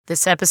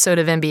This episode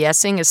of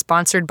MBSing is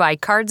sponsored by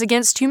Cards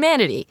Against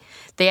Humanity.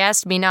 They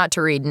asked me not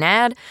to read an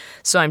ad,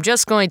 so I'm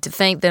just going to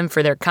thank them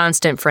for their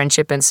constant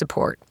friendship and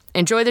support.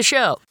 Enjoy the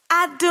show.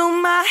 I do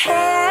my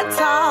hair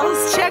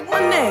toss, check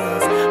my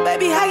nails.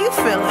 Baby, how you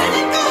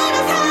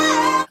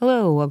feeling?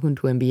 Hello, welcome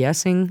to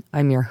MBSing.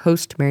 I'm your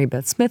host, Mary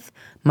Beth Smith.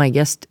 My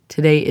guest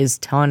today is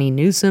Tawny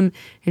Newsome,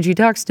 and she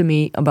talks to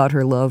me about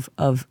her love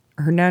of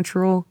her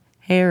natural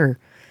hair.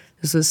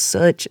 This was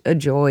such a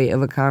joy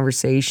of a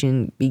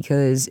conversation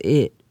because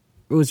it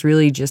was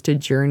really just a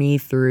journey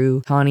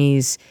through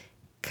Tawny's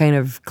kind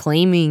of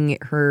claiming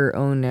her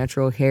own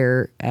natural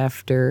hair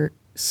after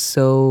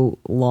so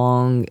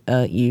long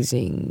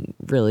using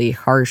really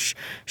harsh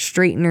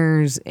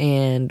straighteners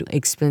and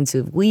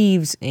expensive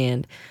weaves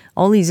and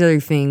all these other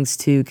things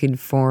to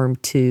conform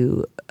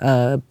to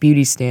a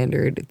beauty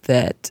standard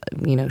that,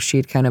 you know, she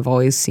had kind of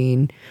always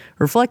seen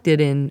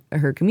reflected in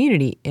her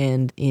community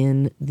and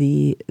in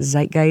the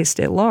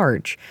zeitgeist at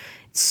large.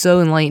 It's so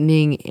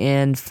enlightening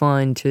and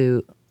fun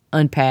to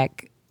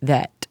unpack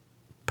that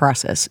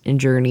process and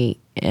journey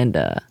and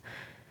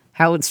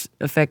how it's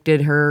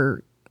affected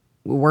her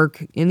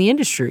work in the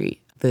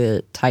industry,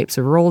 the types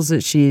of roles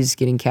that she's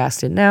getting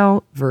cast in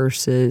now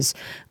versus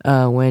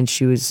when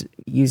she was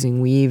using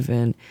weave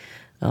and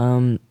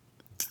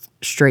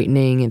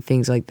straightening and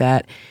things like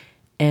that.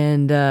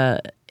 And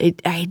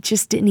I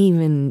just didn't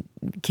even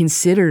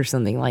consider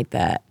something like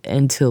that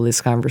until this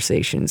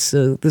conversation.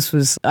 So this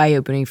was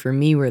eye-opening for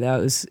me, where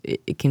that was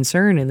a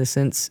concern in the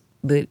sense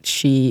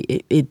that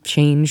it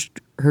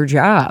changed her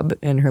job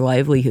and her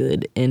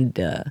livelihood. And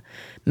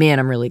man,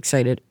 I'm really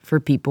excited for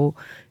people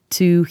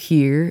to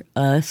hear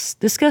us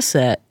discuss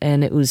that.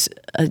 And it was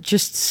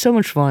just so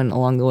much fun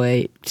along the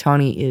way.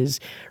 Tawny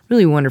is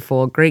really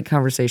wonderful, a great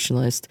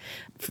conversationalist,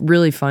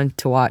 really fun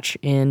to watch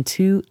and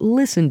to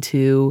listen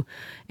to.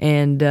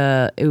 And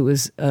it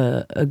was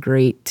a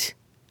great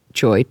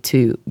joy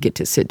to get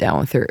to sit down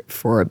with her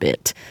for a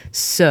bit.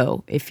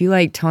 So if you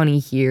like Tawny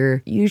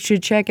here, you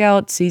should check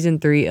out season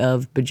 3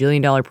 of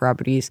Bajillion Dollar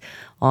Properties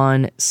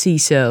on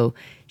CISO.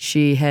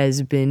 She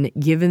has been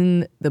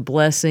given the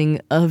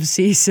blessing of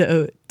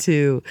CISO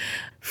to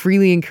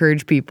freely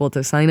encourage people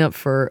to sign up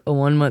for a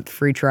 1-month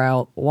free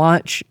trial,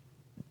 watch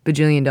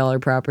Bajillion Dollar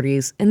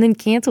Properties, and then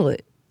cancel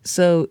it.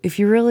 So if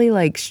you're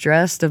really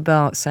stressed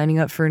about signing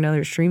up for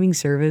another streaming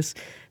service,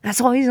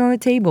 that's always on the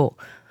table.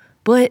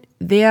 But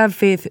they have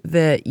faith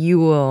that you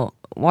will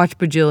watch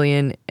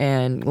Bajillion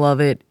and love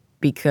it,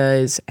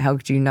 because how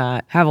could you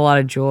not have a lot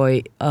of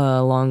joy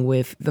along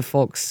with the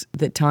folks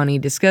that Tawny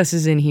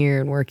discusses in here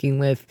and working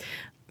with,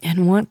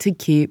 and want to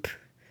keep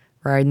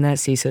riding that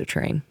CISO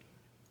train.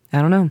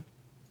 I don't know.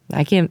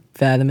 I can't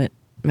fathom it.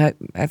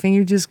 I think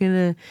you're just going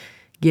to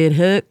get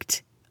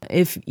hooked.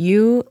 If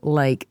you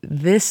like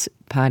this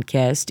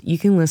podcast, you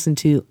can listen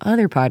to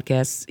other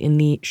podcasts in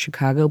the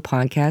Chicago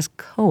Podcast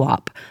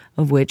Co-op,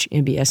 of which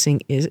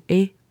MBSing is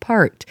a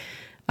part.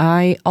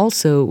 I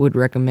also would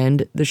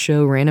recommend the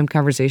show Random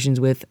Conversations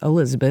with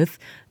Elizabeth,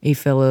 a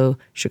fellow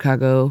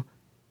Chicago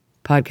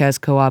Podcast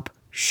Co-op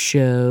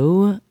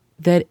show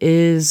that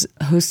is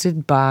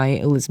hosted by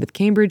Elizabeth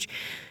Cambrige.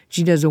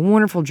 She does a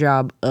wonderful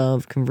job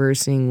of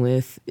conversing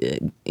with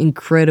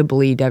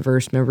incredibly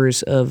diverse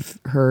members of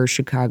her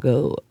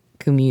Chicago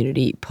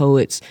community,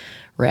 poets,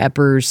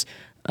 rappers,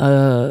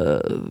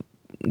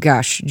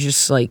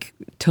 just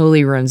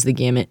totally runs the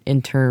gamut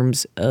in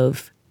terms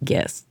of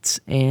guests.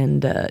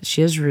 And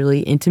she has really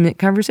intimate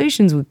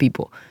conversations with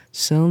people.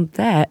 So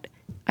that,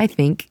 I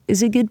think,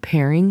 is a good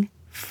pairing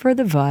for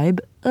the vibe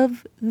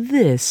of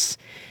this.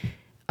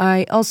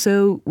 I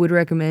also would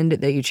recommend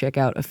that you check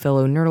out a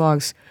fellow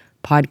Nerdlogs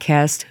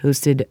podcast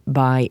hosted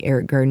by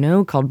Eric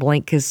Garneau called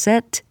Blank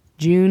Cassette.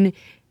 June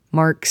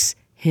marks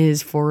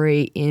his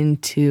foray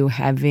into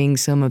having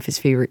some of his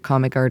favorite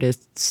comic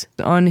artists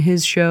on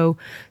his show.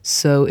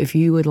 So if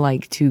you would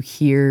like to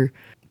hear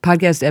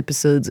podcast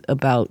episodes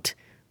about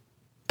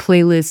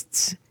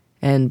playlists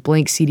and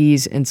blank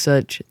CDs and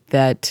such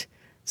that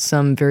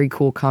some very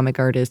cool comic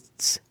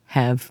artists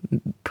have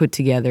put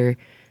together,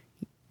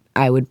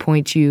 I would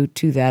point you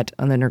to that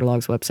on the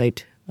Nerdlogs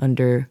website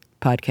under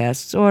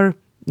podcasts, or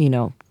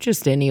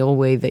just any old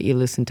way that you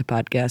listen to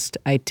podcasts,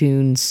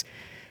 iTunes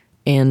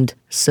and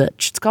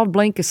such. It's called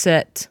Blank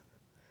Cassette.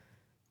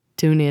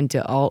 Tune in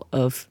to all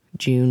of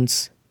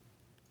June's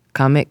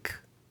comic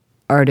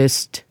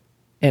artist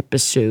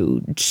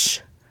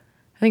episodes.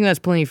 I think that's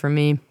plenty for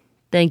me.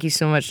 Thank you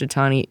so much to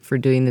Tawny for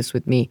doing this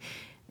with me.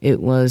 It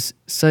was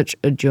such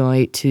a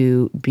joy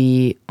to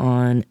be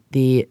on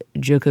the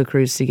Joka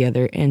cruise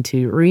together and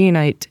to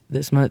reunite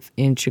this month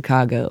in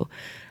Chicago.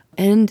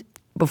 And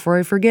before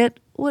I forget,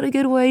 what a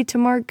good way to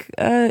mark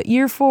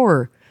year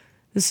 4.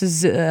 This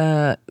is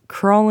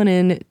crawling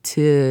in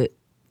to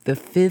the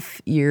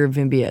 5th year of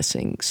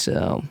MBSing,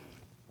 so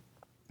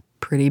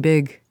pretty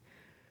big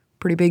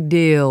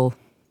deal,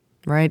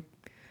 right?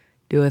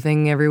 Do a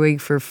thing every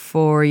week for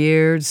 4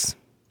 years.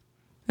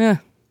 Could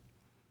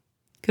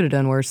have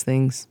done worse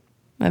things.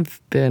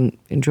 I've been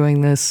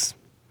enjoying this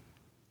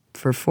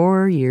for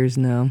 4 years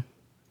now.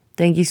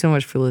 Thank you so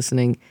much for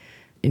listening.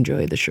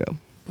 Enjoy the show.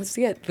 Let's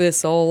get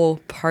this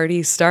old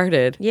party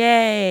started.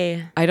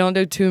 Yay. I don't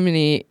do too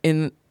many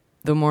in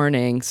the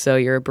morning, so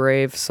you're a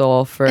brave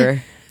soul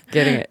for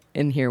getting it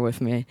in here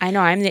with me. I know,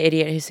 I'm the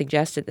idiot who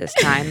suggested this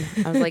time.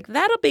 I was like,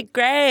 that'll be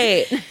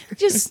great.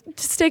 Just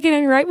taking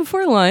it right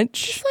before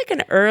lunch. It's like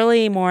an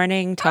early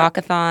morning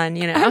talkathon,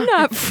 you know? I'm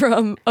not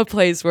from a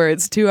place where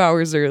it's 2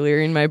 hours earlier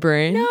in my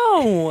brain.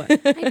 No.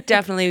 I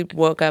definitely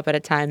woke up at a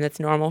time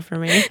that's normal for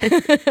me.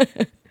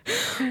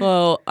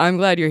 Well, I'm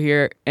glad you're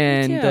here,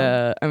 and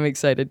I'm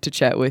excited to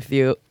chat with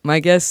you.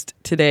 My guest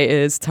today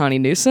is Tawny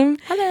Newsome.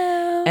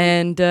 Hello.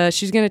 And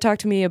she's going to talk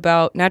to me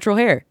about natural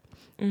hair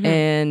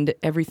and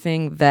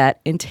everything that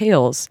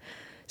entails.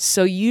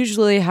 So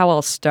usually how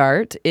I'll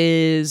start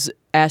is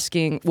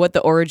asking what the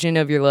origin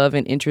of your love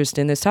and interest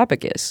in this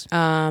topic is.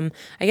 I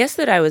guess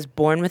that I was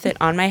born with it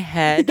on my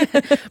head,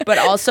 but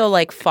also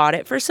like fought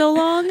it for so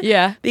long.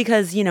 Yeah.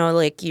 Because, you know,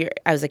 like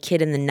I was a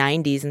kid in the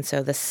 90s. And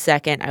so the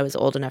second I was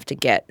old enough to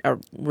get a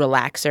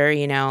relaxer,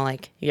 you know,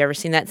 like you ever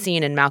seen that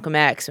scene in Malcolm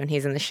X when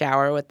he's in the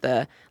shower with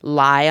the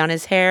lye on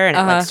his hair and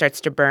it like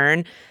starts to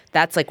burn?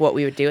 That's like what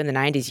we would do in the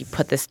 90s. You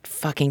put this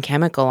fucking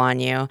chemical on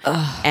you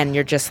and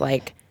you're just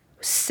like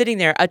sitting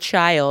there, a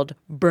child,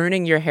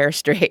 burning your hair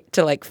straight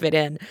to like fit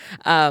in.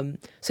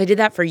 So I did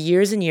that for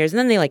years and years. And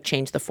then they like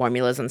changed the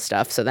formulas and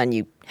stuff. So then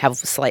you have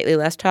slightly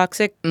less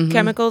toxic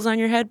chemicals on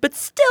your head. But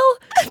still,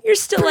 you're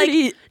still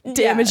Pretty like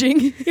damaging.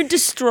 Yeah, you're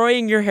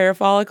destroying your hair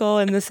follicle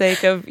in the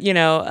sake of, you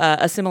know,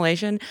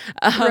 assimilation.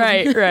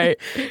 Right.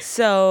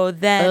 So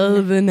then...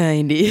 Oh, the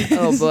 90s.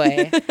 Oh,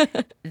 boy.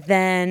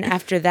 Then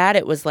after that,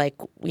 it was like,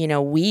 you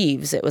know,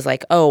 weaves. It was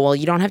like, oh, well,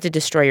 you don't have to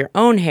destroy your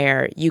own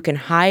hair. You can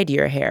hide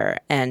your hair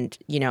and,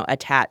 you know,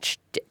 attach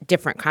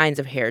different kinds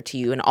of hair to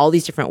you in all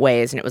these different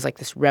ways. And it was like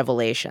this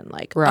revelation,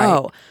 like,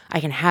 oh, I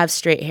can have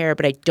straight hair,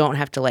 but I don't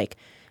have to like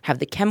have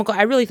the chemical.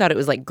 I really thought it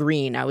was like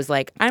green. I was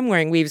like, I'm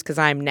wearing weaves because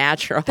I'm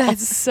natural.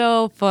 That's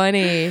so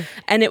funny.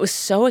 And it was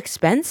so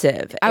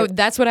expensive.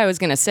 That's what I was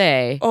going to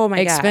say. Oh my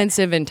God.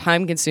 Expensive and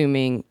time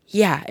consuming.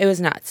 Yeah, it was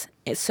nuts.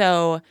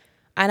 So,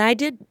 and I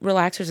did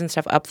relaxers and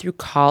stuff up through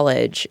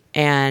college.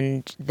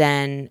 And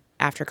then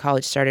after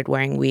college started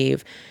wearing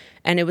weave.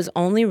 And it was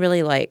only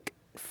really like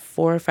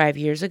 4 or 5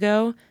 years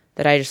ago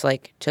that I just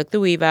like took the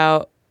weave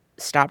out,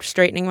 stopped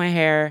straightening my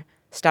hair,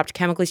 stopped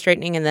chemically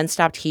straightening, and then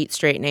stopped heat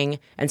straightening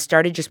and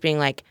started just being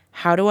like,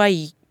 how do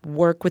I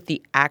work with the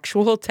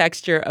actual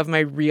texture of my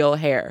real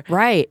hair?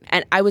 Right.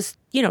 And I was,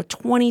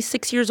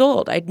 26 years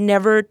old. I'd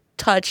never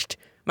touched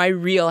my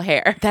real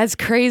hair. That's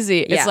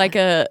crazy.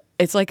 Yeah.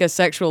 It's like a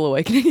sexual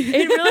awakening.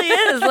 It really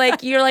is.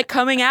 Like you're like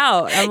coming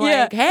out. I'm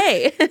like,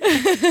 hey,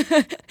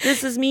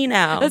 this is me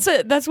now.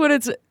 That's what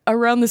it's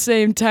around the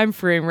same time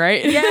frame,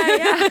 right? Yeah.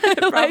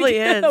 It probably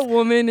is. A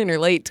woman in her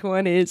late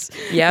 20s,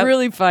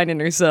 really finding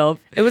herself.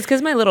 It was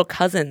because my little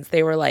cousins,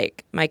 they were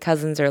like, my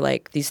cousins are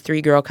like these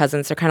 3 girl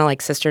cousins. They're kind of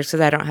like sisters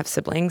because I don't have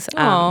siblings.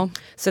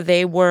 So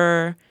they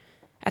were,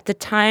 at the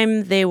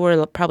time, they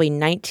were probably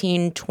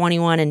 19,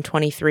 21, and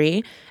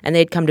 23. And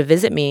they'd come to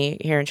visit me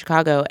here in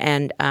Chicago.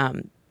 And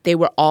they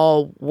were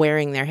all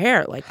wearing their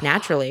hair like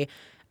naturally.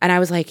 And I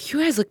was like, you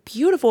guys look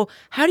beautiful.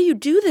 How do you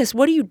do this?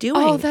 What are you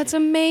doing? Oh, that's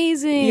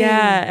amazing.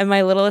 Yeah. And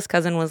my littlest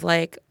cousin was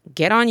like,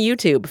 get on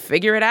YouTube,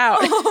 figure it out.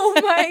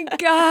 Oh my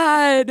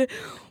God.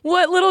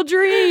 What little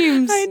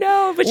dreams. I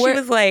know. But she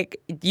was like,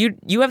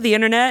 you have the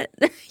internet.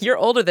 You're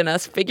older than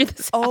us. Figure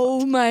this out.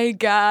 Oh my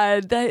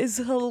God. That is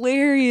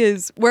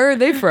hilarious. Where are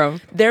they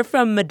from? They're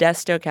from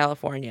Modesto,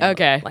 California.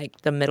 Okay. Like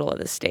the middle of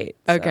the state.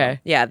 So, okay.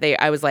 Yeah.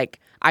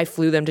 I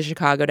flew them to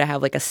Chicago to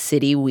have like a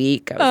city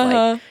week. I was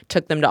like,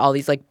 took them to all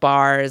these like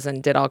bars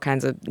and did all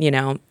kinds of,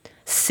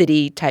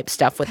 city type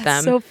stuff with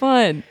them. So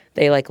fun.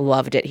 They like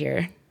loved it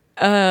here.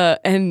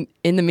 And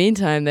in the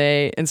meantime,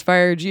 they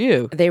inspired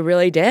you. They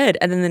really did.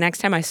 And then the next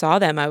time I saw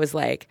them, I was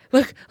like,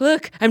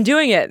 look, I'm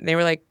doing it. And they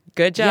were like,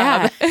 good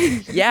job.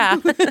 Yeah.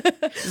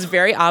 It's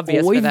very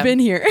obvious. We've been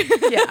here.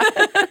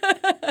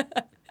 Yeah.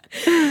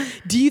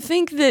 Do you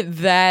think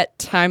that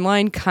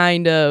timeline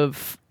kind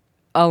of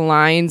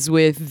aligns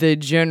with the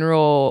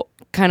general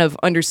kind of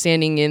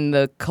understanding in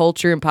the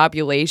culture and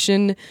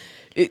population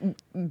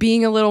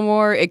being a little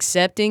more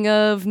accepting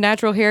of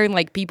natural hair and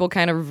like people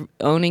kind of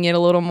owning it a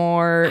little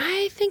more?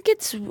 I think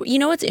it's,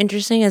 what's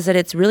interesting is that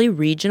it's really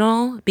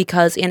regional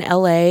because in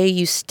LA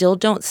you still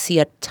don't see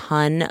a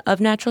ton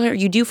of natural hair.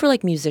 You do for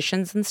like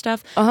musicians and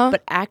stuff,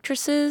 but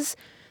actresses,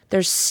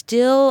 there's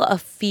still a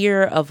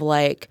fear of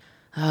like,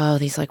 oh,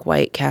 these like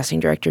white casting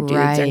director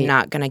dudes are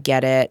not going to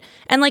get it.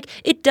 And like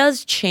it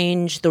does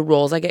change the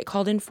roles I get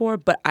called in for,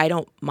 but I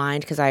don't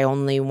mind because I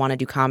only want to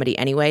do comedy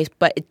anyways.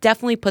 But it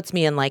definitely puts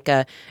me in like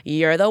a,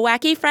 you're the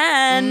wacky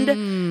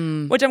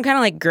friend, which I'm kind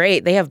of like,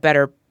 great. They have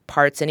better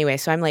parts anyway.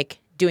 So I'm like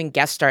doing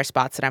guest star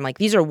spots that I'm like,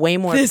 these are way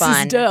more fun. This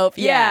is dope.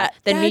 Yeah.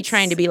 Than me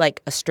trying to be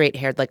like a straight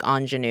haired like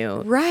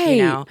ingenue.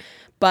 Right.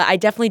 But I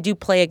definitely do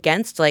play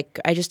against, like,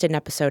 I just did an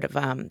episode of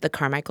The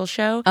Carmichael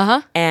Show.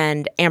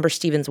 And Amber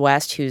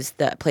Stevens-West,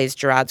 plays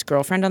Gerard's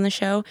girlfriend on the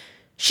show,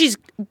 she's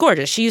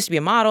gorgeous. She used to be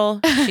a model.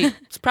 She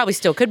probably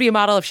still could be a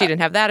model if she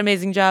didn't have that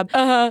amazing job.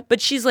 But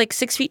she's like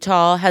 6 feet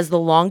tall, has the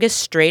longest,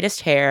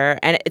 straightest hair,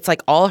 and it's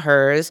like all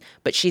hers.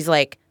 But she's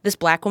like this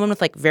black woman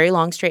with like very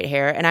long, straight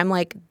hair. And I'm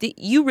like,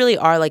 you really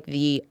are like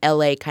the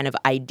LA kind of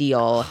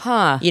ideal,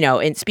 you know,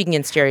 and speaking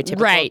in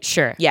stereotypical. Right,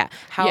 sure. Yeah.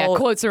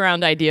 Quotes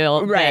around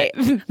ideal. Right.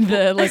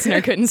 The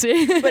listener couldn't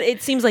see. But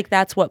it seems like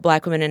that's what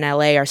black women in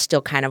LA are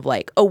still kind of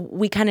like, oh,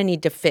 we kind of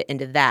need to fit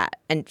into that.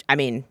 And I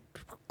mean,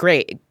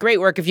 great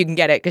work if you can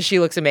get it because she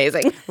looks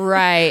amazing.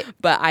 Right.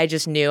 But I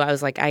just knew, I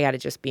was like, I got to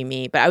just be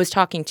me. But I was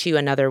talking to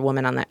another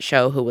woman on that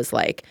show who was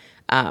like,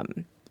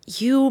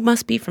 you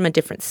must be from a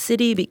different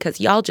city because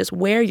y'all just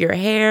wear your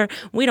hair.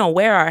 We don't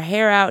wear our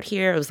hair out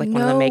here. It was like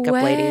one of the makeup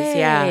ladies.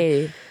 Yeah.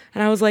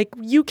 And I was like,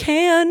 you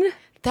can.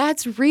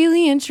 That's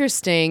really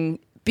interesting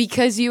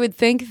because you would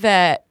think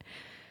that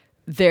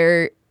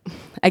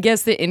I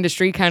guess the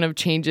industry kind of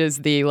changes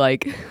the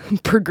like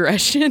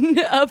progression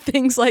of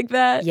things like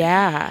that.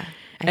 Yeah,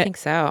 I think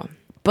so.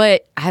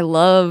 But I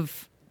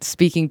love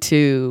speaking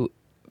to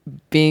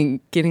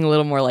getting a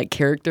little more like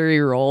character-y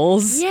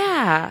roles.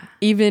 Yeah.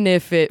 Even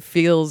if it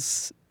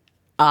feels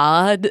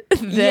odd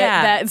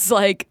that's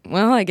like,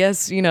 well, I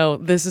guess, you know,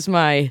 this is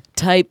my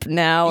type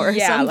now or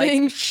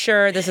something. Like,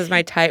 sure, this is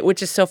my type,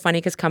 which is so funny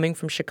because coming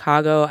from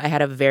Chicago, I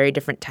had a very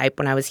different type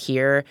when I was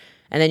here.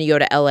 And then you go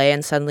to LA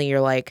and suddenly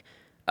you're like,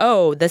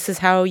 oh, this is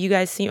how you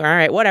guys seem. All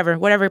right,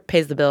 whatever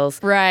pays the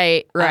bills.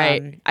 Right.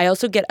 I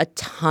also get a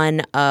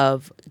ton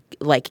of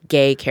like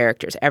gay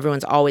characters.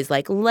 Everyone's always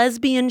like,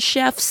 lesbian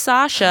chef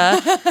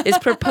Sasha is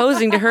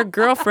proposing to her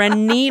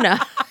girlfriend Nina.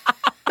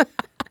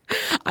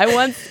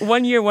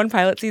 One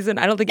pilot season,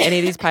 I don't think any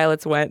of these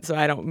pilots went, so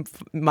I don't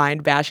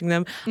mind bashing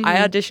them. I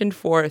auditioned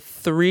for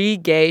 3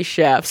 gay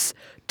chefs.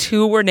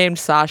 2 were named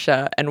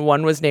Sasha, and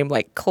 1 was named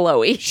like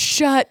Chloe.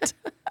 Shut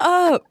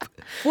up.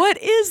 What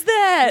is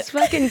that? It's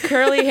fucking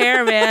curly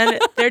hair, man.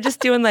 They're just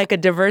doing like a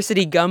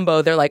diversity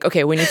gumbo. They're like,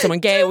 okay, we need someone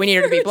gay. We need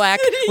her to be black.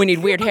 We need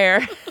weird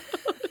hair.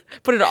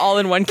 Put it all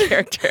in one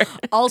character.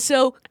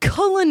 Also,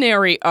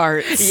 culinary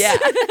arts. Yeah.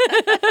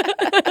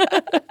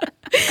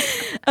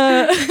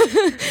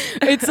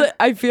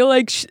 I feel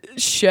like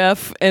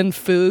chef and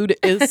food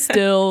is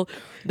still...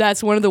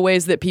 That's one of the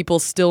ways that people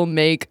still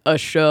make a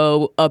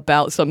show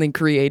about something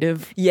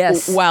creative.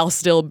 Yes. While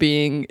still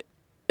being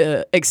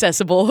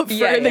accessible for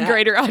the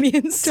greater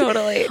audience.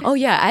 Totally. Oh,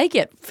 yeah, I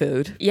get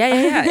food.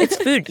 Yeah. It's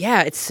food.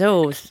 Yeah, it's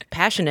so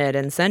passionate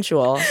and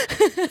sensual.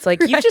 It's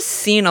like you've just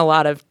seen a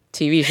lot of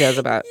TV shows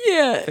about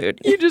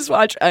food. You just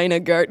watch Ina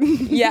Garten.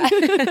 Yeah.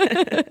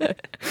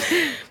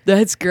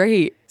 That's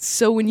great.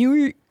 So when you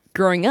were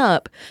growing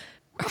up,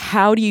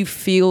 how do you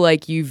feel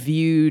like you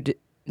viewed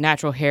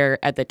natural hair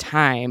at the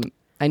time?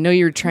 I know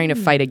you were trying to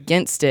fight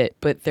against it,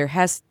 but there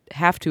have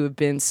to have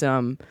been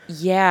some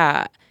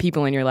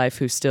people in your life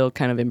who still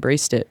kind of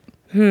embraced it.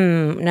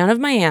 None of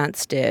my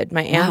aunts did.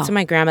 My aunts and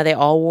my grandma, they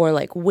all wore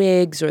like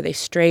wigs or they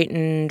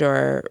straightened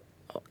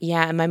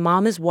and my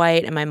mom is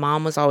white and my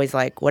mom was always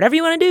like, whatever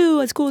you want to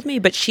do, it's cool with me.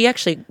 But she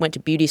actually went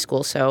to beauty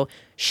school, so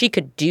she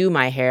could do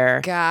my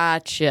hair.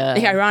 Gotcha.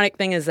 The ironic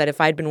thing is that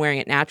if I'd been wearing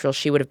it natural,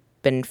 she would have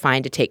been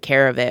fine to take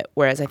care of it.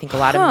 Whereas I think a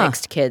lot of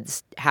mixed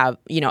kids have,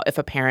 you know, if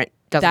a parent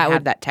doesn't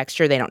have that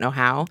texture, they don't know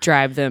how.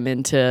 Drive them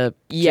into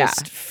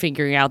just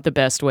figuring out the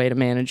best way to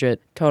manage it.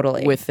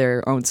 Totally. With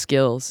their own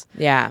skills.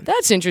 Yeah.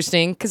 That's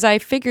interesting because I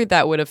figured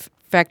that would have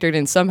factored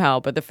in somehow,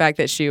 but the fact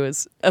that she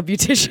was a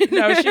beautician.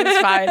 No, she was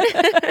fine.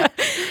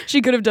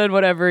 She could have done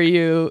whatever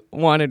you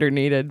wanted or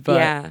needed,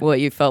 but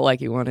what you felt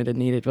like you wanted and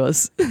needed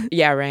was.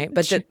 Yeah, right.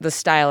 But the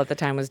style at the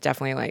time was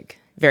definitely like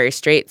very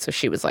straight, so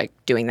she was like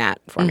doing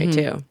that for me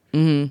too.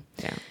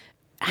 Mm-hmm. Yeah.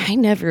 I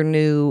never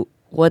knew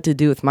what to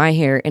do with my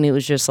hair, and it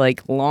was just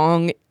like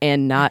long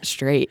and not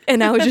straight,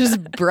 and I would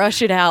just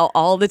brush it out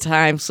all the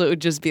time, so it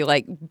would just be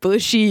like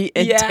bushy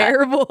and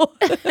terrible.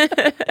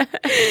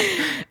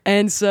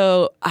 And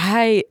so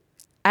I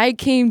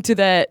came to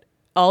that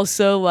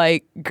also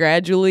like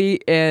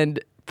gradually and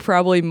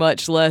probably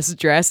much less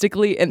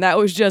drastically, and that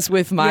was just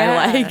with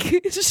my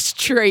like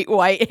straight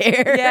white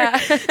hair. Yeah.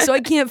 So I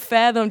can't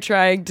fathom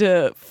trying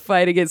to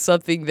fight against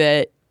something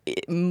that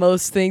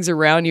most things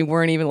around you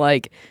weren't even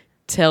like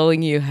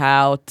telling you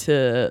how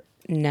to.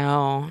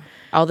 No.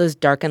 All those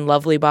Dark and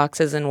Lovely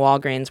boxes in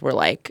Walgreens were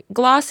like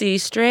glossy,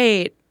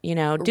 straight, you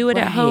know, do it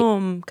at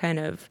home kind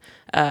of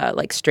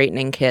like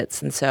straightening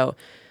kits. And so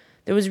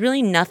there was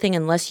really nothing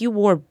unless you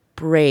wore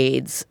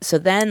braids. So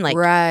then like,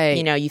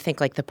 you know, you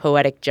think like the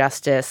poetic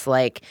justice,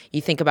 like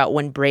you think about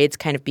when braids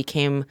kind of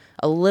became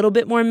a little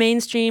bit more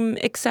mainstream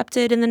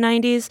accepted in the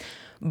 90s.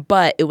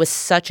 But it was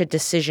such a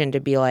decision to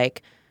be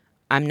like,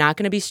 I'm not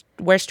going to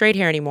wear straight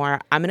hair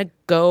anymore. I'm going to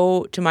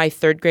go to my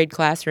 3rd grade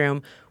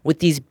classroom with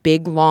these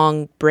big,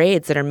 long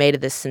braids that are made of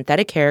this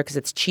synthetic hair because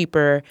it's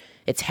cheaper,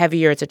 it's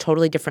heavier, it's a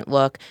totally different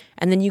look.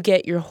 And then you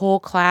get your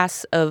whole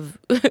class of,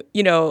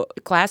 you know,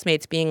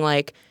 classmates being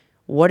like,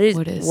 what is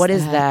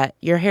that?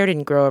 Your hair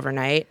didn't grow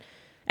overnight.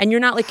 And you're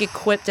not like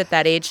equipped at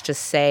that age to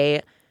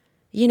say,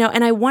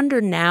 And I wonder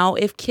now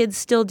if kids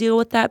still deal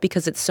with that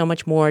because it's so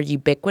much more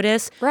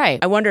ubiquitous. Right.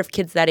 I wonder if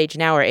kids that age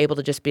now are able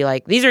to just be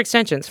like, these are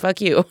extensions,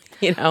 fuck you,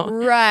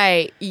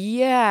 Right.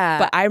 Yeah.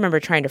 But I remember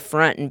trying to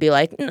front and be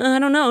like, I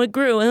don't know, it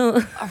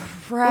grew.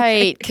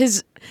 Right.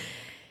 Because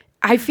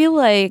I feel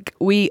like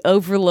we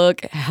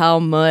overlook how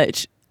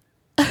much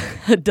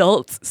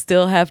adults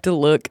still have to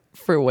look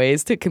for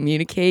ways to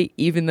communicate,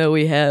 even though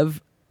we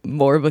have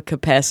more of a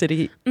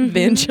capacity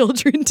than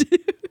children do.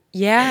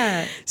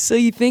 Yeah. So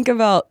you think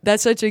about,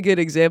 that's such a good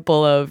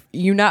example of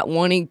you not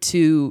wanting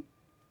to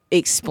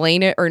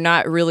explain it or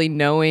not really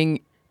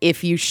knowing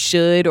if you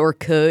should or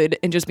could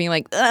and just being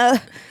like,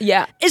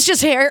 yeah, it's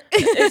just hair.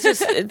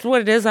 It's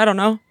what it is. I don't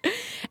know.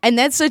 And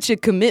that's such a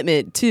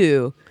commitment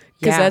too,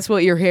 because that's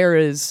what your hair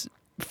is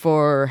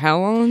for how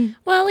long?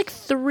 Well, like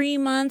 3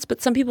 months,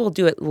 but some people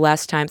do it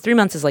less time. 3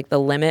 months is like the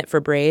limit for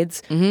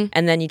braids. And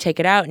then you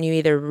take it out and you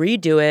either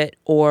redo it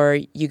or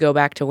you go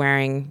back to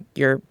wearing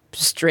your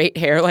straight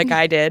hair like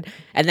I did.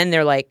 And then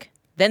they're like,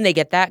 then they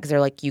get that because they're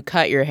like, you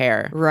cut your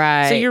hair.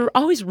 Right. So you're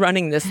always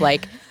running this,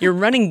 like, you're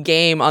running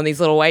game on these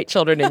little white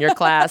children in your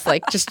class,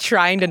 like just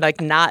trying to like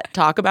not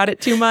talk about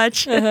it too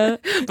much.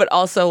 But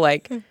also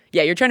like,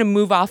 yeah, you're trying to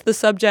move off the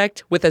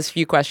subject with as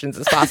few questions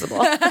as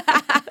possible.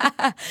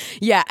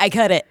 Yeah, I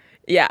cut it.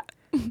 Yeah.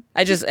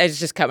 I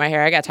just cut my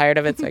hair. I got tired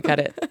of it, so I cut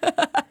it.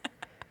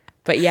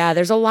 But yeah,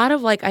 there's a lot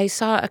of like, I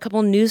saw a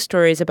couple news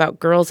stories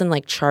about girls in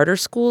like charter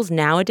schools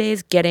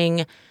nowadays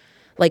getting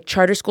like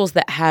charter schools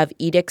that have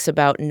edicts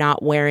about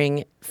not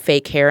wearing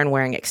fake hair and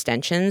wearing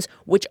extensions,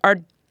 which are,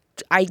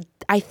 I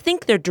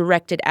think they're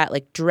directed at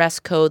like dress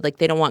code. Like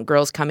they don't want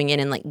girls coming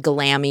in like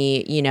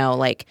glammy,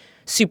 like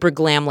super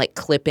glam, like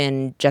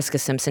clip-in Jessica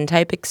Simpson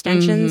type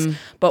extensions.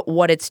 But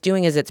what it's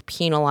doing is it's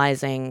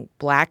penalizing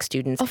black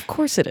students. Of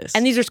course it is.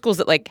 And these are schools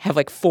that like have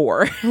like 4.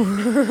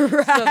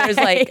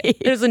 Right. So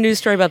there's a news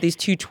story about these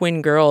 2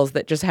 twin girls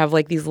that just have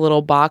like these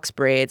little box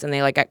braids, and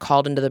they like got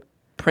called into the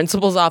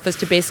principal's office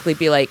to basically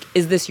be like,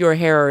 is this your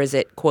hair or is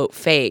it, quote,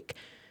 fake?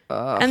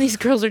 And these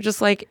girls are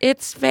just like,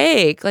 it's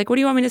fake. Like, what do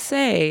you want me to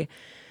say?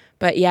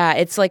 But yeah,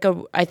 it's like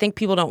I think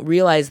people don't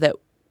realize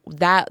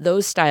that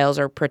those styles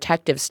are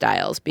protective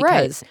styles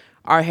because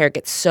our hair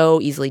gets so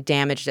easily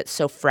damaged. It's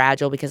so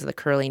fragile because of the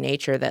curly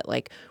nature that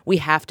like we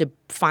have to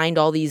find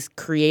all these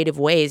creative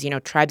ways.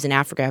 Tribes in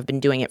Africa have been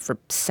doing it for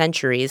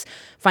centuries.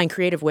 Find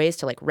creative ways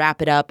to like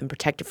wrap it up and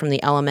protect it from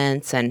the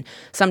elements. And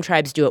some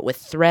tribes do it with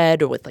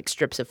thread or with like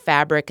strips of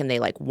fabric, and they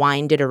like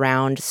wind it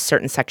around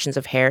certain sections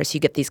of hair. So you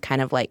get these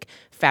kind of like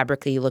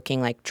fabric-y looking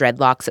like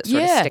dreadlocks that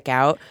sort of stick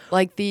out.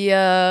 Like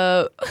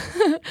the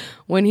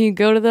when you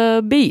go to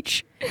the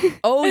beach.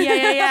 Oh,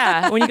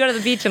 yeah. When you go to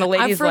the beach and a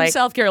lady's I'm from like...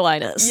 South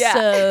Carolina. Yeah.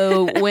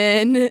 So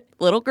when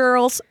little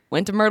girls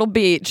went to Myrtle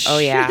Beach. Oh,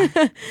 yeah.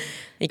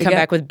 You come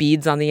back with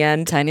beads on the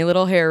end. Tiny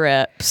little hair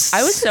wraps.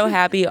 I was so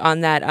happy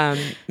on that.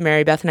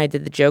 Mary Beth and I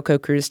did the Joko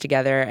cruise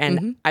together,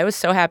 and I was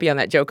so happy on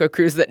that Joko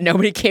cruise that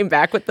nobody came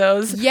back with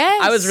those.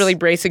 Yes. I was really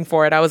bracing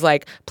for it. I was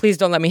like, please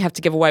don't let me have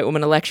to give a white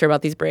woman a lecture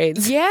about these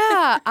braids.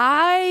 Yeah,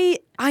 I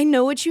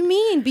know what you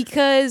mean,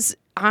 because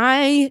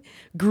I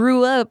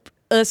grew up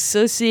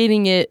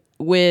associating it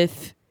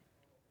with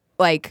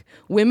like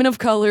women of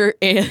color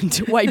and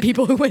white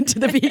people who went to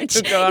the beach.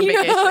 Who go on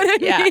vacation. Know what I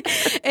mean?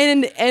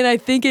 Yeah. And I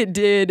think it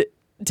did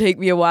take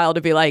me a while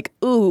to be like,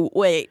 ooh,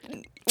 wait.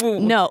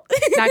 Ooh, no.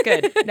 Not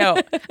good. No.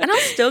 And I'll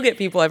still get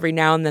people every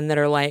now and then that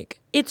are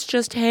like, it's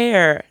just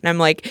hair. And I'm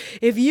like,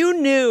 if you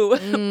knew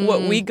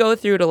what we go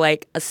through to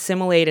like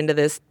assimilate into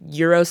this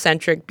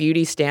Eurocentric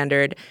beauty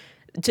standard,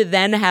 to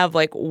then have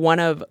like one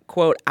of,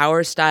 quote,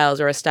 our styles,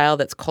 or a style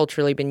that's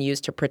culturally been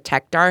used to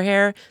protect our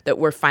hair that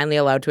we're finally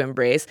allowed to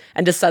embrace,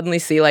 and to suddenly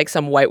see like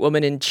some white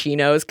woman in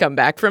chinos come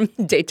back from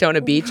Daytona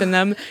Beach in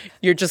them,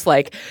 you're just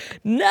like,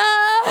 no.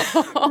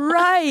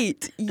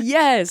 Right.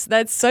 Yes.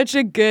 That's such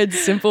a good,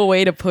 simple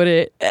way to put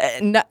it.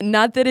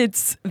 Not that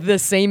it's the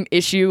same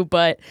issue,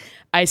 but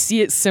I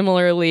see it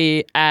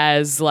similarly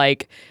as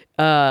like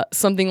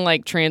something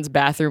like trans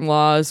bathroom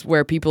laws,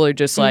 where people are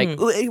just like,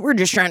 we're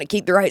just trying to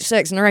keep the right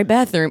sex in the right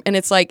bathroom. And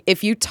it's like,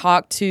 if you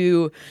talk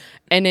to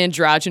an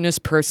androgynous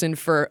person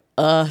for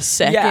a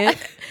second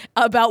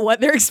about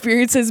what their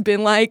experience has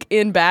been like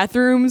in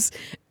bathrooms,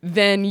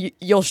 then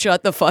you'll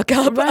shut the fuck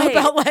up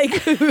about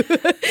like,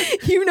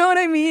 you know what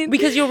I mean?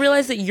 Because you'll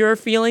realize that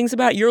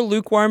your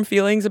lukewarm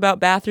feelings about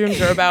bathrooms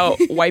or about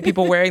white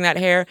people wearing that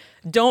hair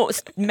don't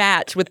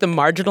match with the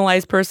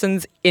marginalized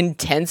person's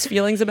intense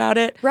feelings about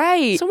it.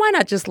 Right. So why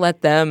not just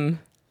let them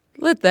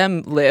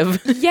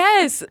live?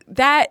 Yes,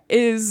 that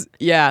is,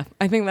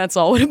 I think that's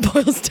all what it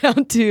boils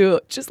down to.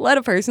 Just let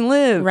a person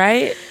live.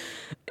 Right?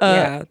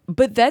 But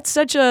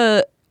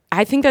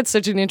I think that's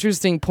such an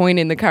interesting point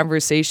in the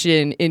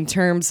conversation in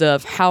terms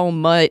of how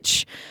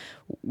much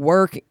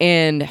work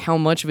and how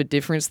much of a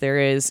difference there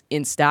is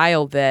in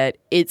style, that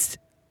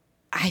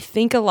I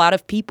think a lot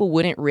of people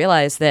wouldn't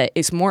realize that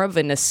it's more of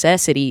a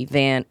necessity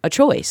than a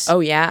choice. Oh,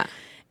 yeah.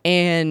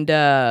 And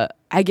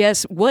I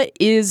guess what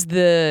is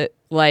the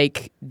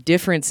like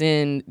difference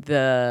in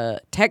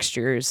the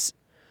textures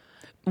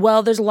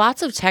Well, there's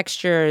lots of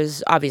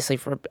textures, obviously,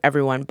 for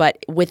everyone, but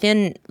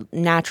within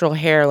natural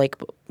hair, like,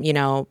 you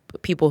know,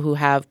 people who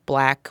have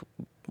black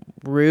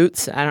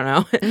roots, I don't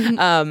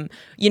know.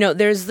 You know,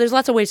 there's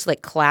lots of ways to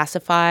like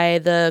classify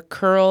the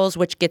curls,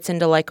 which gets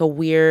into like a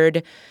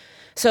weird.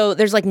 So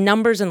there's like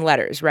numbers and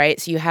letters, right?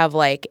 So you have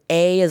like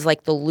A is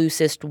like the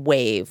loosest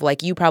wave.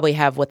 Like you probably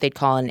have what they'd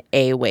call an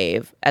A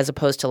wave as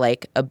opposed to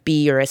like a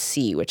B or a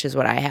C, which is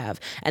what I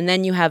have. And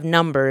then you have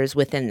numbers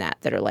within that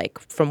are like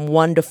from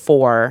 1 to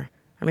 4, or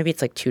maybe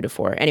it's like 2 to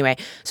 4. Anyway,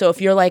 so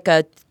if you're like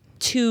a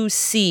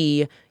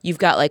 2C, you've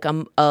got like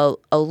a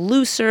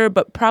looser,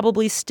 but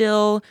probably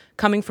still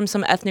coming from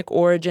some ethnic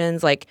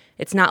origins. Like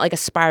it's not like a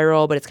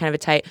spiral, but it's kind of a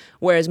tight.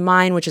 Whereas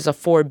mine, which is a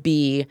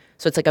 4B,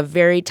 so it's like a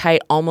very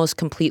tight, almost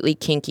completely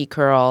kinky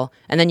curl.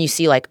 And then you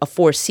see like a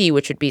 4C,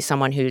 which would be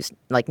someone who's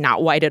like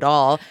not white at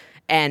all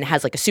and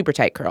has like a super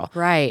tight curl.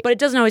 Right. But it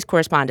doesn't always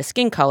correspond to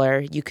skin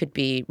color. You could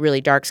be really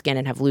dark skinned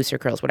and have looser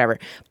curls, whatever.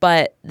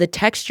 But the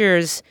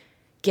textures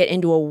get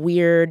into a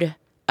weird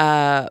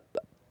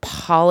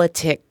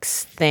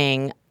politics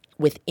thing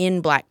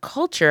within Black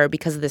culture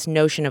because of this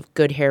notion of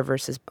good hair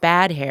versus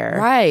bad hair.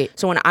 Right.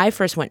 So when I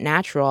first went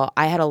natural,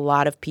 I had a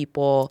lot of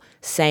people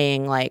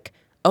saying like,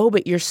 "Oh,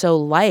 but you're so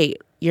light.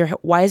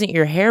 Why isn't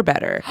your hair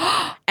better?"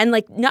 And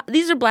like,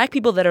 these are Black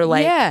people that are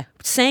like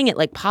saying it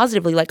like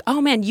positively, like,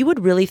 "Oh man, you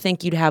would really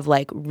think you'd have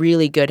like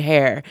really good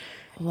hair."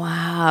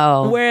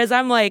 Wow. Whereas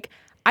I'm like,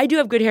 I do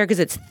have good hair because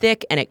it's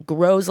thick and it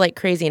grows like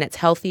crazy and it's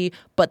healthy,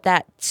 but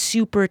that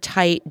super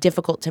tight,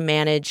 difficult to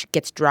manage,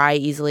 gets dry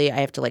easily. I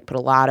have to like put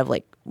a lot of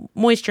like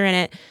moisture in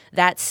it.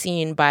 That's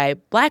seen by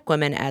Black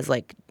women as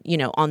like, you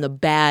know, on the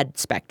bad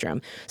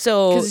spectrum.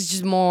 So Because it's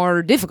just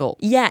more difficult.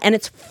 yeah, and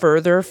it's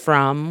further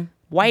from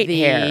white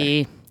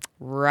hair.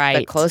 Right.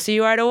 The closer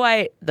you are to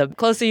white, the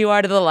closer you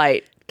are to the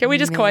light. Can we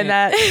just coin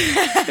that?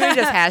 Can we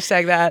just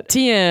hashtag that?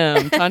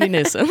 TM, Tawny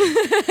Newsome.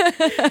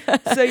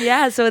 So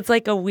yeah, so it's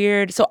like a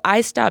weird. So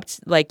I stopped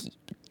like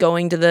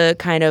going to the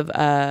kind of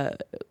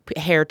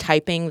hair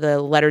typing,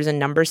 the letters and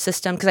numbers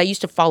system, because I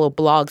used to follow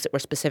blogs that were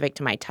specific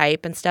to my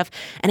type and stuff.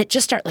 And it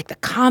just started like the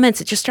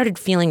comments. It just started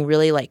feeling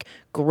really like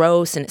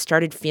gross, and it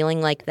started feeling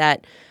like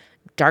that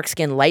dark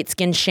skin, light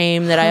skin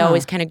shame that I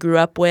always kind of grew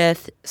up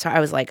with. So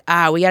I was like,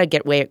 we got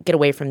to get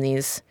away from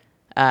these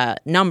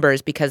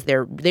numbers because they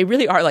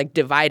really are like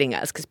dividing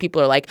us, because people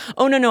are like,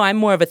 "Oh no, I'm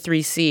more of a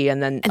 3C,"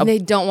 and they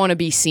don't want to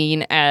be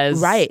seen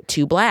as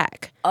too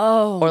Black,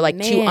 or like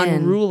too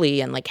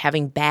unruly and like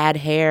having bad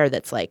hair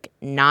that's like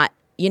not,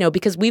 you know,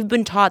 because we've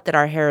been taught that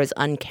our hair is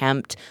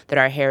unkempt, that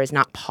our hair is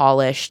not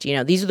polished. You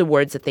know, these are the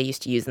words that they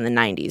used to use in the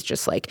 90s,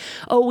 just like,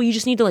 "Oh, well, you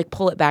just need to like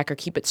pull it back or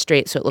keep it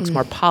straight so it looks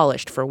more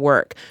polished for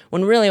work,"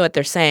 when really what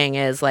they're saying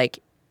is like,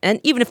 and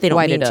even if they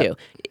don't mean to,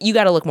 you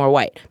got to look more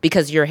white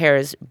because your hair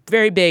is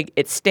very big.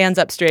 It stands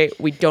up straight.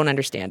 We don't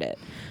understand it.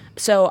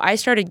 So I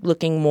started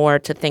looking more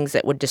to things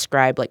that would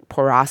describe like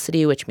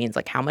porosity, which means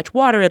like how much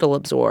water it'll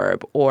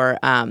absorb, or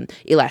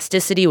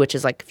elasticity, which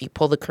is like if you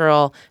pull the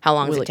curl, how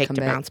long does it take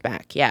to bounce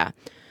back? Yeah.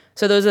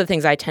 So those are the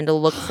things I tend to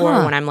look for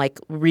when I'm like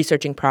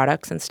researching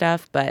products and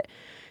stuff. But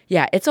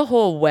yeah, it's a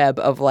whole web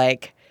of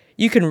like,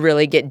 you can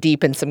really get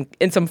deep in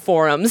some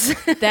forums.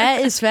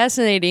 That is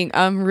fascinating.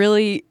 I'm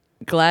really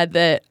glad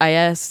that I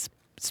asked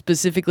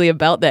specifically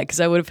about that, because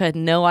I would have had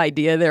no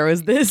idea there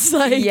was this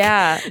like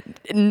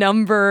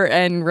number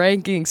and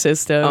ranking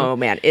system. Oh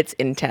man, it's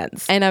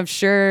intense. And I'm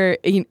sure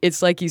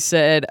it's like you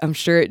said, I'm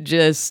sure it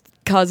just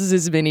causes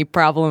as many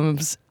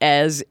problems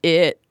as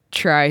it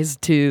tries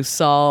to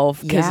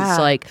solve, because it's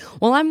like,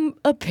 well, I'm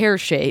a pear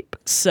shape,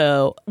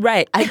 so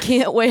I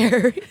can't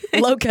wear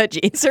low cut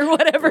jeans or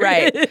whatever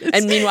it is.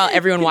 And meanwhile,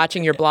 everyone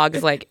watching your blog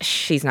is like,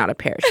 "She's not a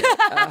pear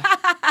shape.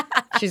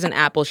 She's an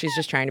apple. She's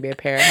just trying to be a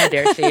pear. How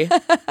dare she?"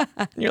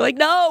 And you're like,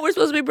 "No, we're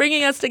supposed to be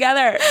bringing us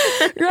together."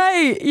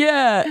 Right,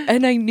 yeah.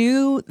 And I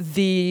knew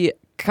the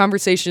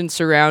conversation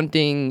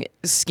surrounding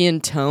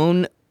skin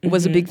tone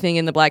was a big thing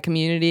in the Black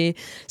community.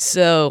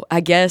 So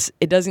I guess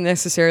it doesn't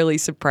necessarily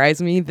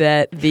surprise me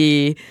that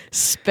the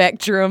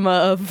spectrum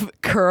of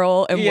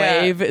curl and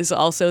wave is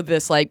also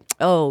this like,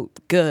 oh,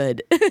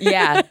 good.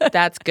 Yeah,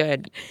 that's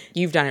good.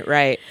 You've done it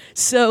right.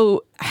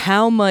 So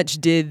how much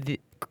did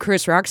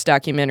Chris Rock's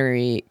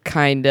documentary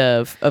kind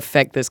of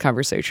affect this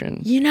conversation?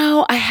 You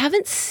know, I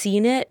haven't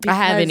seen it. I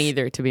haven't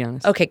either, to be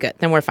honest. Okay, good.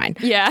 Then we're fine.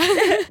 Yeah.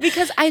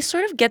 Because I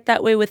sort of get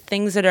that way with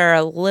things that are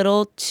a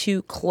little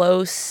too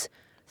close.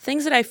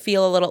 Things that I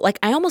feel a little like,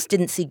 I almost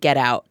didn't see Get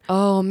Out.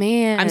 Oh,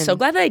 man. I'm so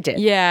glad that I did.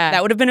 Yeah.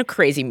 That would have been a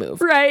crazy move.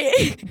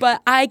 Right.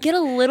 But I get a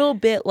little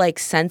bit like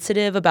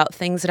sensitive about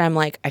things that I'm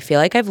like, I feel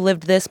like I've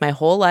lived this my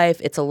whole life.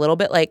 It's a little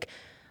bit like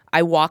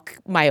I walk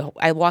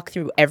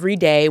through every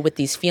day with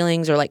these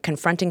feelings, or like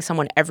confronting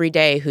someone every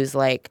day who's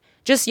like,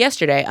 just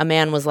yesterday, a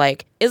man was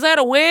like, "Is that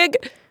a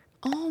wig?"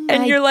 Oh my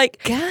And you're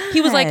like, God. He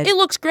was like, "It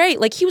looks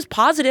great." Like he was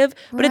positive,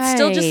 but it's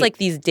still just like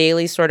these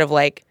daily sort of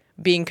like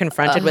being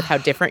confronted with how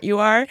different you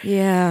are.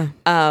 Yeah.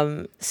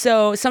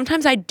 So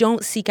sometimes I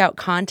don't seek out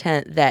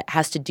content that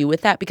has to do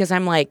with that, because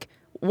I'm like,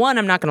 one,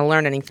 I'm not going to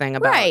learn anything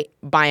about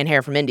buying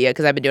hair from India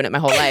because I've been doing it my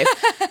whole life.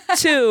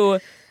 Two,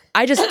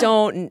 I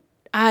don't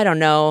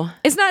know.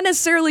 It's not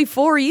necessarily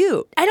for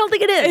you. I don't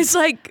think it is.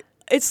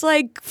 It's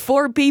like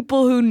for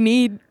people who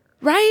need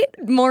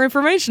more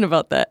information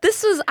about that.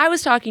 I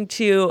was talking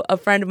to a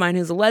friend of mine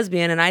who's a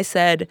lesbian, and I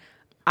said,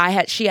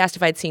 she asked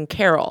if I'd seen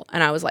Carol,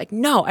 and I was like,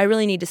 no, I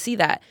really need to see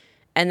that.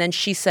 And then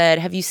she said,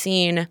 have you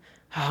seen,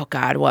 oh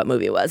God, what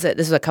movie was it?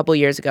 This was a couple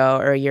years ago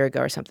or a year ago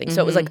or something.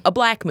 So it was like a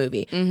black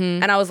movie.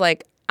 And I was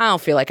like, I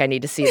don't feel like I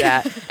need to see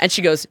that. And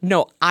she goes,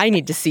 no, I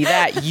need to see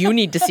that. You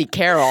need to see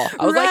Carol.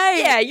 I was like,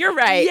 yeah, you're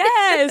right.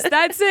 Yes,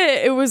 that's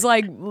it. It was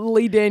like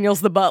Lee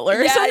Daniels the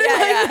Butler. Yeah.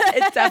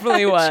 It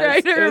definitely was.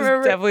 It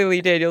was definitely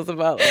Lee Daniels the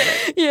Butler.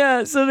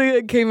 Yeah, something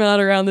that came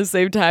out around the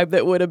same time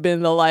that would have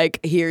been the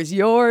like, here's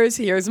yours,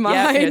 here's mine.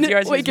 Yeah, here's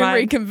yours, we can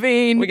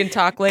reconvene. We can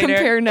talk later.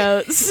 Compare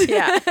notes.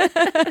 Yeah.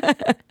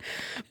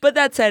 But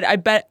that said,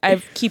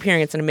 I keep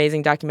hearing it's an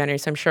amazing documentary,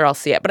 so I'm sure I'll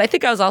see it. But I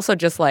think I was also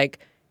just like,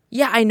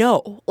 yeah, I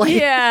know.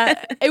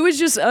 Yeah, it was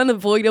just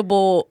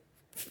unavoidable.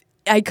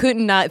 I could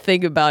not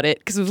think about it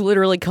because it was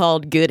literally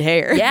called Good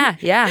Hair.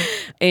 Yeah.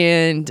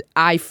 And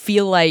I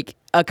feel like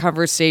a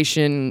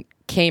conversation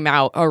came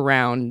out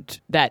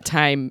around that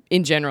time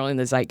in general in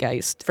the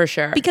zeitgeist. For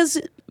sure.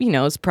 Because,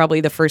 it's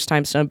probably the first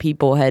time some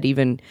people had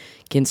even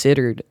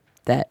considered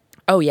that.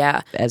 Oh,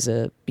 yeah. As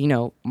a,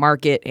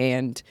 market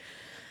and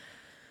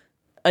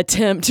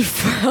attempt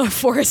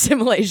for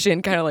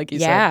assimilation, kind of like you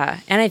said. Yeah,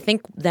 and I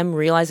think them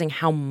realizing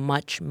how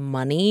much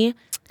money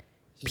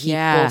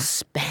people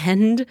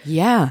spend,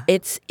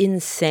 it's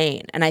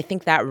insane. And I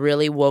think that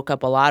really woke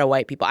up a lot of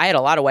white people. I had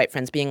a lot of white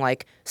friends being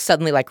like,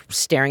 suddenly like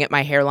staring at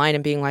my hairline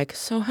and being like,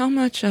 so how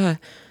much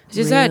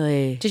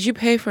did you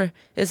pay for,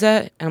 is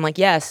that? And I'm like,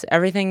 yes,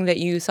 everything that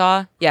you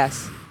saw,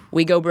 yes.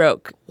 We go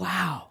broke.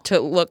 Wow.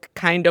 To look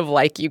kind of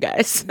like you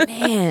guys.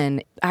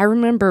 Man, I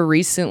remember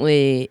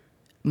recently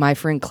my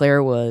friend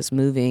Claire was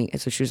moving, and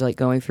so she was like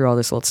going through all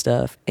this old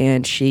stuff,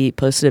 and she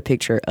posted a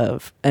picture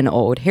of an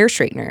old hair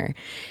straightener,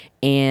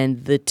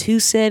 and the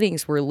two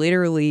settings were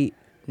literally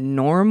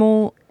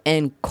normal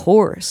and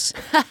coarse.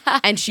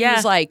 And she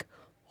was like,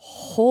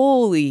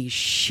 holy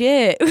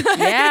shit.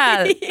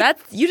 Yeah,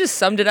 you just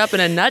summed it up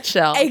in a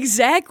nutshell.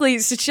 Exactly.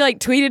 So she like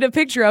tweeted a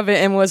picture of it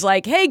and was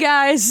like, hey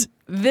guys,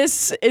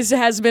 this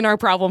has been our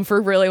problem for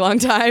a really long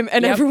time.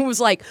 And everyone was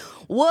like,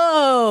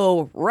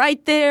 whoa,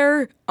 right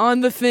there on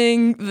the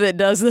thing that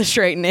does the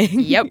straightening.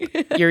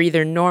 Yep. You're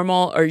either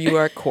normal or you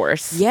are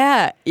coarse.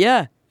 Yeah.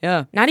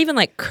 Not even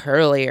like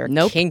curly or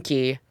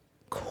kinky.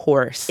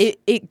 Coarse.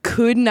 It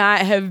could not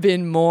have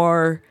been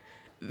more,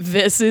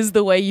 this is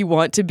the way you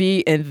want to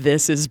be and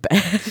this is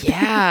bad.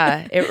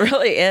 Yeah, it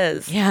really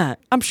is. Yeah.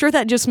 I'm sure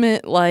that just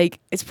meant like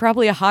it's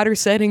probably a hotter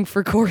setting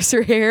for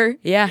coarser hair.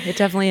 Yeah, it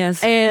definitely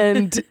is.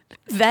 And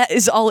that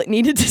is all it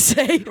needed to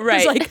say.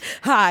 Right. It was like,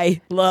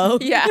 high, low.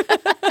 Yeah.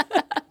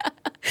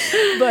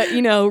 But,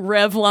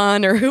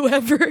 Revlon or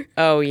whoever.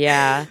 Oh,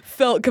 yeah.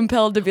 Felt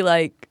compelled to be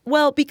like.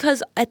 Well,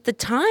 because at the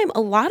time,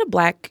 a lot of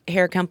black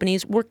hair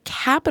companies were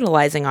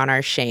capitalizing on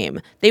our shame.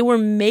 They were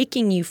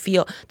making you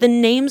feel, the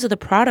names of the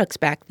products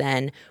back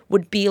then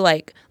would be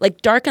like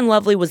Dark and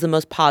Lovely was the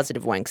most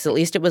positive one, because at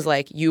least it was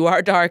like, you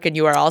are dark and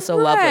you are also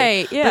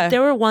lovely. Yeah. But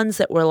there were ones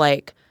that were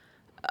like,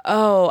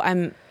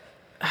 I'm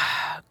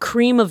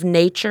Cream of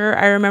Nature.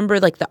 I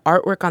remember like the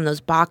artwork on those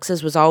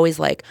boxes was always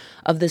like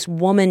of this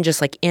woman just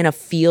like in a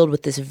field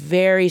with this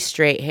very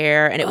straight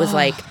hair, and it was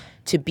like,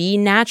 to be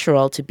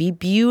natural, to be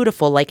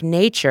beautiful like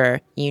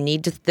nature, you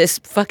need this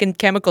fucking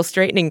chemical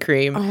straightening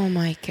cream. Oh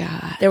my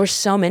God. There were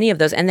so many of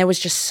those, and there was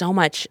just so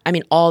much. I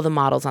mean, all the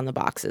models on the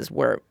boxes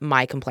were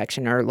my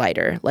complexion or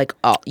lighter. Like,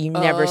 you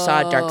never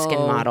saw a dark skin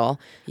model.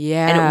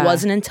 Yeah. And it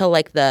wasn't until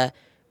like the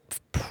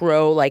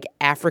pro like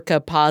Africa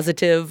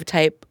positive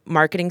type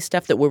marketing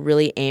stuff that were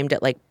really aimed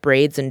at like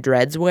braids and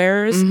dreads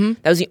wearers.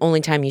 That was the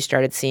only time you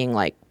started seeing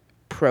like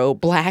pro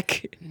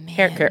black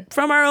hair care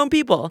from our own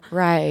people.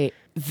 Right.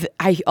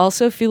 I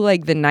also feel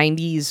like the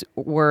 90s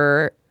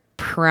were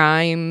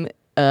prime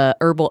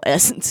herbal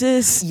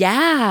essences.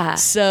 Yeah.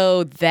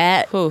 So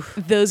that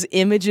those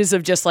images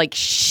of just like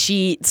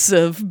sheets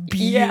of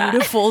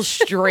beautiful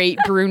straight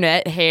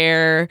brunette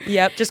hair.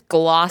 Yep, just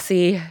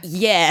glossy.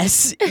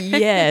 Yes.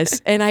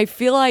 And I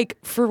feel like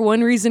for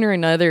one reason or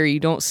another,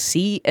 you don't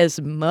see as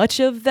much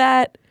of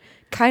that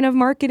kind of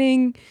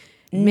marketing.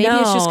 Maybe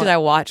it's just because I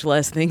watch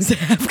less things that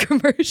have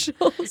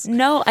commercials.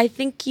 No, I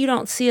think you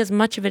don't see as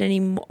much of it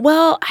anymore.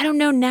 Well, I don't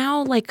know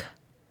now, like,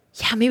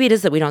 yeah, maybe it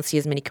is that we don't see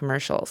as many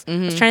commercials. I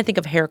was trying to think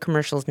of hair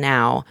commercials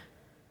now.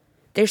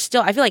 There's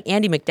still, I feel like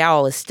Andie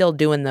MacDowell is still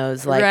doing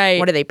those, like,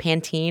 what are they,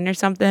 Pantene or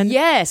something?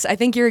 Yes, I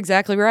think you're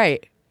exactly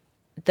right.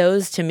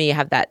 Those, to me,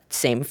 have that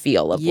same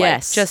feel of,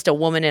 like, just a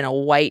woman in a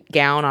white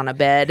gown on a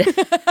bed.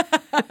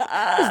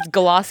 Just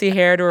glossy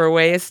hair to her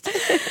waist.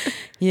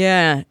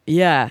 Yeah.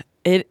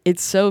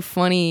 It's so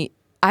funny.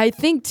 I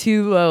think,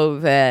 too, though,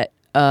 that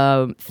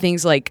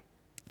things like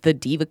the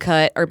diva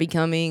cut are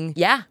becoming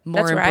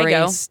more that's where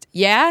embraced. I go.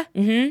 Yeah?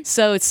 Mm-hmm.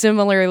 So it's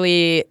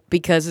similarly,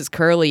 because it's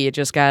curly, you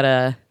just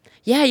gotta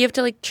Yeah, you have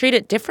to like treat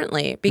it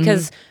differently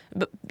because,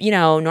 you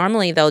know,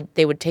 normally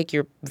they would take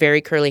your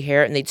very curly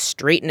hair and they'd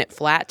straighten it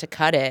flat to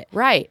cut it.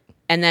 Right.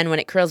 And then when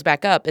it curls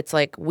back up, it's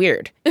like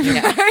weird. You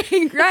know?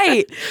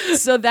 Right.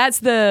 So that's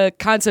the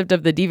concept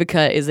of the diva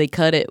cut is they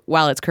cut it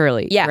while it's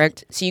curly. Yeah.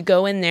 Correct? So you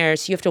go in there,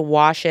 so you have to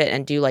wash it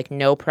and do like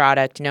no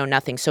product, no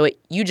nothing. So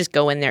you just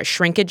go in there.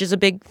 Shrinkage is a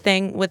big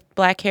thing with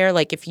black hair.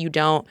 Like if you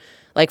don't,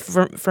 like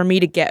for me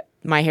to get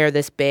my hair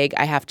this big,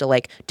 I have to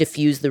like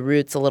diffuse the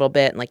roots a little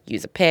bit and like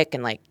use a pick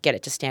and like get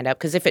it to stand up.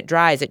 Because if it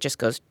dries, it just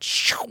goes.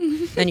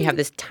 Then you have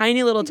this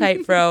tiny little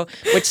tight fro,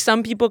 which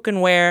some people can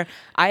wear.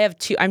 I'm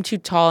too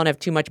tall and have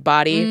too much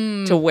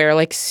body to wear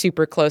like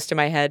super close to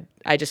my head.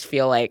 I just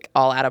feel like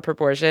all out of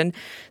proportion.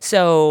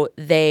 So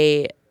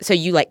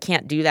you like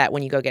can't do that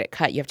when you go get it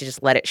cut. You have to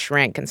just let it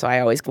shrink. And so I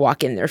always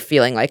walk in there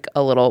feeling like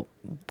a little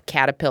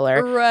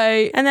caterpillar.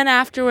 Right. And then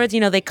afterwards, you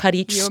know, they cut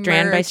each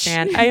strand by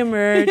strand. I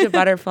emerge a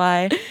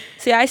butterfly.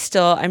 See,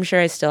 I'm sure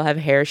I still have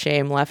hair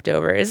shame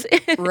leftovers.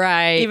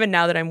 Right. Even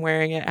now that I'm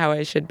wearing it how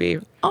I should be.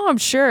 Oh, I'm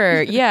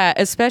sure. Yeah,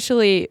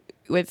 especially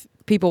with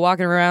people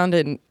walking around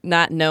and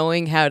not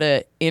knowing how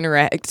to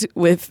interact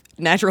with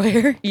natural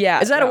hair.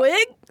 Yeah. Is that a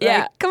wig? Yeah.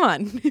 Like, come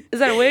on. Is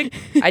that a wig?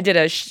 I did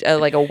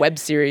a web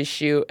series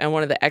shoot, and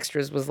one of the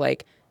extras was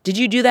like, "Did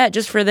you do that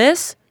just for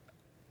this?"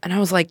 And I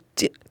was like,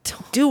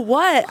 "Do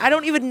what? I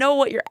don't even know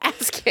what you're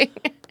asking."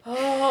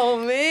 Oh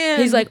man.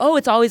 He's like, "Oh,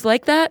 it's always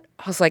like that?"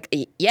 I was like,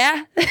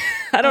 "Yeah."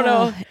 I don't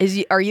know.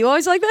 Are you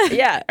always like that?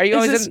 Yeah. Are you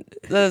always in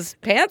those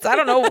pants? I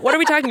don't know. What are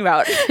we talking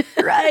about?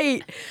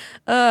 Right.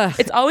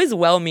 It's always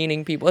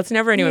well-meaning people. It's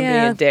never anyone being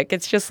a dick.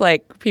 It's just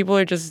like people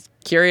are just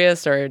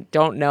curious or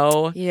don't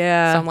know.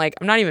 Yeah. So I'm like,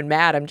 I'm not even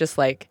mad. I'm just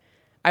like,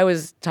 I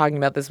was talking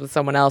about this with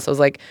someone else. I was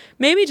like,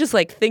 maybe just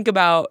like think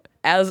about,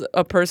 as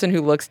a person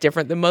who looks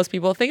different than most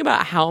people, think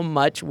about how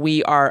much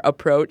we are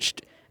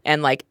approached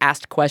and like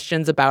asked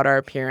questions about our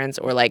appearance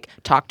or like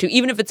talked to,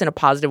 even if it's in a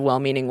positive,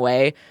 well-meaning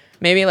way.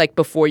 Maybe like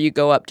before you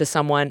go up to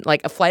someone,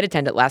 like a flight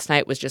attendant last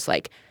night was just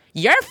like,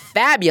 "You're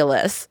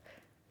fabulous."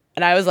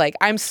 And I was like,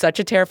 I'm such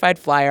a terrified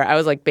flyer. I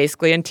was like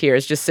basically in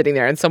tears just sitting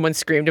there and someone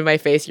screamed in my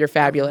face, "You're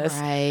fabulous."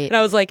 Right. And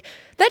I was like,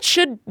 that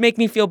should make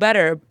me feel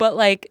better. But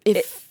like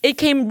it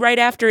came right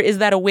after, "Is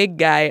that a wig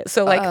guy?"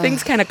 So like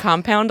things kind of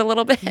compound a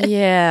little bit.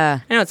 Yeah.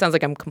 I know it sounds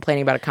like I'm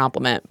complaining about a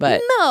compliment,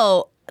 but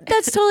No,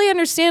 that's totally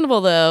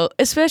understandable though.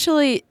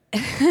 Especially,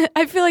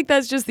 I feel like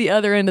that's just the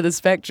other end of the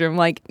spectrum.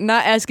 Like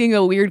not asking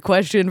a weird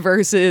question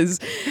versus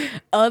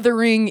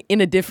othering in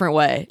a different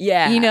way.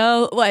 Yeah. You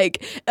know,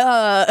 like,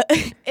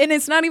 and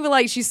it's not even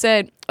like she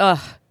said,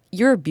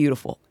 "You're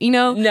beautiful." You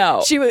know?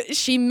 No.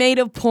 She made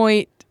a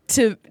point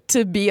to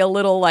be a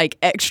little like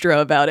extra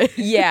about it.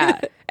 yeah.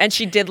 And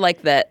she did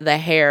like the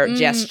hair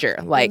gesture.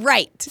 Like,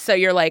 right. So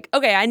you're like,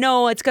 okay, I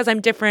know it's because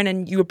I'm different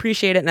and you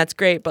appreciate it and that's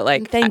great. But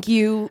like, Thank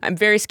you. I'm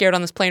very scared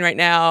on this plane right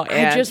now.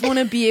 And I just want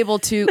to be able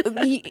to,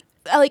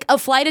 like a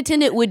flight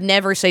attendant would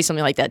never say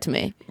something like that to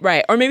me.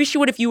 Right. Or maybe she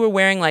would if you were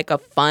wearing like a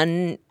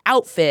fun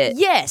outfit.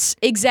 Yes,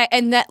 exactly.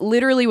 And that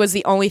literally was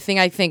the only thing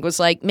I think was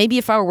like, maybe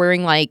if I were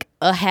wearing like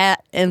a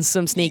hat and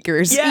some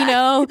sneakers, Yeah, you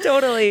know,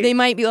 totally. they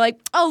might be like,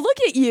 "Oh, look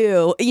at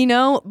you," you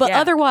know, but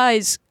Yeah.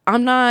 otherwise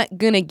I'm not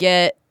going to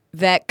get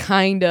that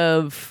kind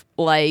of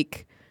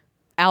like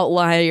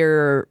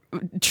outlier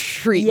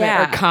treatment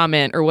Yeah. or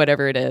comment or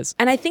whatever it is.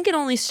 And I think it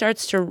only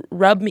starts to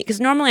rub me, because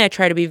normally I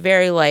try to be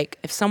very like,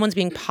 if someone's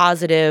being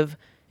positive,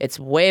 it's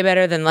way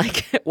better than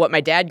like what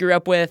my dad grew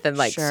up with. And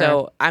like, Sure.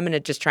 so I'm going to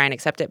just try and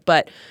accept it.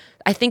 But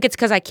I think it's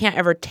because I can't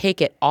ever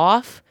take it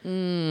off.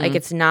 Like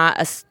it's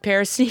not a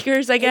pair of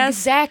sneakers, I guess.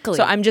 Exactly.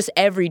 So I'm just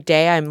every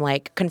day I'm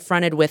like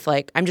confronted with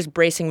like, I'm just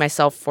bracing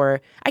myself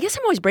for, I guess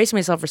I'm always bracing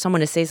myself for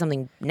someone to say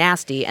something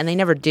nasty and they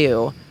never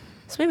do.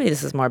 So maybe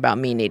this is more about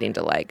me needing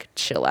to like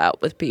chill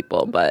out with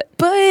people, but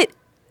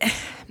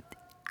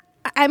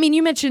I mean,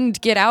 you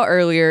mentioned Get Out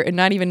earlier and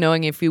not even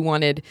knowing if you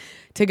wanted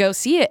to go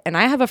see it. And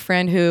I have a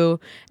friend who,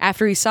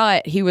 after he saw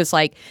it, he was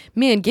like,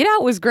 "Man, Get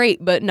Out was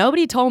great, but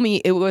nobody told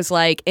me it was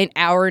like an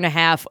hour and a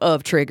half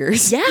of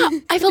triggers." yeah,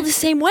 I felt the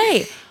same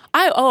way.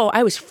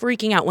 I was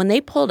freaking out when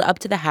they pulled up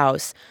to the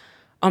house.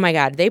 Oh my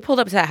God, they pulled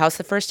up to that house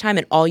the first time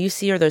and all you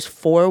see are those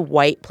 4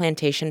 white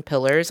plantation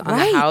pillars on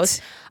Right. the house.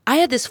 I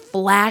had this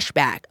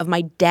flashback of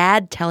my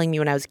dad telling me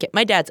when I was a kid.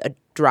 My dad's a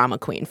drama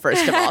queen,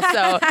 first of all.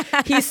 So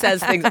he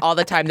says things all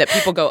the time that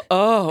people go,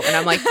 "Oh," and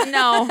I'm like,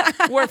 "No,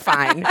 we're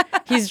fine."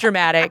 He's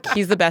dramatic.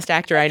 He's the best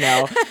actor I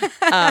know.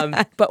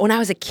 But when I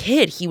was a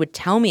kid, he would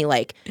tell me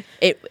like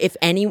if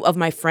any of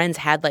my friends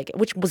had like,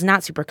 which was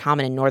not super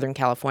common in Northern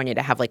California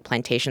to have like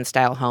plantation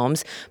style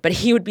homes, but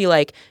he would be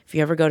like, "If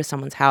you ever go to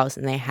someone's house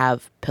and they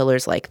have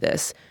pillars like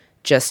this,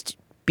 just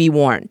be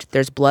warned.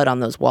 There's blood on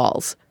those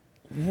walls."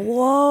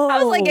 Whoa.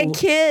 I was like a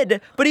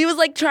kid, but he was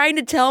like trying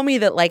to tell me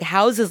that like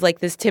houses like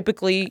this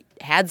typically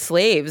had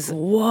slaves.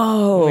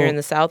 Whoa. When we were in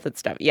the South and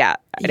stuff. Yeah,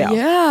 I know.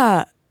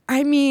 Yeah.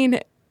 I mean,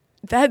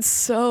 that's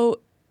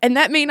so, and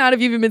that may not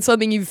have even been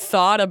something you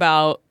thought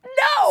about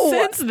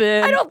since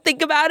then. I don't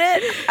think about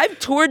it. I've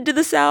toured to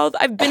the South.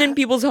 I've been in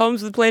people's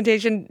homes with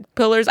plantation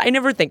pillars. I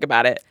never think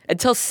about it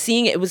until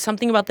seeing it. It was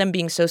something about them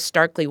being so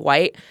starkly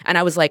white. And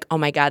I was like, oh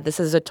my God, this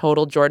is a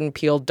total Jordan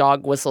Peele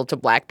dog whistle to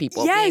black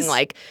people. Yes. Being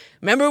like,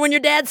 remember when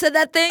your dad said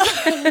that thing?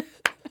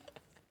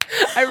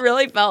 I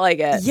really felt like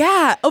it.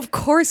 Yeah, of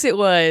course it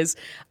was.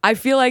 I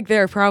feel like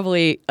there are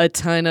probably a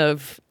ton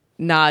of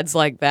nods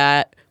like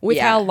that with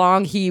how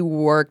long he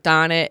worked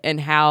on it and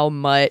how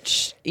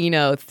much,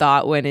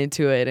 thought went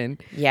into it. And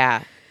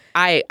yeah,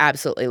 I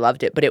absolutely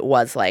loved it, but it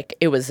was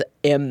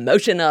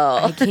emotional.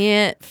 I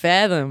can't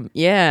fathom.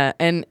 Yeah,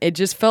 and it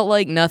just felt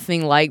like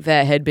nothing like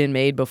that had been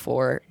made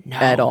before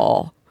at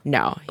all.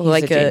 No,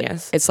 he's a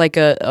genius. It's like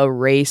a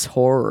race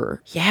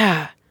horror.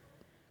 Yeah.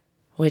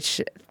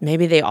 Which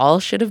maybe they all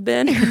should have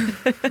been.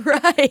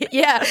 Right,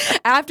 yeah.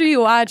 After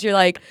you watch, you're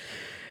like,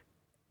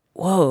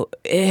 whoa,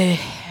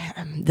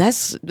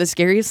 that's the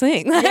scariest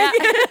thing. Yeah.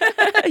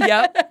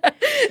 Yep.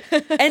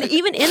 And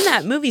even in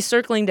that movie,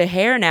 circling to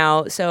hair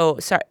now, so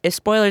sorry,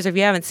 spoilers if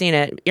you haven't seen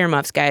it,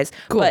 earmuffs, guys.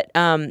 Cool. But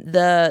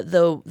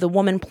the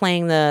woman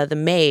playing the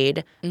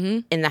maid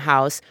in the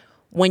house,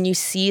 when you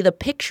see the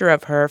picture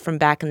of her from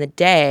back in the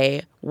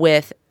day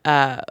with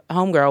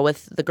homegirl,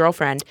 with the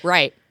girlfriend.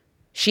 Right.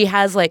 She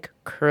has like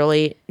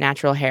curly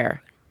natural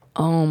hair.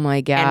 Oh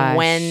my gosh. And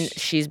when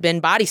she's been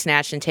body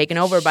snatched and taken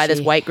over by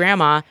this white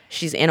grandma,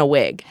 she's in a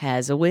wig.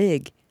 Has a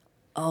wig.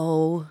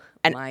 Oh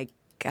my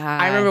gosh.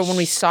 I remember when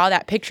we saw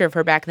that picture of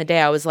her back in the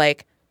day, I was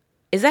like,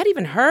 is that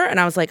even her? And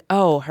I was like,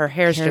 oh, her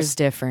hair's just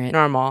different.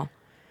 Normal.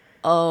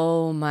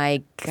 Oh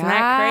my gosh. Isn't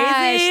that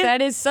crazy?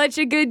 That is such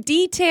a good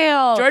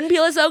detail. Jordan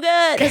Peele is so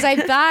good. Because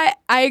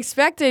I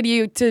expected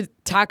you to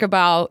talk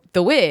about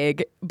the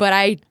wig, but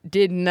I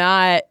did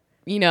not.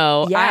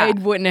 I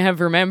wouldn't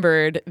have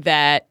remembered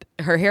that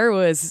her hair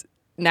was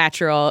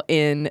natural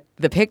in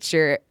the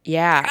picture.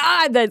 Yeah.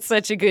 God, that's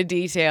such a good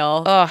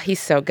detail. Oh, he's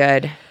so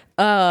good.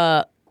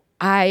 I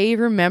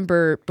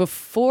remember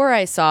before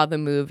I saw the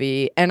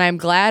movie, and I'm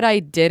glad I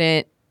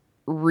didn't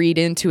read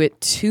into it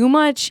too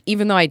much,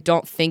 even though I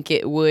don't think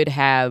it would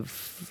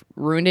have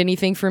ruined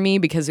anything for me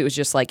because it was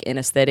just like an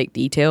aesthetic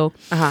detail.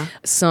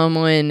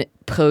 Someone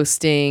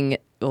posting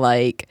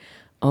like,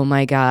 oh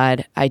my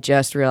God, I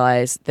just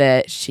realized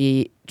that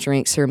she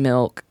drinks her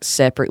milk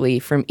separately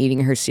from eating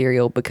her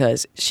cereal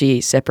because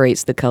she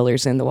separates the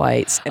colors and the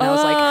whites. And I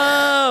was like,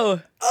 oh,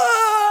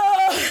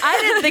 I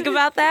didn't think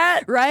about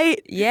that.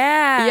 Right?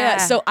 Yeah. Yeah.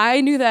 So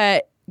I knew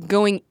that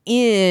going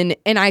in,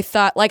 and I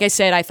thought, like I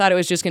said, I thought it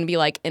was just going to be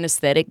like an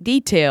aesthetic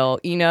detail,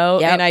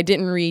 Yep. and I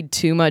didn't read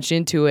too much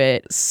into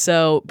it.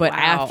 So, but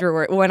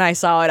afterward, when I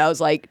saw it, I was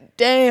like,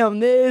 damn,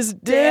 this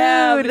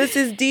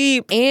is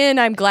deep. And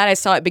I'm glad I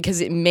saw it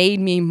because it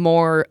made me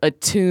more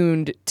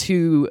attuned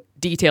to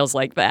details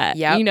like that.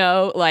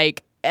 Yep.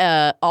 Like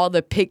all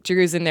the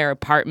pictures in their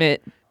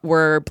apartment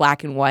were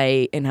black and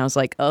white, and I was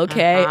like,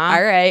 okay,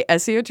 all right, I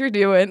see what you're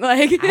doing.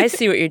 Like, I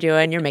see what you're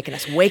doing. You're making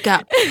us wake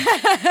up.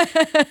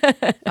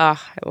 Oh,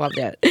 I loved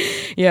it.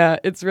 Yeah,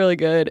 it's really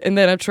good. And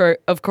then I'm sure,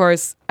 of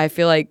course, I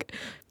feel like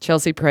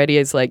Chelsea Peretti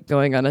is like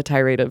going on a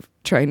tirade of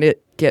trying to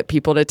get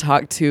people to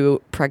talk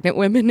to pregnant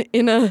women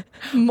in a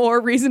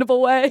more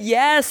reasonable way.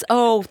 Yes.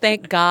 Oh,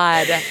 thank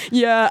God.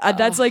 Yeah,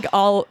 that's like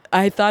all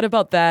I thought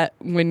about that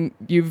when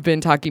you've been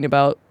talking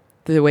about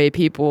the way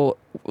people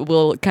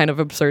will kind of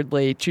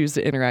absurdly choose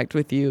to interact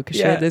with you. Because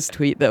she had this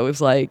tweet that was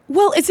like,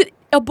 well, is it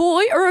a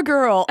boy or a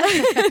girl?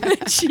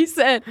 She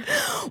said,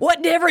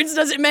 what difference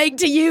does it make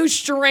to you,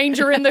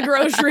 stranger in the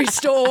grocery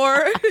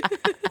store?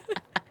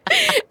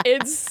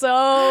 It's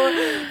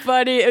so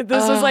funny.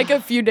 This was like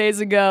a few days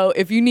ago.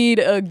 If you need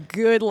a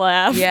good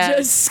laugh,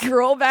 just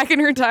scroll back in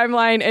her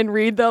timeline and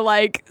read the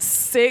like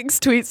 6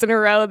 tweets in a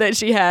row that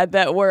she had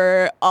that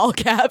were all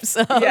caps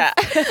of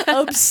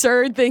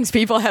absurd things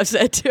people have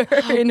said to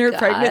her in her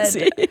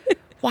pregnancy.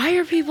 Why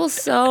are people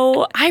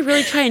so... I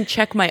really try and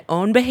check my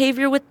own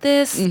behavior with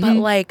this, but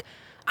like,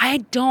 I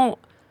don't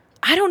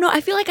know. I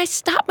feel like I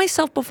stop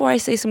myself before I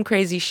say some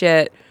crazy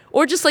shit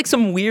or just like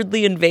some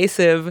weirdly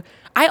invasive...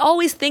 I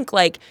always think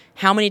like,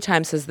 how many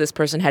times has this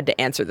person had to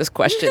answer this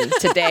question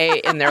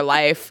today in their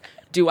life?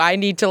 Do I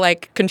need to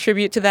like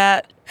contribute to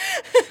that?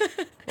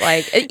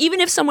 Like, even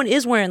if someone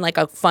is wearing like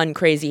a fun,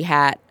 crazy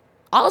hat,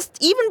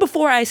 even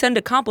before I send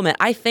a compliment,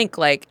 I think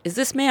like, is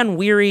this man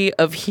weary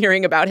of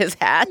hearing about his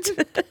hat?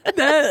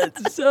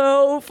 That's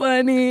so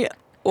funny.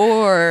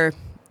 Or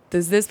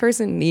does this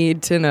person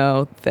need to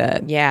know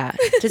that? Yeah.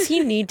 Does he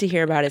need to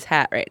hear about his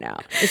hat right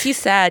now? Is he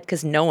sad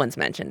because no one's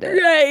mentioned it?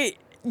 Right.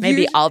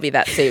 Maybe I'll be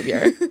that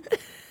savior.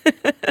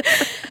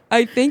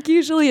 I think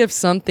usually if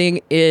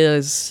something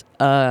is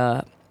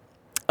a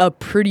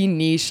pretty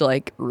niche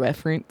like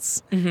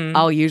reference,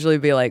 I'll usually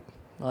be like,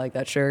 I like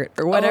that shirt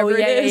or whatever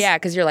it is. Yeah,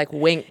 because you're like,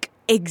 wink.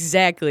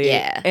 Exactly.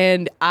 Yeah.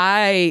 And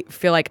I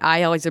feel like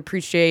I always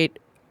appreciate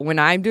when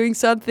I'm doing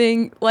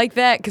something like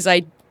that because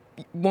I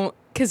won't.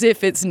 Because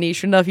if it's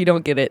niche enough, you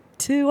don't get it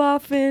too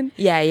often.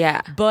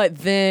 Yeah. But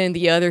then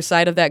the other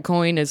side of that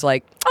coin is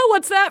like, oh,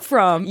 what's that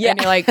from? Yeah. And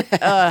you're like,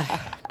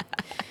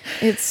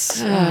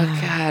 It's Oh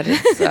God!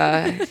 It's,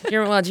 do you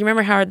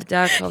remember Howard the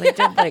Duck? Well, they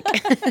did like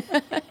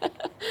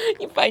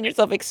you find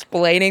yourself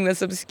explaining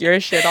this obscure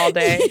shit all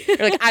day. You're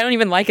like, I don't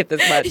even like it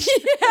this much.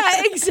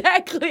 Yeah,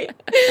 exactly.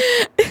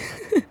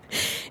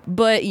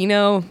 But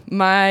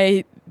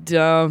my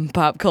dumb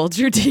pop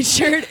culture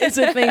t-shirt is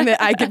a thing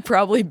that I could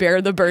probably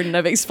bear the burden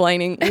of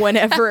explaining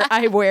whenever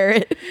I wear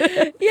it.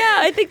 Yeah,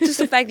 I think just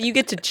the fact that you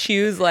get to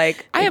choose,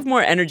 like, I have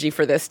more energy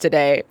for this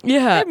today. Yeah.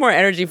 I have more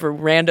energy for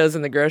randos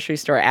in the grocery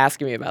store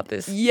asking me about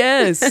this.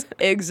 Yes,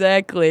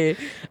 exactly.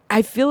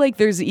 I feel like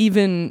there's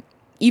even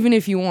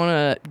if you want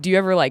to, do you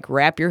ever like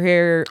wrap your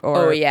hair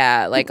or? Oh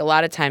yeah, like a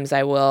lot of times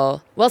I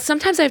will. Well,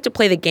 sometimes I have to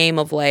play the game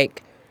of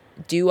like,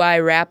 do I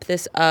wrap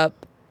this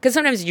up? Because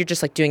sometimes you're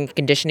just like doing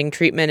conditioning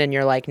treatment and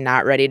you're like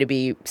not ready to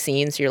be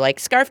seen. So you're like,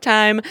 scarf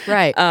time.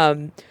 Right.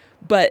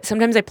 But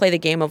sometimes I play the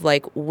game of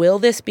like, will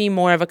this be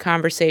more of a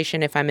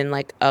conversation if I'm in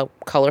like a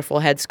colorful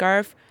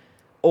headscarf?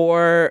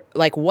 Or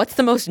like, what's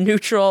the most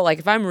neutral? Like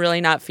if I'm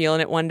really not feeling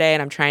it one day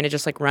and I'm trying to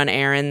just like run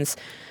errands.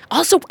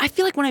 Also, I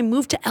feel like when I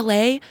moved to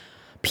LA,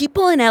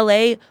 people in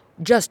LA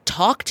just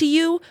talk to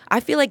you. I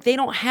feel like they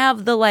don't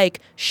have the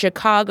like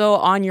Chicago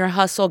on your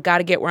hustle,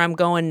 gotta get where I'm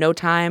going, no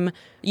time.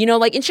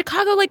 Like in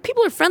Chicago, like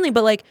people are friendly,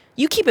 but like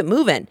you keep it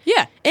moving.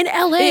 Yeah. In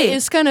LA,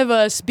 it's kind of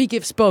a speak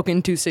if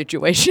spoken to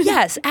situation.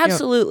 Yes,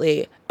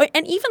 absolutely.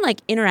 And even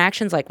like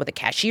interactions like with a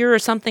cashier or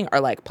something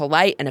are like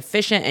polite and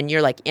efficient and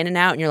you're like in and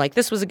out and you're like,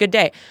 this was a good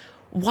day.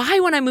 Why,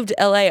 when I moved to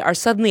LA, are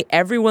suddenly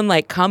everyone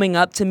like coming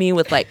up to me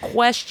with like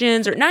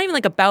questions or not even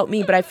like about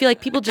me, but I feel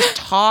like people just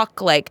talk.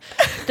 Like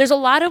there's a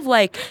lot of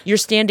like you're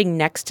standing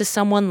next to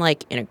someone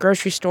like in a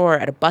grocery store or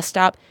at a bus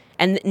stop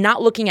and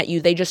not looking at you,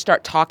 they just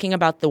start talking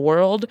about the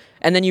world.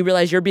 And then you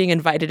realize you're being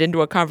invited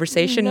into a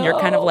conversation. And you're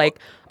kind of like,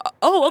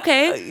 oh,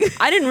 okay.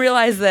 I didn't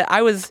realize that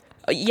I was,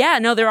 yeah,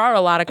 no, there are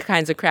a lot of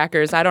kinds of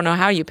crackers. I don't know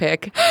how you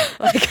pick.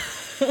 Like,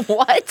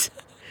 what?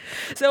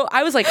 So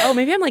I was like, oh,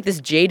 maybe I'm like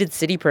this jaded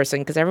city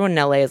person because everyone in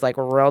LA is like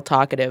real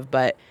talkative.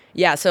 But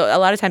yeah, so a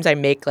lot of times I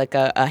make like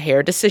a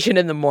hair decision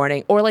in the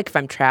morning or like if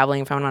I'm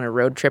traveling, if I'm on a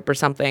road trip or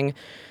something.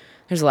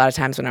 There's a lot of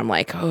times when I'm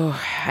like, oh,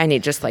 I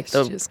need just like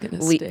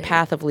the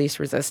path of least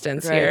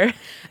resistance here.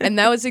 And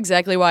that was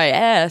exactly why I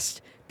asked,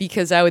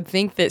 because I would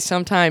think that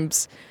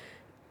sometimes,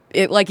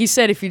 like you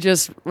said, if you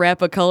just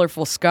wrap a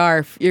colorful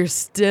scarf, you're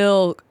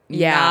still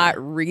not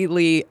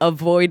really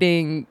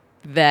avoiding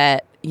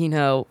that,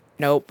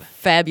 Nope.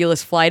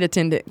 fabulous flight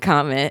attendant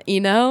comment,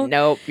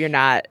 Nope, you're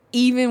not.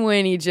 Even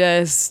when you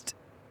just...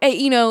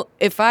 Hey,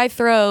 if I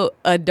throw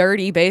a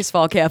dirty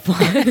baseball cap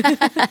on,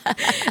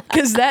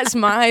 because that's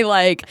my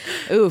like,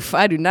 oof,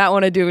 I do not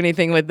want to do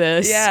anything with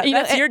this. Yeah,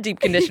 that's your deep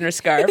conditioner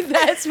scarf.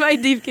 That's my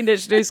deep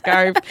conditioner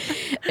scarf,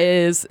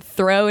 is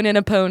throw it in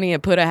a pony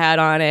and put a hat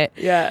on it.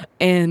 Yeah.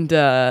 And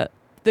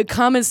the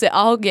comments that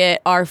I'll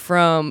get are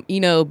from,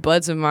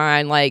 buds of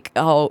mine, like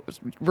I'll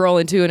roll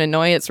into an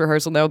annoyance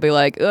rehearsal and they'll be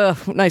like, ugh,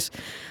 nice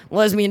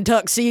lesbian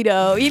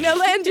tuxedo,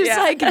 and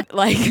just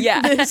like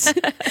yeah.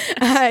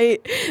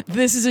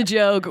 This is a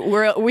joke.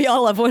 We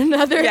all love one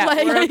another.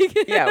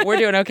 Yeah, we're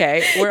doing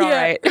okay. We're all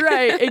right.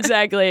 Right,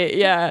 exactly.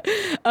 Yeah.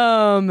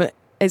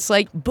 It's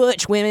like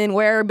butch women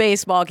wear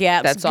baseball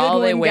caps. That's Good all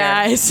they wear.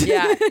 Guys.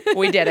 Yeah,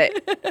 we did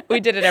it. We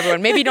did it,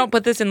 everyone. Maybe don't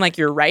put this in like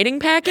your writing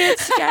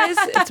packets, guys.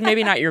 It's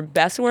maybe not your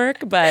best work,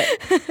 but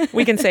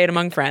we can say it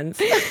among friends.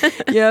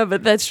 Yeah,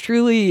 but that's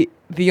truly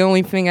the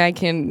only thing I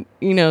can,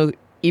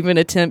 even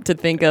attempt to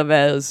think of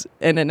as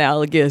an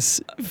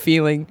analogous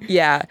feeling.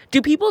 Yeah.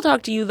 Do people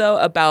talk to you, though,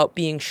 about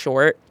being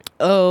short?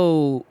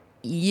 Oh,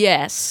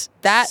 yes.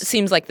 That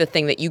seems like the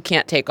thing that you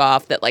can't take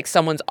off, that like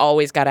someone's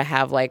always got to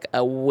have like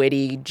a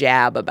witty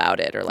jab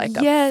about it or like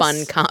a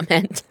fun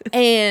comment.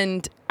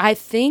 And I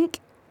think,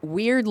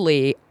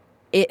 weirdly,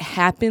 it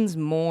happens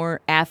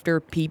more after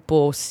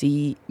people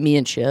see me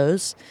in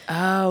shows.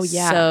 Oh,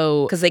 yeah.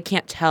 So, because they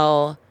can't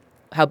tell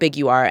how big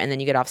you are and then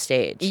you get off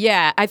stage.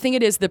 Yeah, I think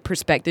it is the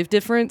perspective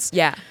difference.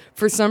 Yeah.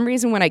 For some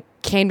reason, when I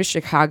came to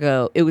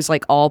Chicago, it was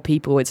like all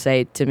people would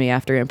say to me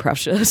after improv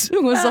shows.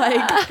 It was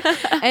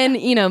like,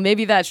 and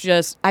maybe that's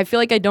just, I feel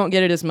like I don't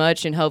get it as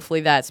much, and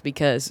hopefully that's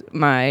because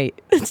my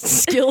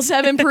skills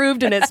have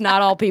improved and it's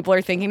not all people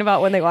are thinking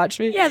about when they watch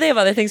me. Yeah, they have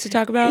other things to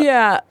talk about.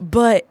 Yeah,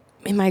 but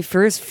in my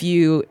first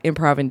few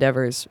improv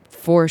endeavors,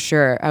 for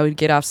sure, I would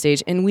get off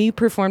stage, and we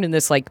performed in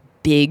this like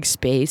big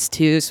space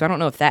too, so I don't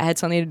know if that had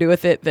something to do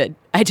with it, but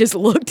I just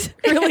looked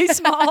really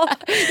small,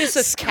 just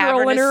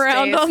scrolling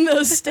around on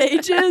those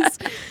stages.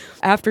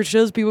 After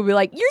shows, people would be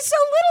like, "You're so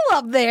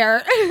little up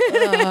there."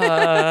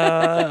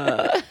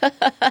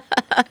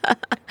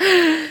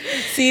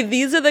 See,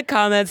 these are the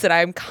comments that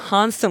I'm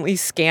constantly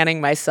scanning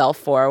myself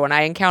for. When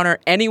I encounter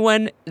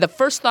anyone, the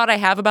first thought I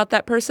have about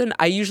that person,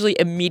 I usually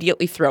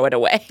immediately throw it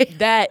away.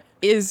 That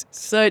is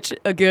such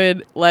a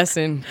good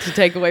lesson to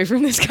take away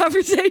from this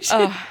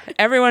conversation.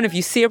 Everyone, if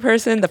you see a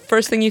person, the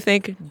first thing you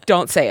think,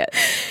 don't say it.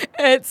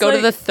 Go to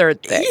the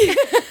third thing.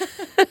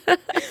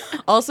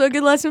 Also a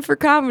good lesson for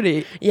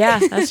comedy. Yeah,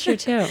 that's true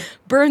too.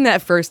 Burn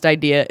that first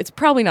idea. It's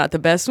probably not the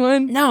best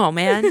one. No,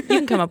 man. You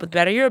can come up with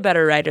better. You're a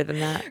better writer than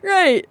that.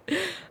 Right.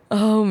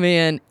 Oh,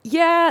 man.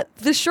 Yeah,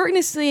 the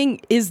shortness thing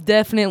is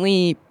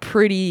definitely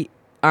pretty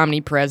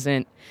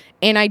omnipresent,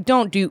 and I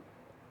don't do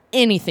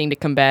anything to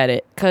combat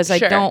it because I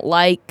don't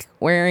like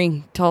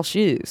wearing tall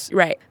shoes.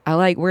 Right. I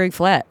like wearing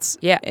flats.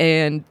 Yeah.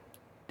 And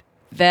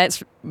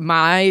that's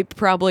my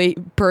probably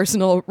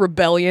personal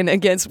rebellion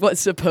against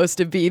what's supposed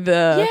to be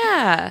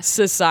the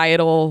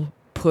societal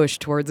push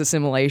towards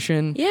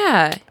assimilation.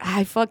 Yeah.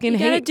 I fucking You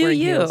gotta hate do wearing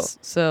you. heels.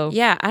 So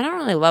Yeah, I don't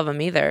really love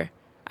them either.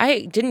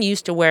 I didn't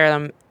used to wear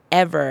them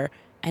ever.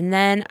 And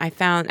then I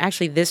found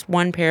actually this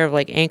one pair of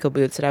like ankle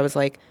boots that I was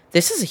like,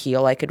 this is a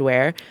heel I could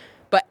wear.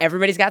 But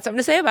everybody's got something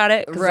to say about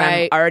it because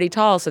I'm already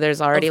tall. So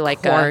there's already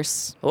of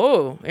course.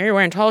 oh, you're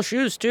wearing tall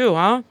shoes too,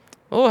 huh?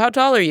 Oh, how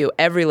tall are you?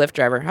 Every Lyft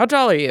driver, how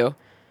tall are you?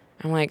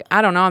 I'm like,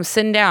 I don't know. I'm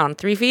sitting down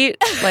 3 feet.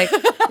 Like,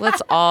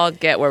 let's all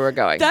get where we're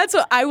going. That's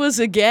what I was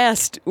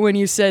aghast when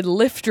you said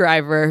Lyft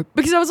driver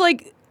because I was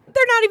like,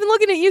 they're not even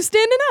looking at you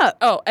standing up.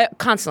 Oh,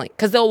 constantly.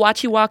 Because they'll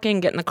watch you walk in,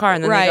 get in the car,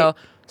 and then they go,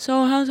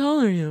 so how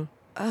tall are you?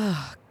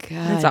 Oh,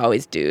 God. It's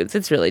always dudes.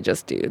 It's really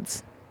just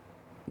dudes.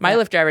 My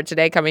Lyft driver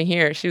today coming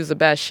here, she was the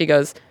best. She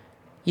goes,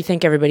 you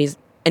think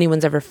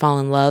anyone's ever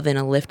fallen in love in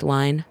a Lyft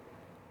line?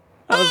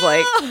 I was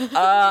like,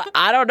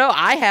 I don't know.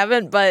 I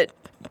haven't, but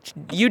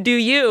you do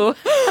you.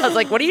 I was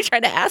like, what are you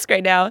trying to ask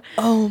right now?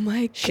 Oh,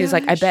 my God. She was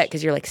like, I bet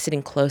because you're like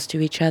sitting close to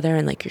each other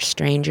and like you're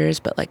strangers,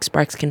 but like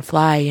sparks can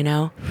fly, you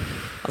know?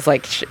 I was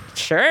like,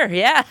 sure,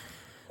 yeah.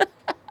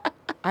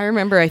 I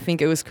remember, I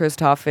think it was Chris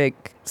Toffick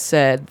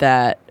said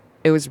that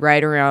it was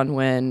right around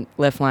when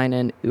Liftline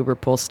and Uber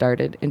Pool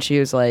started. And she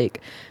was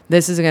like,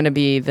 this is going to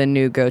be the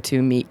new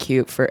go-to meet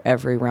cute for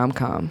every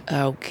rom-com.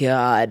 Oh,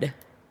 God.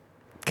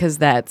 Because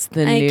that's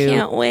the I new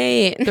can't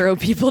wait. throw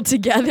people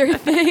together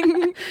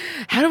thing.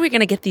 How are we going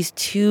to get these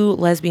two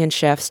lesbian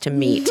chefs to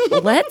meet?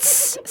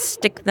 Let's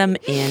stick them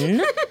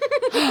in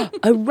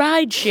a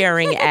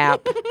ride-sharing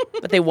app.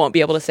 But they won't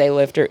be able to say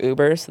Lyft or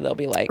Uber, so they'll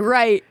be like,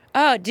 Right.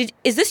 oh,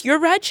 is this your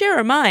ride share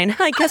or mine?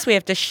 I guess we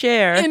have to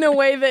share. In a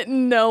way that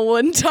no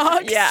one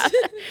talks. Yeah.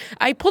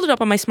 I pulled it up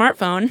on my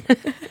smartphone.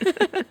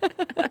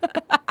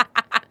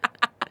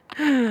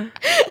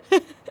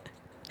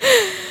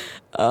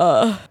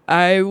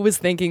 I was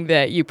thinking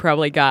that you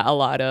probably got a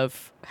lot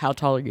of how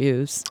tall are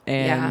you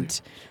and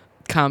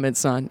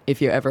comments on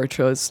if you ever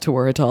chose to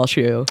wear a tall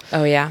shoe.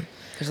 Oh, yeah.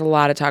 There's a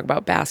lot of talk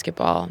about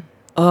basketball.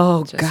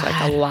 Oh, Just God.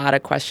 like a lot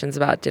of questions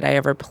about did I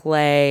ever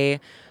play?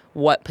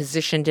 What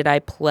position did I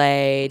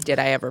play? Did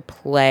I ever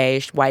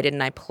play? Why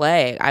didn't I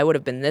play? I would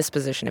have been this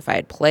position if I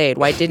had played.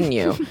 Why didn't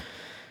you?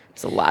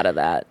 There's a lot of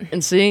that.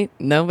 And see,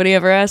 nobody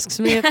ever asks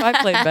me if I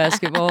played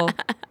basketball.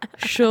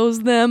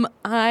 Shows them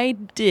I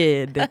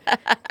did.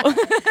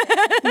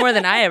 More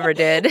than I ever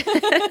did.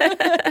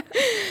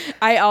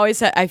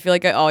 I feel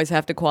like I always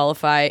have to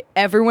qualify.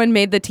 Everyone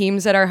made the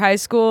teams at our high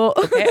school.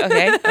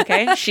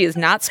 Okay. She is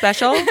not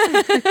special.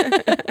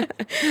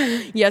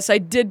 Yes, I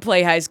did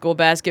play high school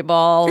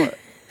basketball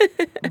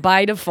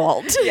by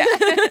default. Yeah.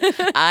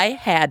 I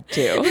had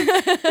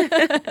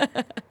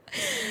to.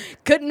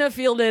 Couldn't have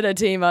fielded a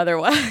team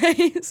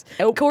otherwise.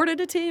 Courted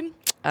a team?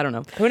 I don't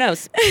know. Who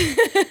knows?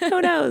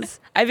 Who knows?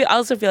 I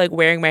also feel like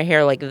wearing my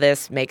hair like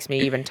this makes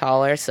me even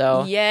taller.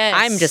 So Yes.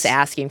 I'm just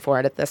asking for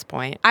it at this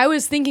point. I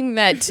was thinking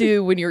that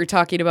too when you were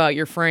talking about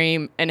your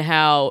frame and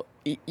how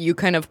you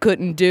kind of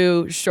couldn't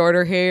do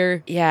shorter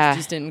hair. Yeah. It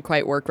just didn't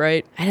quite work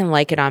right. I didn't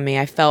like it on me.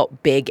 I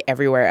felt big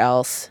everywhere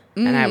else.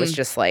 And I was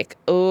just like,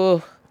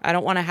 oh, I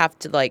don't want to have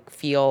to like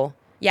feel.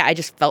 Yeah, I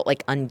just felt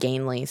like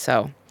ungainly.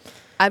 So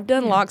I've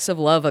done Locks of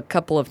Love a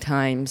couple of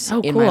times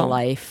in cool. my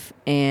life.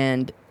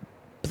 And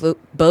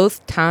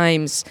both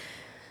times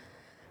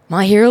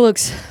my hair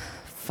looks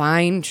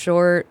fine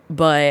short,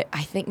 but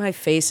I think my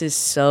face is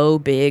so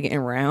big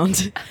and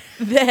round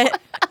that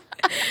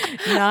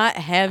not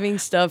having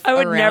stuff I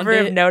would around never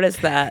it have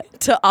noticed that.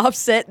 to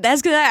offset.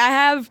 That's because I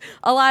have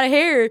a lot of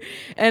hair,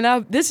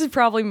 and this is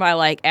probably my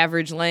like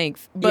average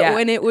length. But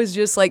when it was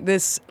just like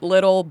this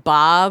little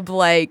bob,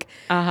 like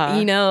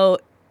you know,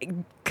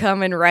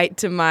 coming right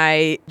to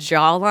my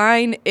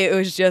jawline, it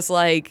was just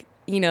like,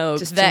 you know,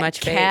 just that too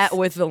much cat face.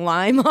 with the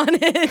lime on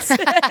it.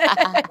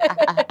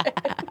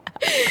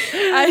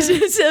 I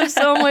just have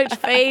so much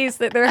face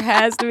that there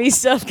has to be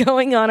stuff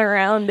going on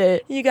around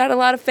it. You got a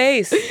lot of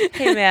face.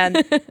 Hey, man.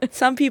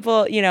 Some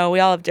people, you know, we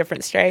all have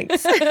different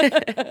strengths.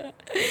 A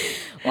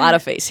lot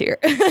of face here.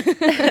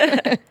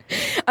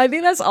 I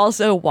think that's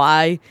also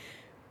why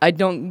I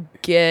don't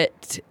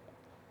get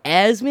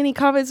as many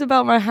comments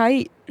about my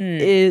height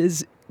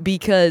is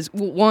because,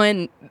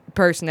 one,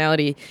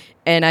 personality,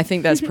 and I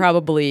think that's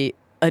probably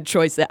a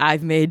choice that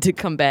I've made to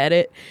combat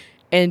it,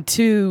 and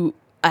two,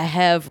 I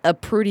have a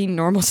pretty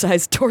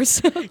normal-sized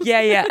torso.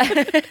 Yeah.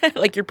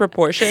 Like you're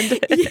proportioned.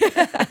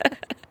 Yeah.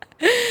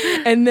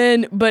 And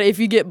then, but if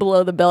you get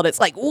below the belt, it's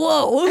like,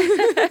 whoa.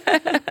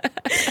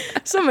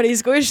 Somebody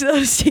squish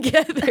those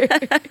together.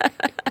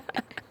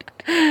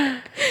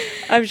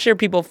 I'm sure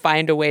people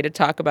find a way to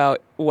talk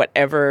about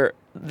whatever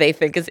they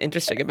think is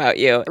interesting about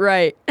you.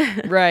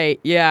 Right,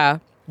 yeah.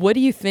 What do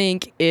you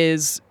think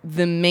is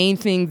the main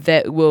thing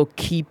that will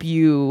keep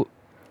you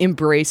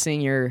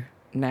embracing your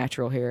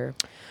natural hair?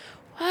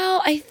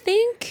 Well, I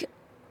think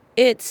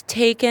it's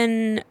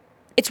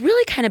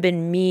really kind of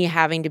been me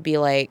having to be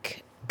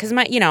like, because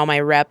my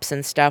reps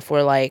and stuff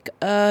were like,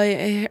 are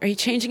you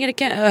changing it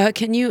again?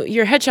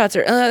 Your headshots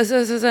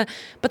are,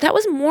 but that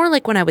was more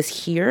like when I was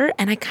here,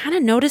 and I kind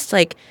of noticed,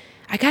 like,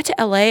 I got to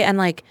LA and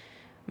like,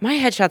 my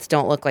headshots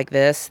don't look like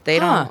this. They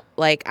don't,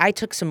 like, I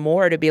took some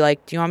more to be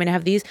like, do you want me to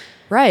have these?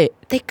 Right.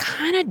 They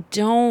kind of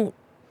don't.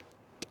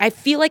 I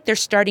feel like they're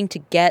starting to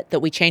get that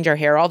we change our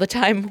hair all the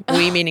time,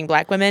 we meaning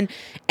Black women,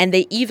 and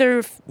they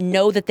either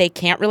know that they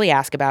can't really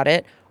ask about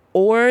it,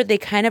 or they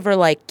kind of are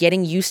like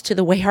getting used to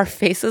the way our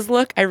faces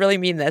look. I really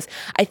mean this.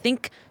 I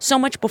think so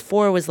much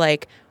before was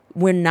like,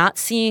 we're not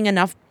seeing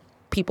enough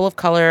people of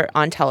color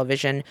on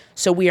television,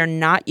 so we are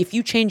not, if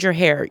you change your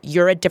hair,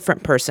 you're a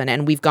different person,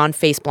 and we've gone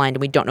face blind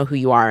and we don't know who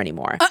you are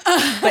anymore.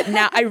 But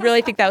now I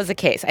really think that was the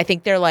case. I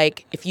think they're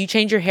like, if you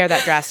change your hair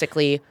that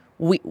drastically,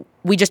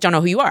 we just don't know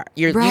who you are.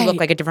 You look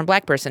like a different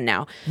Black person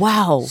now.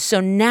 Wow.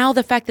 So now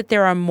the fact that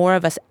there are more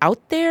of us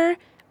out there,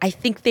 I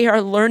think they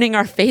are learning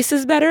our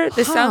faces better.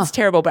 This sounds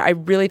terrible, but I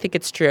really think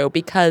it's true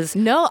because...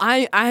 No,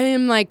 I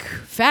am like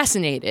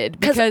fascinated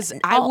because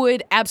I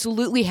would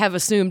absolutely have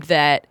assumed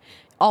that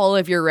all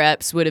of your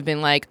reps would have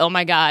been like, oh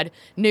my God,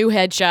 new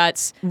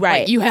headshots.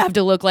 Right. Like, you have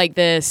to look like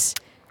this.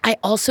 I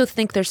also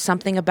think there's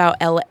something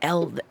about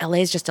LA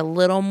is just a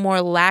little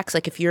more lax.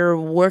 Like if you're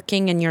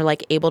working and you're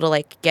like able to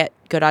like get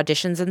good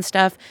auditions and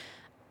stuff,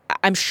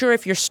 I'm sure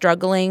if you're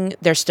struggling,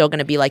 they're still going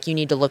to be like, you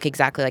need to look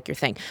exactly like your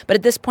thing. But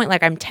at this point,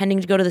 like I'm tending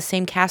to go to the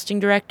same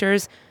casting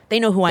directors. They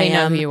know who I am. They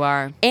know who you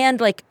are.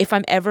 And like if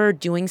I'm ever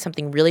doing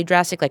something really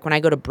drastic, like when I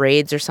go to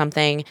braids or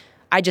something,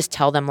 I just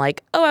tell them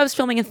like, oh, I was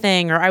filming a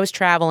thing or I was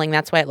traveling.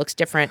 That's why it looks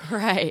different.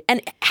 Right.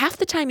 And half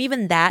the time,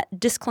 even that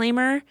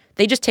disclaimer,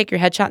 they just take your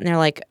headshot and they're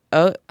like,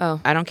 oh,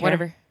 I don't care.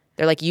 Whatever.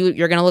 They're like,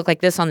 you're going to look like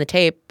this on the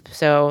tape.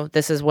 So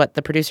this is what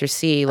the producers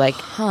see. Like,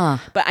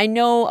 But I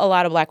know a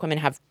lot of Black women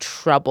have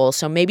trouble.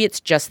 So maybe it's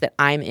just that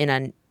I'm in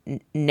a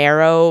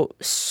narrow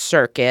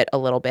circuit a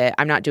little bit.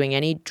 I'm not doing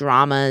any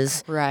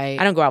dramas. Right.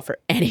 I don't go out for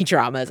any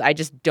dramas. I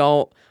just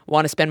don't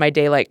want to spend my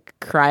day like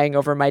crying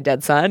over my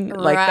dead son.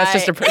 Like that's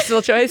just a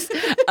personal choice.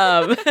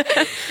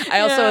 I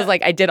also was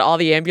like, I did all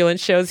the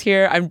ambulance shows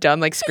here. I'm done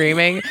like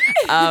screaming.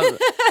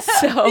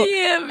 So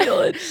The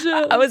ambulance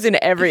show. I was in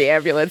every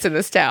ambulance in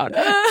this town.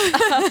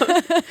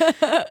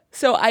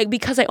 So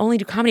because I only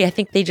do comedy, I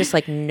think they just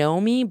like know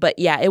me. But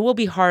yeah, it will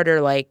be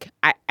harder. Like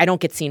I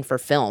don't get seen for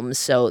films,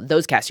 so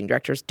those casting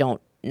directors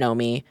don't know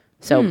me.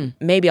 So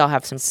maybe I'll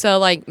have some. So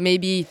like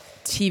maybe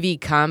TV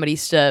comedy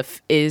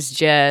stuff is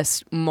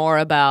just more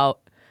about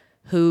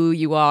who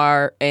you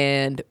are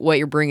and what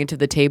you're bringing to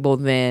the table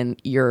than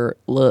your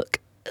look.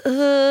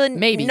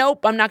 Maybe.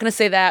 Nope, I'm not going to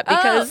say that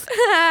because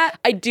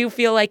I do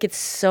feel like it's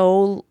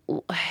so...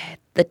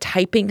 The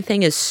typing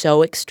thing is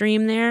so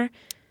extreme there.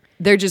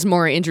 They're just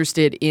more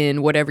interested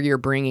in whatever you're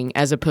bringing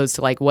as opposed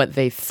to like what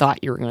they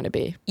thought you were going to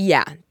be.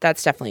 Yeah,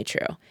 that's definitely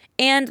true.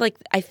 And like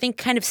I think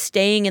kind of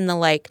staying in the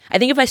like... I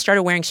think if I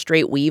started wearing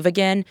straight weave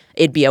again,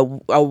 it'd be a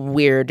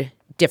weird,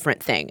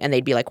 different thing. And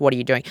they'd be like, what are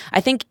you doing? I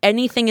think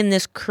anything in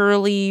this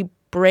curly...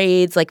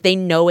 braids, like they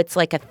know it's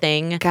like a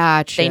thing.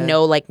 Gotcha. They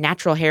know like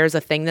natural hair is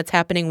a thing that's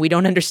happening. We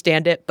don't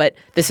understand it, but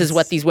this is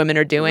what these women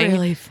are doing.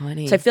 Really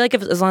funny. So I feel like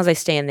as long as I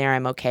stay in there,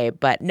 I'm okay.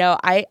 But no,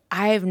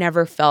 I've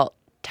never felt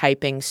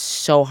typing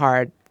so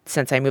hard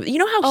since I moved. You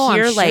know how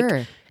here,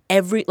 like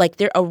every like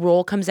there a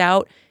role comes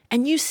out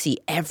and you see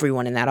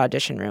everyone in that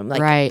audition room,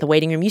 like the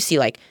waiting room. You see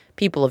like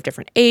people of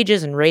different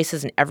ages and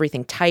races and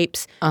everything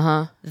types.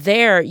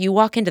 There, you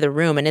walk into the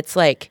room and it's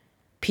like.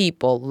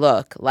 People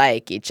look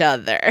like each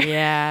other.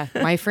 Yeah.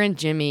 My friend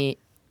Jimmy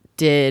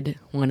did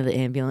one of the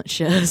ambulance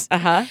shows.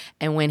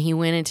 And when he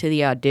went into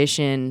the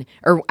audition,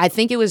 or I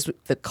think it was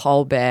the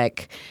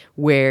callback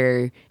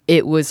where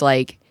it was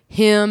like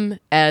him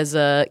as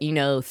a,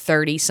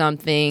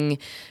 30-something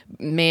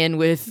man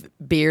with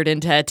beard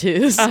and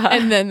tattoos.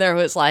 And then there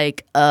was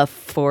like a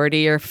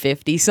 40 or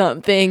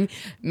 50-something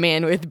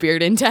man with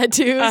beard and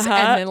tattoos.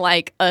 And then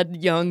like a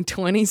young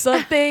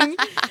 20-something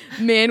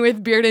man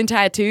with beard and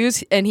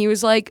tattoos. And he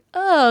was like,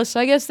 oh, so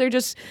I guess they're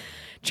just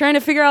trying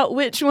to figure out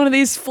which one of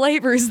these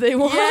flavors they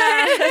want.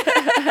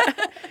 Yeah.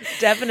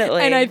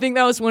 Definitely. And I think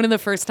that was one of the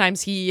first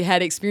times he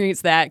had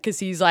experienced that because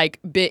he's like,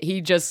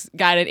 he just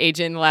got an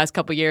agent in the last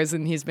couple of years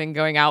and he's been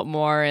going out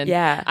more. And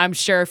I'm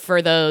sure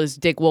for those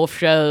Dick Wolf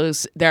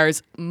shows,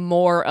 there's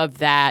more of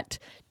that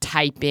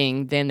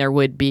typing than there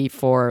would be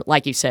for,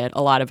 like you said,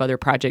 a lot of other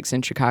projects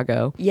in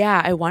Chicago. Yeah,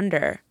 I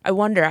wonder.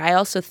 I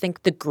also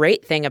think the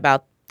great thing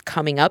about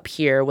coming up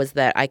here was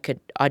that I could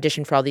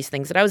audition for all these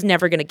things that I was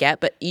never going to get,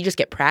 but you just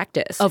get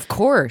practice. Of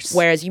course.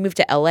 Whereas you move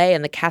to LA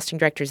and the casting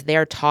directors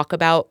there talk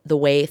about the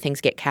way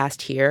things get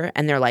cast here,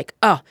 and they're like,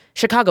 oh,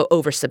 Chicago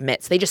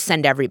oversubmits. They just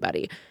send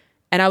everybody.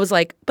 And I was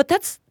like, but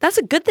that's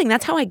a good thing.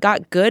 That's how I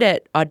got good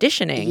at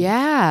auditioning.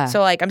 Yeah.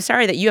 So like, I'm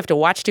sorry that you have to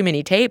watch too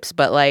many tapes,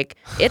 but like,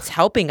 it's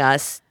helping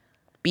us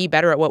be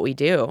better at what we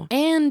do.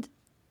 And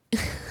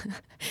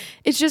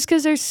It's just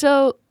because there's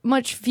so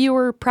much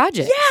fewer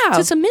projects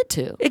to submit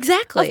to.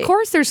 Exactly. Of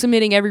course they're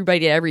submitting everybody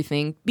to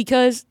everything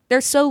because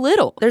there's so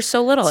little. There's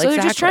so little. So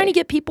they're just trying to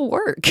get people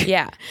work.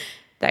 Yeah.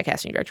 That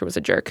casting director was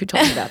a jerk who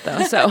told me that,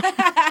 though. So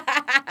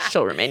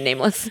she'll remain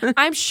nameless.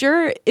 I'm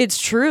sure it's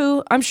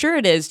true. I'm sure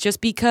it is,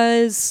 just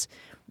because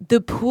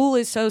the pool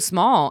is so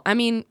small. I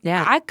mean,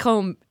 I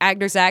comb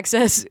Actors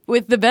Access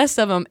with the best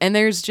of them, and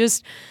there's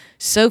just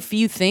so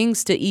few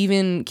things to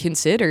even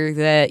consider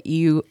that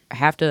you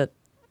have to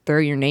throw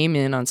your name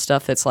in on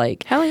stuff that's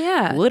like, hell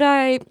yeah. Would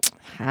I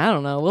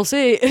don't know. We'll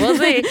see. We'll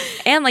see.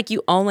 And like,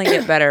 you only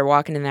get better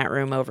walking in that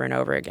room over and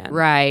over again.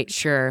 Right,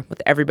 sure.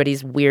 With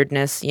everybody's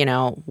weirdness, you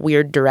know,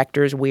 weird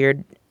directors,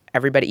 weird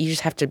everybody. You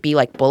just have to be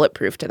like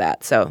bulletproof to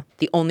that. So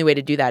the only way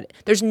to do that,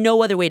 there's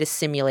no other way to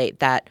simulate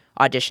that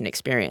audition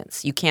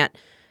experience. You can't,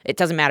 it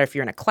doesn't matter if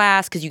you're in a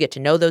class because you get to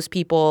know those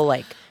people.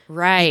 Like,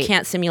 right. You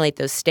can't simulate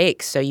those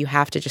stakes. So you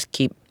have to just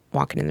keep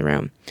walking in the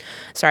room.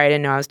 Sorry, I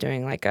didn't know I was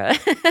doing like a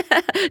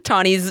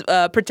Tawny's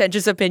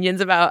pretentious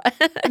opinions about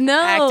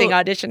acting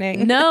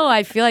auditioning. No,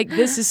 I feel like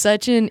this is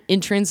such an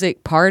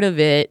intrinsic part of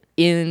it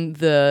in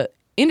the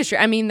industry.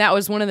 I mean, that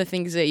was one of the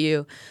things that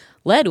you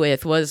led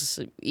with was,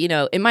 you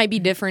know, it might be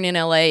different in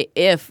LA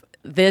if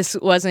this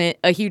wasn't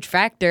a huge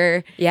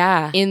factor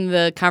in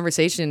the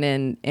conversation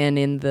and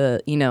in the,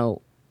 you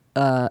know,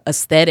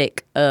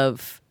 aesthetic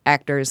of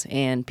actors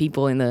and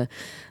people in the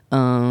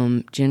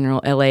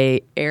general LA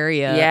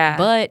area. Yeah.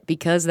 But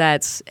because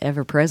that's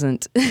ever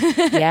present,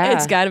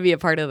 it's got to be a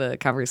part of the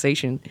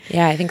conversation.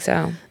 Yeah, I think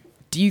so.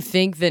 Do you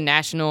think the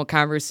national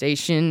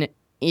conversation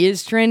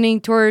is trending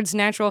towards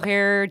natural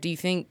hair? Do you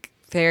think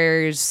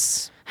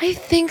there's... I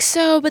think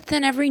so, but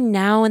then every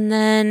now and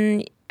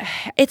then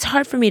it's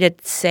hard for me to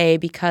say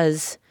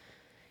because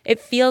it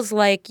feels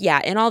like,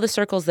 in all the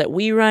circles that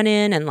we run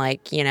in and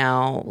like, you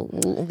know,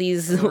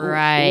 these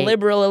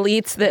liberal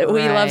elites that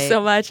we love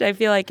so much, I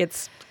feel like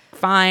it's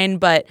fine.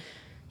 But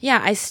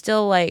I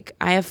still like,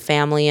 I have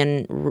family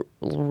in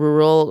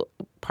rural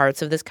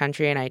parts of this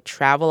country and I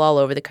travel all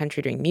over the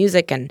country doing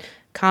music and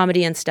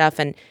comedy and stuff.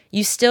 And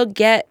you still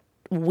get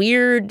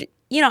weird,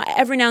 you know,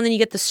 every now and then you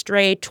get the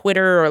stray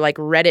Twitter or like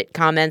Reddit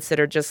comments that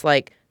are just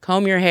like,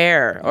 comb your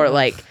hair or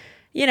like,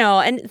 you know,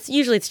 and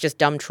usually it's just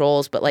dumb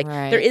trolls, but like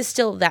there is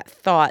still that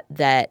thought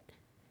that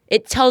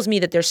it tells me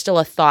that there's still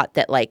a thought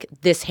that like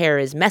this hair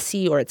is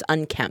messy or it's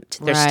unkempt.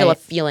 There's still a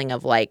feeling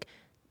of like,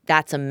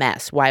 that's a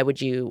mess. Why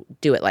would you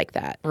do it like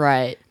that?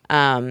 Right.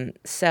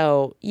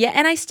 So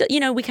and I still,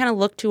 you know, we kind of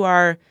look to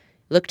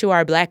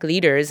our Black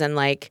leaders and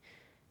like,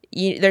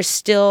 there's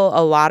still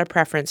a lot of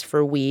preference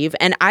for weave,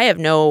 and I have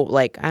no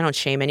like, I don't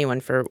shame anyone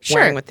for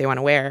wearing what they want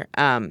to wear.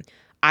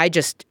 I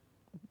just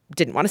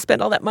didn't want to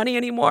spend all that money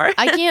anymore.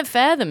 I can't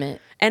fathom it.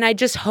 And I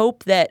just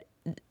hope that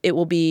it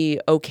will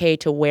be okay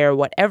to wear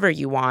whatever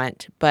you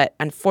want. But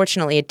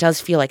unfortunately, it does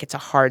feel like it's a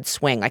hard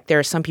swing. Like there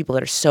are some people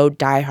that are so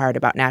diehard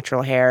about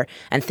natural hair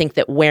and think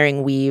that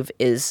wearing weave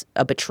is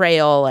a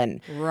betrayal.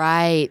 And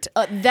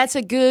that's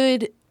a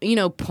good, you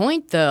know,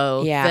 point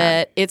though. Yeah.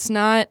 That it's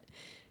not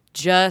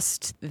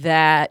just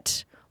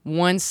that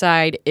one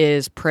side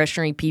is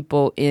pressuring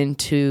people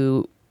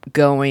into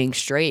going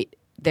straight.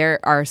 There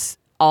are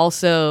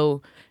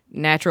also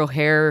natural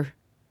hair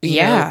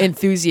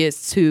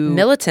enthusiasts who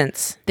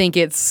militants think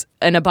it's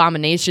an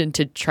abomination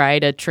to try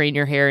to train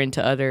your hair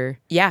into other.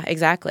 Yeah,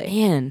 exactly.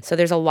 Man. So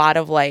there's a lot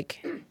of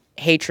like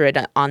hatred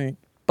on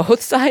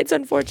both sides,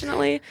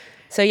 unfortunately.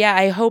 So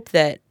I hope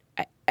that,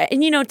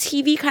 and you know,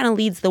 TV kind of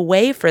leads the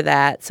way for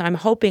that. So I'm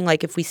hoping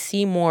like if we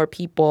see more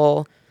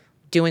people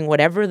doing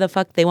whatever the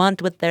fuck they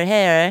want with their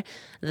hair,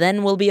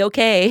 then we'll be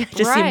okay.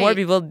 Just see more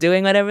people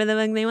doing whatever the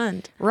fuck they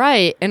want.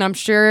 Right. And I'm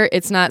sure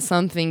it's not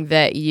something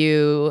that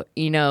you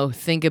know,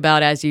 think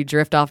about as you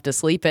drift off to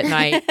sleep at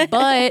night,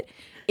 but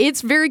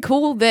it's very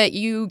cool that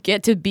you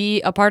get to be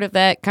a part of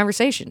that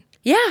conversation.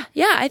 Yeah,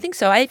 I think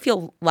so. I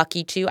feel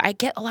lucky too. I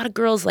get a lot of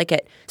girls like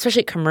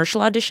especially at commercial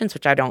auditions,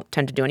 which I don't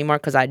tend to do anymore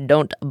because I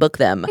don't book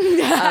them.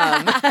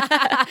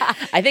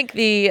 I think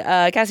the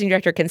casting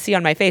director can see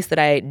on my face that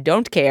I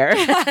don't care.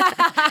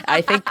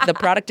 I think the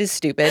product is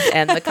stupid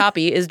and the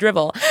copy is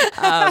drivel.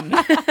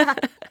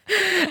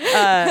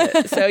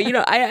 So, you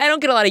know, I don't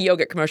get a lot of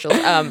yogurt commercials,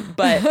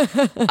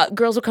 but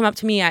girls will come up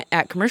to me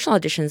at commercial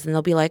auditions and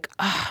they'll be like,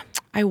 oh,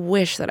 I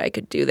wish that I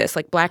could do this.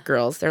 Like Black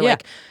girls, they're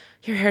like,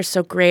 your hair's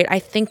so great. I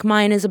think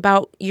mine is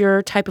about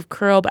your type of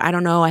curl, but I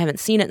don't know. I haven't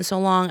seen it in so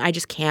long. I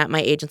just can't.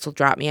 My agents will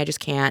drop me. I just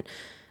can't.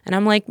 And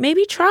I'm like,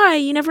 maybe try.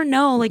 You never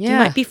know. Like you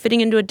might be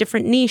fitting into a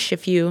different niche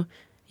if you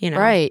know.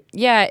 Right.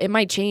 Yeah, it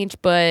might change,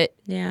 but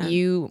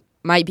you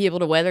might be able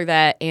to weather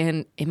that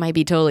and it might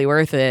be totally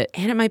worth it.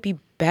 And it might be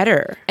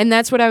better. And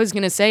that's what I was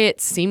going to say. It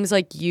seems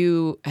like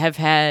you have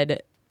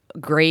had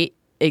great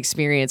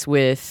experience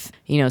with,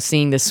 you know,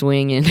 seeing the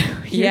swing in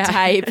your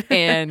type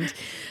and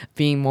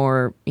being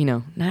more, you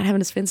know, not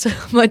having to spend so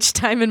much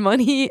time and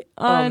money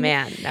on. Oh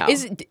man, no.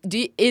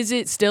 Is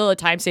it still a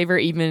time saver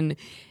even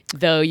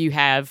though you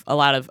have a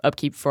lot of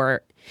upkeep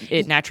for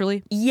it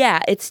naturally? Yeah,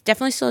 it's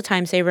definitely still a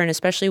time saver, and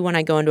especially when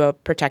I go into a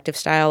protective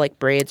style like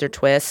braids or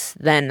twists,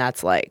 then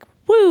that's like,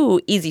 woo,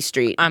 easy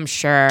street. I'm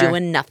sure.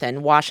 Doing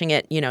nothing, washing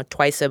it,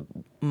 twice a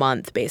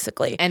month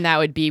basically. And that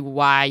would be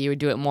why you would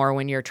do it more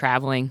when you're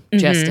traveling,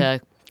 just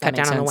to cut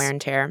down on the wear and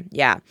tear.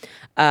 Yeah.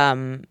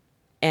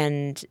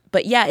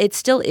 But yeah, it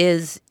still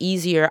is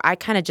easier. I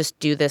kind of just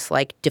do this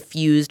like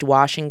diffused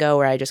wash and go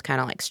where I just kind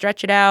of like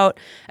stretch it out.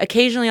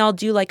 Occasionally I'll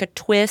do like a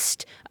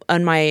twist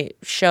on my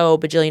show,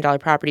 Bajillion Dollar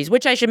Properties,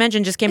 which I should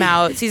mention just came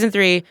out, season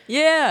 3.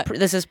 Yeah.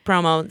 This is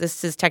promo.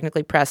 This is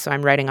technically press, so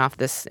I'm writing off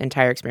this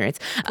entire experience.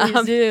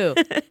 Please do.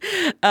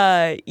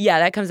 Yeah,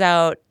 that comes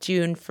out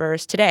June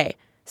 1st today.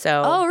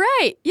 So Oh,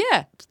 right.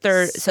 Yeah.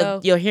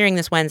 So you're hearing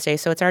this Wednesday,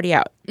 so it's already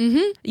out.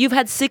 Mm-hmm. You've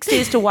had 6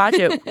 days to watch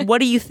it. What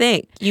do you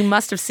think? You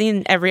must have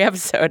seen every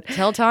episode.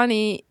 Tell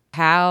Tawny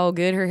how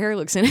good her hair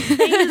looks in it.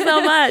 Thank you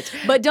so much.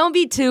 But don't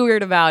be too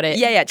weird about it.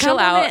 Yeah, chill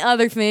Compliment out.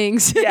 other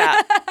things. Yeah.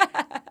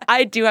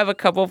 I do have a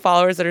couple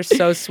followers that are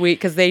so sweet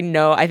because they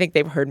know, I think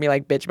they've heard me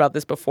like bitch about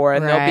this before,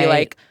 and they'll be Right.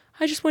 like,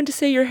 I just wanted to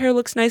say your hair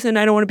looks nice and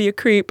I don't want to be a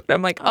creep. And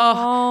I'm like,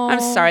 I'm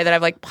sorry that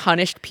I've like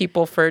punished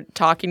people for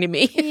talking to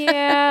me.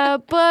 Yeah,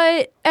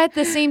 but at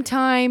the same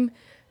time,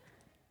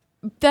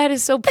 that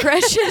is so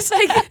precious.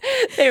 Like,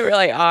 They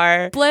really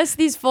are. bless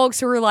these folks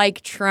who are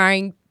like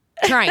trying.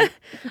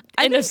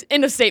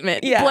 End of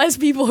statement. Yeah. Bless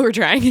people who are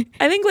trying.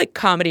 I think like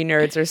comedy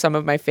nerds are some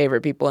of my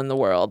favorite people in the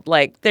world.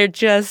 Like they're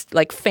just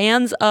like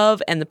fans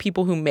of, and the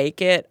people who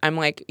make it. I'm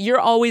like, you're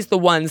always the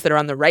ones that are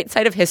on the right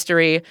side of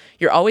history.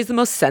 You're always the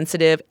most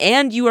sensitive,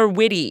 and you are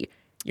witty.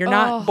 You're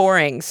not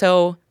boring.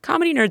 So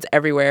comedy nerds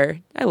everywhere.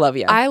 I love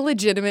you. I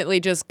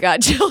legitimately just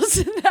got chills.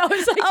 That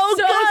was like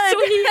so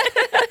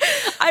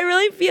sweet. I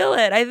really feel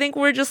it. I think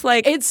we're just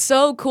like, It's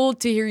so cool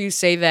to hear you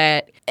say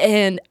that.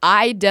 And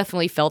I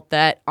definitely felt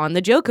that on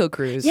the Joko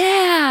cruise.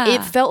 yeah.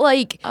 It felt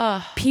like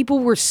people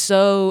were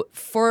so,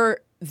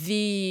 for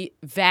the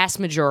vast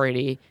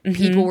majority,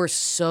 people were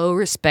so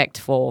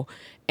respectful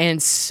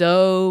and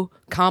so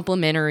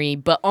complimentary,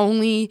 but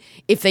only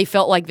if they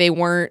felt like they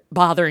weren't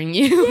bothering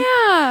you.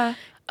 yeah.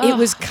 It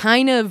was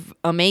kind of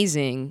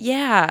amazing.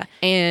 Yeah.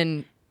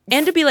 And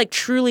And to be like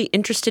truly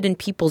interested in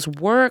people's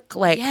work,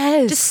 like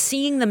Yes. just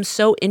seeing them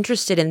so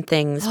interested in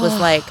things was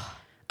like,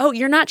 oh,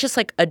 you're not just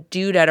like a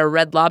dude at a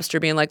Red Lobster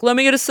being like, let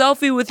me get a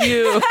selfie with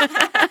you.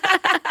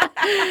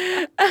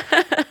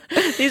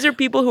 These are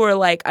people who are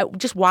like,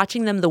 just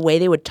watching them, the way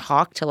they would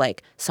talk to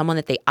like someone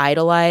that they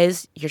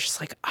idolize. You're just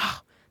like, oh,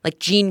 like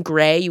Jean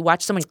Grey. You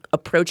watch someone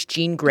approach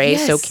Jean Grey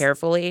so Yes.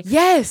 carefully.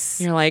 yes.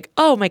 You're like,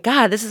 oh my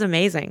God, this is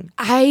amazing.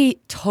 I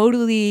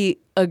totally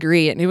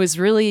agree. And it was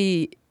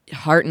really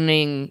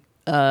heartening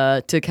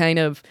to kind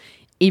of,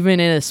 even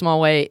in a small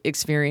way,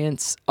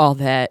 experience all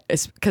that.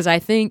 Because I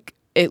think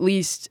at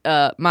least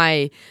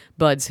my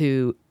buds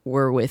who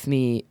were with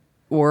me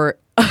were,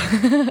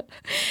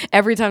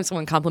 every time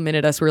someone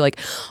complimented us, we were like,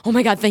 oh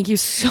my God, thank you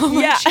so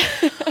much.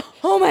 Yeah.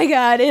 Oh my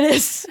God, it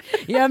is.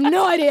 You have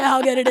no idea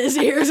how good it is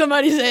to hear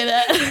somebody say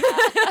that.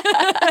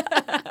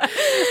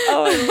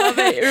 Oh, I love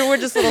it. We're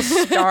just little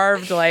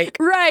starved, like.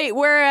 Right.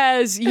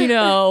 Whereas,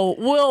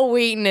 Will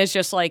Wheaton is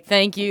just like,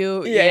 thank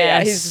you. Yeah,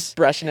 yes. he's just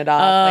brushing it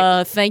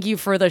off. Thank you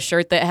for the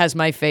shirt that has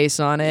my face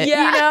on it.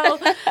 Yeah.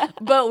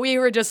 But we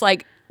were just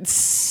like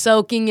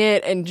soaking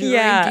it and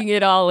Yeah. drinking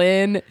it all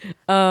in.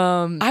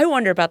 I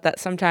wonder about that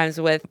sometimes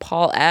with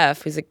Paul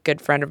F., who's a good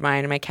friend of mine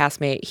and my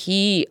castmate.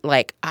 He,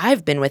 like,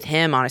 I've been with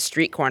him on a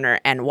street corner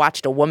and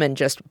watched a woman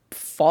just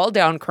fall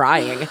down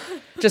crying.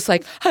 Just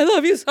like, I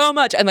love you so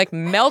much, and like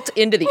melt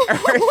into the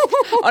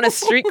earth on a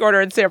street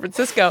corner in San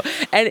Francisco.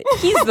 And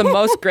he's the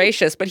most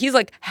gracious, but he's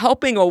like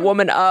helping a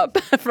woman up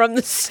from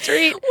the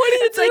street. What do you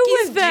It's do like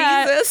he's with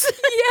that? Jesus.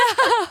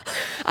 Yeah.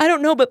 I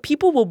don't know, but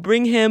people will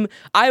bring him.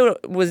 I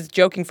was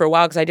joking for a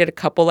while because I did a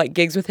couple like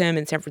gigs with him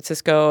in San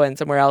Francisco and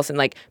somewhere else, and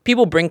like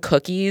people bring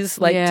cookies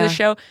like to Yeah. the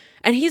show,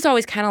 and he's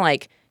always kind of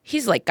like,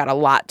 he's like got a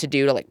lot to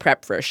do to like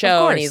prep for a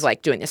show, course. and he's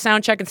like doing the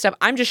sound check and stuff.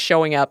 I'm just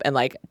showing up and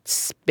like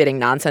spitting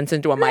nonsense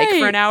into a mic for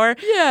Right. an hour.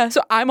 Yeah.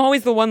 So I'm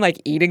always the one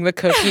like eating the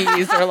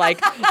cookies or like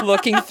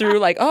looking through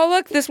like, oh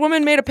look, this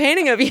woman made a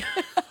painting of you.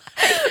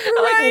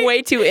 I'm like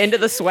way too into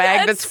the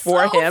swag that's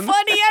for so him.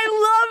 funny. I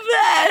love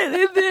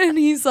that. And then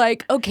he's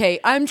like, okay,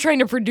 I'm trying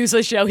to produce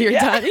a show here,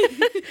 Tawny.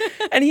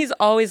 And he's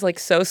always like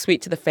so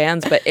sweet to the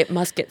fans, but it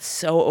must get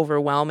so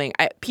overwhelming.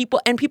 People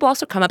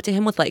also come up to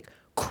him with like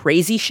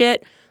crazy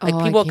shit. Like Oh,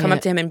 I people will come up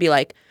can't. to him and be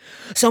like,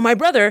 so my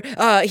brother,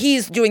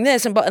 he's doing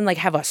this and like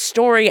have a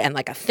story and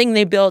like a thing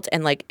they built,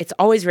 and like it's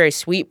always very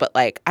sweet, but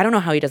like I don't know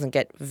how he doesn't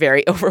get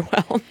very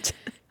overwhelmed.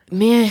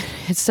 Man,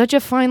 it's such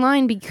a fine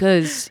line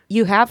because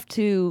you have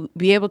to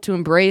be able to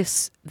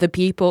embrace the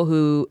people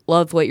who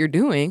love what you're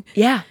doing.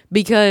 Yeah.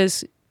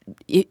 Because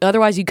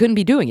otherwise you couldn't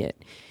be doing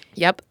it.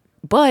 Yep.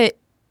 But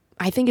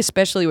I think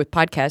especially with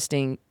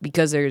podcasting,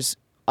 because there's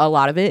a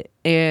lot of it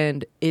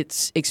and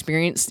it's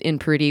experienced in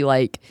pretty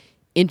like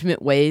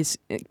intimate ways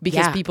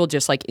because Yeah. people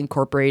just like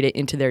incorporate it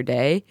into their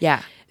day.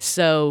 Yeah.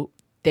 So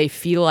they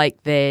feel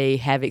like they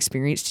have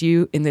experienced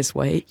you in this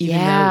way, even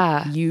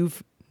Yeah. though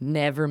you've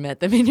never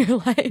met them in your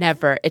life.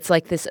 Never. It's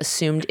like this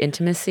assumed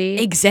intimacy.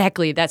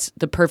 Exactly. That's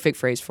the perfect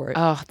phrase for it.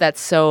 Oh,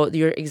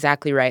 you're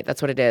exactly right.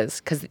 That's what it is.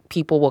 Because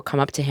people will come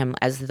up to him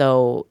as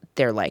though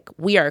they're like,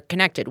 we are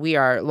connected. We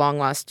are long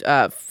lost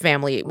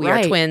family. We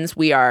are twins.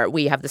 We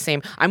have the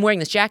same. I'm wearing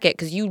this jacket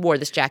because you wore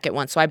this jacket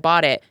once, so I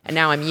bought it, and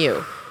now I'm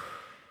you.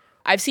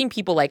 I've seen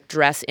people like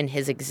dress in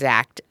his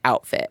exact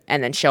outfit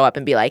and then show up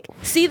and be like,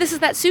 see, this is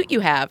that suit you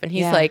have. And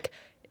he's like,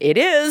 it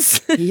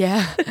is.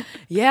 Yeah.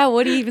 Yeah.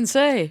 What do you even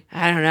say?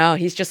 I don't know.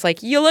 He's just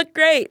like, you look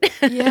great.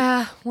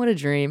 Yeah. What a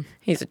dream.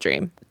 He's a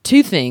dream.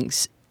 2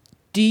 things.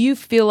 Do you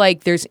feel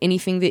like there's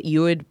anything that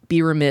you would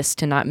be remiss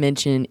to not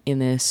mention in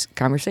this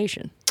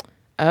conversation?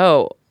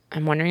 Oh,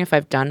 I'm wondering if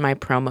I've done my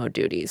promo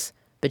duties.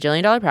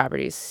 Bajillion Dollar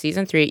Properties,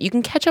 Season 3. You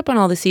can catch up on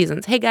all the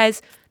seasons. Hey,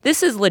 guys,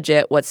 this is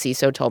legit what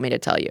CISO told me to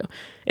tell you.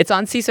 It's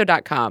on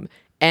CISO.com.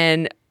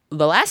 And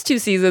the last 2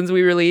 seasons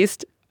we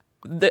released,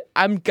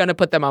 I'm going to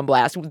put them on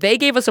blast. They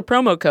gave us a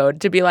promo code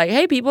to be like,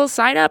 hey, people,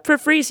 sign up for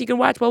free so you can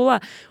watch blah, blah,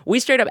 blah.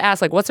 We straight up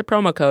asked, like, what's a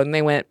promo code? And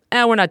they went,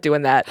 we're not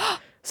doing that.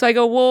 So I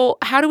go, well,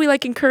 how do we,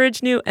 like,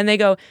 encourage new? And they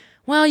go,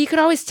 well, you could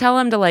always tell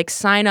them to, like,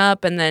 sign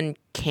up and then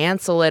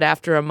cancel it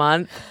after a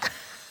month.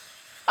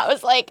 I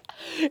was like,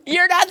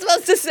 you're not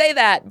supposed to say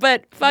that,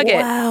 but fuck it.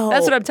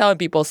 That's what I'm telling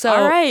people. So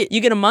all right.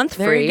 You get a month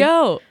free. There you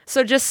go.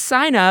 So just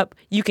sign up.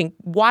 You can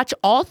watch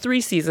all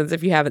 3 seasons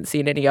if you haven't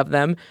seen any of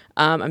them.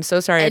 I'm so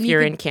sorry if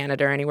you're in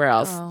Canada or anywhere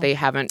else. They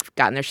haven't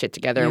gotten their shit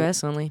together.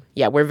 US only.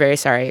 Yeah, we're very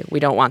sorry.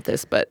 We don't want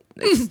this, but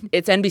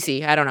it's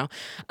NBC. I don't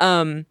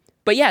know.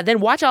 But yeah, then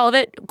watch all of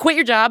it. Quit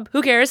your job.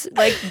 Who cares?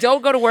 Like,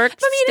 don't go to work.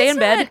 Stay in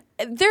bed.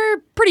 They're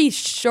pretty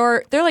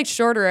short. They're like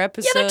shorter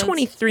episodes. Yeah, they're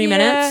 23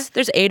 minutes.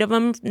 There's 8 of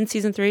them in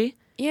Season 3.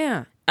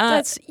 Yeah.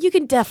 You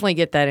can definitely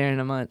get that in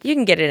a month. You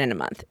can get it in a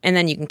month. And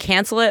then you can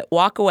cancel it,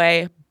 walk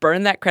away,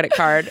 burn that credit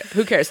card.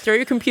 Who cares? Throw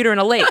your computer in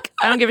a lake.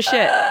 I don't give a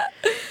shit.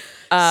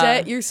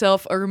 Set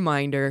yourself a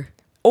reminder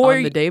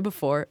on the day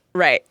before.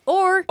 Right.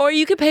 Or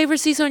you could pay for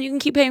CISO and you can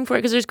keep paying for it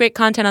because there's great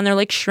content on there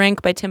like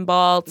Shrink by Tim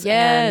Baltz.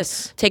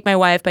 Yes. And Take My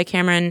Wife by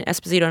Cameron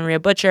Esposito and Rhea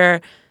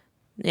Butcher.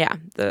 Yeah.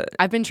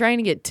 I've been trying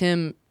to get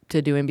Tim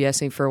to do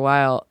MBSing for a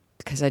while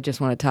because I just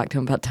want to talk to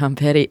him about Tom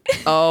Petty.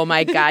 Oh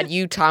my God,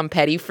 you Tom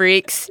Petty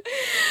freaks.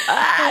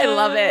 I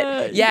love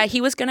it. Yeah, he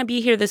was going to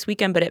be here this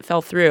weekend, but it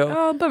fell through.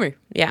 Oh, bummer.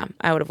 Yeah,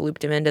 I would have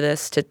looped him into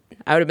this.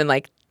 I would have been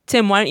like,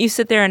 Tim, why don't you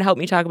sit there and help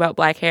me talk about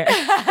black hair?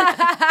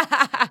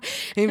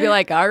 He'd be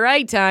like, all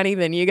right, Tawny,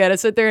 then you got to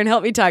sit there and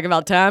help me talk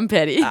about Tom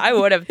Petty. I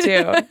would have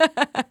too.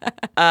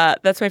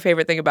 That's my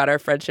favorite thing about our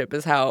friendship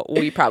is how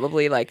we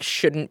probably like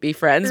shouldn't be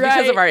friends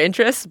because of our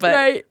interests,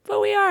 but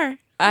we are.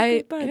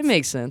 It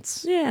makes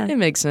sense. Yeah. It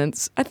makes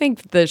sense. I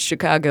think the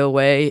Chicago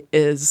way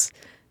is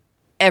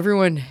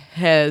everyone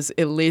has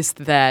at least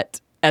that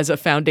as a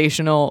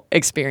foundational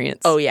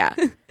experience. Oh, yeah.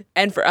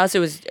 And for us, it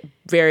was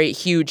very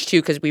huge,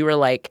 too, because we were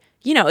like,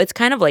 you know, it's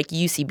kind of like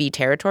UCB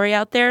territory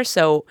out there.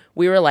 So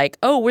we were like,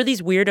 oh, we're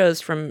these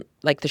weirdos from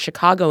like the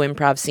Chicago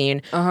improv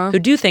scene who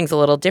do things a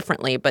little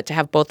differently. But to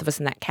have both of us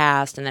in that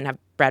cast and then have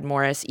Brad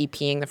Morris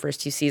EPing the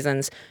first 2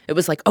 seasons, it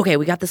was like, okay,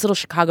 we got this little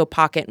Chicago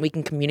pocket and we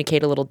can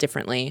communicate a little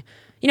differently.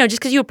 You know,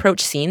 just because you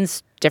approach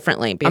scenes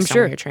differently based on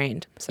where you're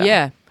trained. So.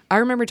 Yeah. I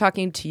remember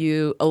talking to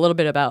you a little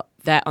bit about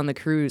that on the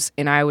cruise,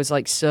 and I was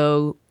like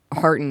so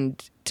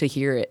heartened to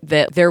hear it,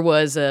 that there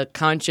was a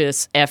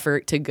conscious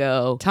effort to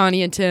go,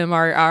 Tawny and Tim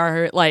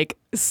are like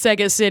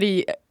Sega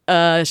City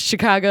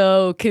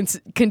Chicago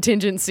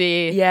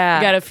contingency. Yeah.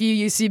 We got a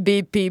few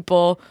UCB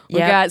people. We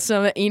got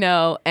some, you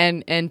know,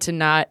 and to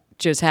not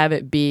just have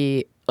it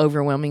be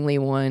overwhelmingly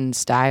one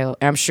style.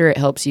 I'm sure it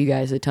helps you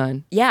guys a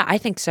ton. Yeah, I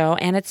think so.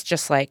 And it's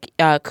just like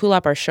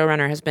Kulop, our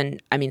showrunner, has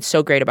been, I mean,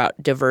 so great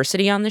about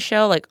diversity on the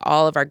show. Like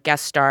all of our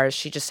guest stars,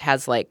 she's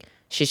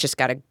just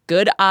got a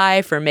good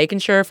eye for making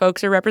sure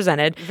folks are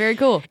represented. Very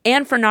cool.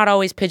 And for not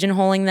always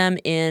pigeonholing them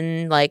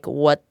in like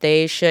what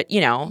they should,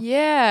 you know.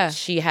 Yeah.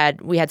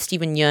 We had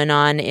Stephen Yun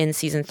on in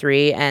Season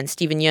 3, and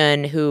Stephen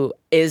Yun, who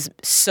is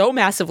so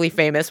massively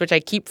famous, which I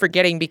keep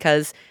forgetting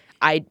because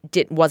I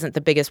wasn't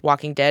the biggest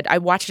Walking Dead. I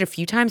watched it a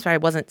few times, but I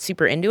wasn't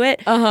super into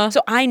it.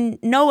 So I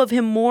know of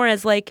him more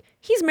as like,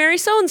 he's Mary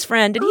Soane's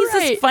friend, and he's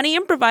this funny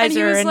improviser. And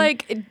he was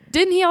like,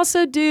 didn't he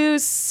also do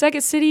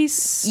Second City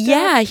stuff?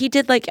 Yeah, he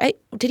did like,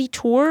 did he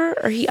tour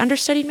or he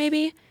understudied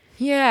maybe?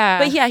 Yeah.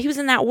 But yeah, he was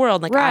in that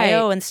world, like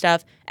I.O. and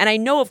stuff. And I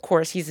know, of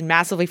course, he's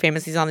massively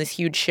famous. He's on this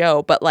huge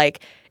show, but like,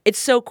 it's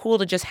so cool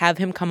to just have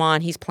him come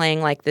on. He's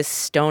playing like this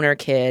stoner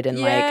kid and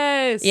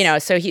like, you know,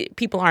 so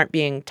people aren't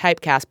being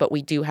typecast, but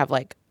we do have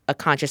like a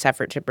conscious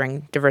effort to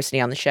bring diversity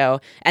on the show.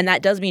 And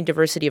that does mean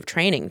diversity of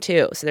training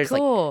too. So there's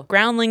like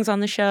groundlings on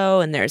the show,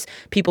 and there's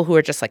people who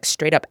are just like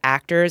straight up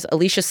actors.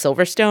 Alicia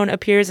Silverstone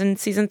appears in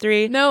Season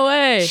 3. No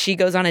way. She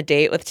goes on a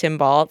date with Tim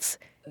Baltz.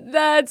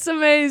 That's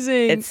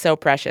amazing. It's so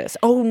precious.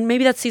 Oh,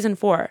 maybe that's Season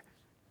 4.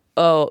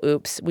 Oh,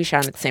 oops. We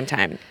shot at the same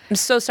time. I'm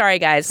so sorry,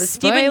 guys. But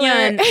Steven Spoiler.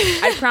 Yeun,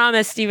 I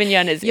promise Steven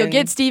Yeun is You'll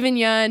get Steven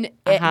Yeun,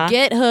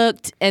 get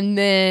hooked, and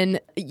then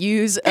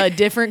use a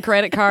different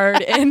credit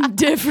card and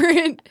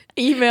different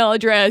email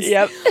address.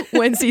 Yep.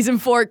 When season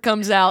 4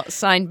 comes out,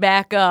 sign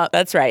back up.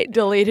 That's right.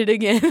 Delete it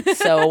again.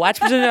 So watch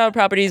Bajillion Dollar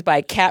Properties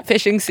by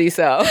Catfishing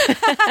CISO.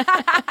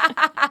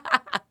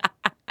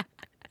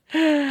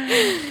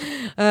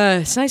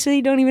 It's nice that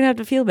you don't even have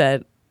to feel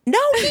bad. No,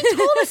 he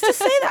told us to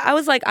say that. I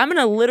was like, I'm going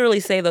to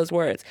literally say those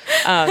words.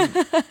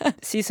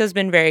 CISO's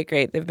been very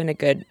great. They've been a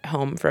good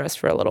home for us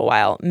for a little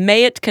while.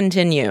 May it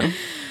continue.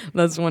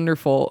 That's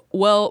wonderful.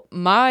 Well,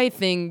 my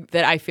thing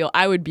that I feel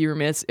I would be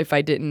remiss if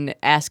I didn't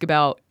ask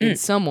about in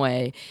some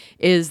way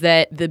is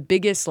that the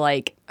biggest,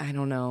 like, I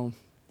don't know,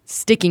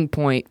 sticking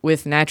point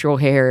with natural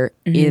hair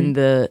in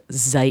the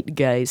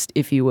zeitgeist,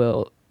 if you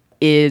will,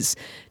 is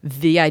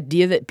the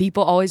idea that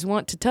people always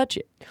want to touch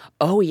it.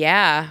 Oh,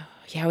 yeah.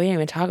 Yeah, we didn't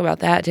even talk about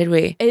that, did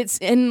we?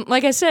 And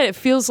like I said, it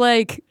feels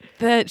like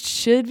that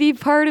should be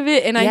part of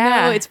it. And I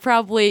know it's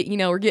probably,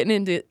 we're getting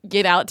into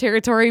Get Out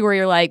territory where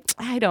you're like,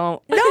 I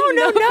don't.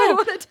 No.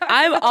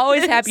 I'm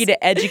always happy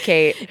to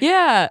educate.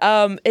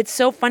 Yeah. It's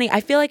so funny. I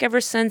feel like ever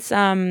since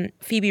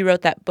Phoebe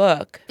wrote that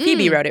book,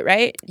 Phoebe wrote it,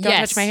 right? Don't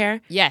Touch My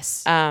Hair?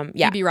 Yes. Yeah.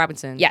 Phoebe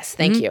Robinson. Yes,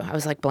 thank you. I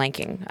was like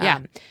blanking. Yeah.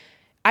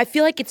 I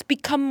feel like it's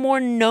become more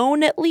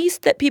known, at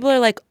least, that people are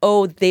like,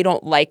 oh, they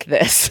don't like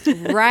this.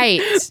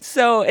 Right.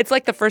 So it's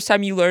like the first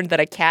time you learned that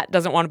a cat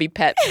doesn't want to be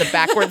pet the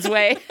backwards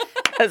way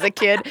as a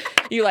kid.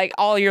 You like,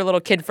 all your little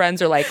kid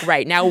friends are like,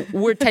 right, now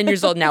we're 10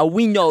 years old now.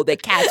 We know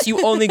that cats,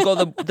 you only go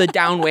the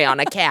down way on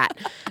a cat.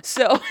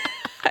 So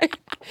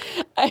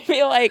I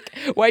feel like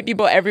white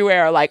people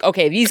everywhere are like,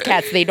 okay, these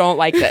cats, they don't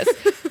like this.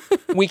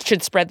 We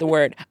should spread the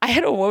word. I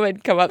had a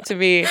woman come up to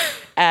me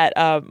at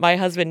my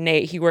husband,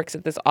 Nate. He works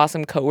at this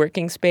awesome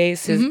co-working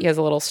space. He has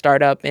a little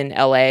startup in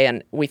LA,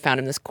 and we found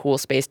him this cool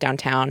space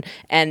downtown.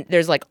 And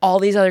there's like all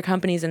these other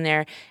companies in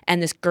there.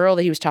 And this girl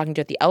that he was talking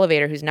to at the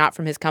elevator, who's not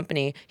from his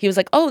company, he was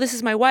like, oh, this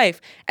is my wife.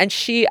 And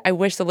I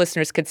wish the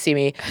listeners could see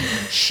me.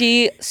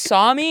 She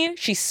saw me,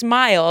 she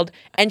smiled,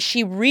 and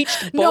she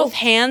reached both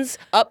hands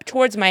up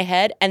towards my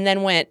head and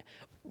then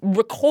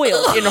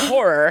recoiled in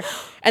horror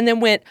and then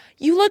went,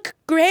 you look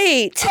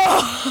great.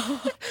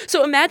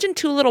 So imagine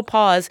two little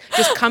paws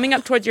just coming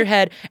up towards your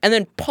head and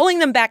then pulling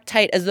them back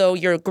tight as though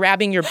you're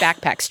grabbing your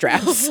backpack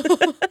straps.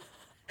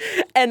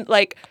 And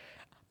like,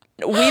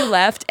 we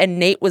left and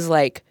Nate was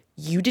like,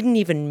 you didn't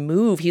even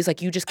move. He's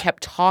like, you just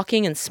kept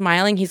talking and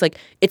smiling. He's like,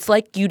 it's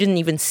like you didn't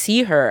even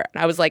see her.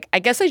 And I was like, I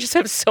guess I just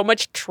have so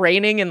much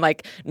training and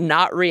like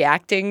not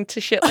reacting to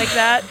shit like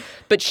that.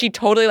 But she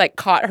totally like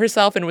caught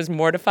herself and was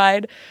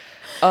mortified.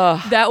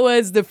 That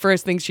was the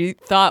first thing she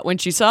thought when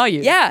she saw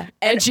you. Yeah.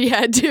 And she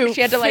had to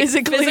like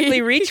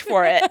physically reach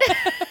for it.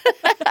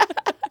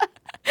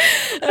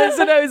 That's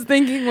what I was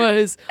thinking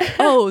was,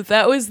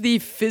 that was the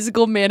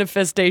physical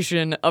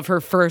manifestation of her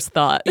first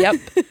thought. Yep.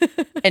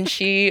 And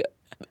she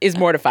is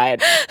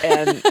mortified.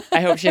 And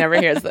I hope she never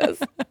hears this.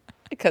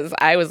 Because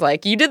I was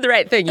like, you did the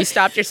right thing. You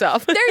stopped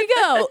yourself. There you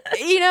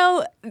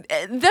go.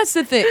 That's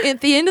the thing.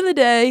 At the end of the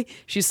day,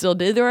 she still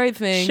did the right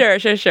thing.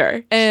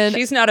 Sure. And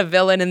she's not a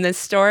villain in this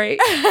story.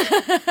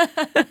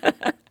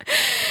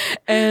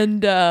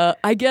 And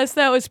I guess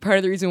that was part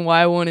of the reason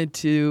why I wanted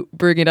to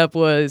bring it up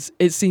was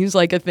it seems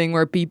like a thing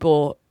where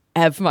people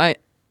have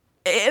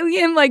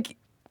again, like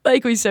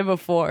we said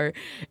before,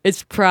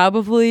 it's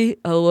probably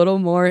a little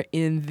more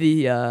in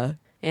the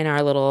in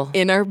our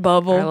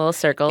bubble, our little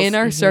circles,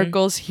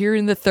 circles here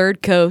in the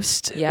Third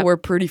Coast. Yep. We're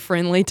pretty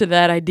friendly to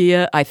that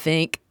idea, I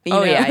think.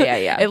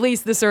 Yeah. At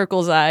least the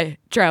circles I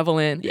travel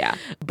in. Yeah.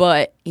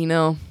 But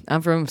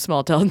I'm from a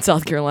small town in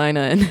South Carolina,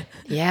 and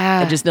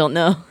I just don't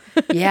know.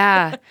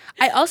 Yeah.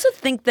 I also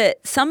think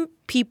that some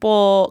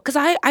people, because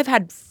I've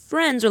had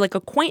friends or like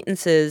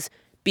acquaintances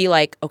be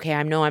like, okay,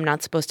 I know I'm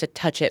not supposed to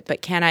touch it,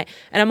 but can I?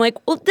 And I'm like,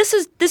 well, this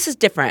is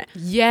different.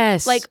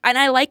 Yes. Like, and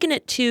I liken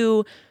it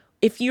to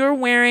if you're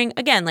wearing,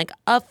 again, like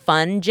a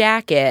fun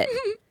jacket,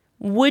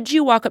 would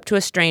you walk up to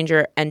a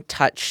stranger and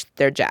touch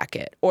their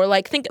jacket? Or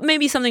like think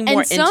maybe something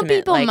more intimate. And some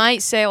people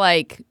might say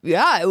like,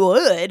 yeah, I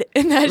would.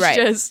 And that's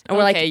just, and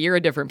we're okay, like, you're a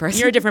different person.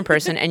 You're a different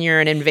person and you're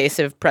an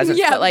invasive presence.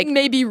 Yeah, but like,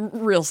 maybe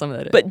real some of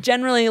it. But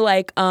generally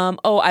like, I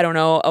don't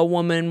know, a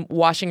woman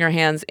washing her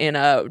hands in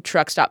a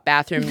truck stop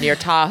bathroom near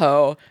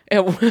Tahoe.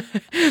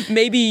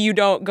 Maybe you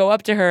don't go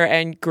up to her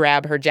and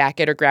grab her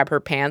jacket or grab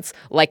her pants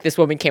like this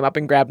woman came up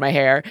and grabbed my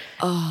hair.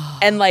 Oh.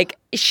 And like,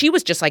 she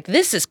was just like,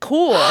 this is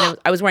cool. And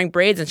I was wearing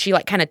braids and she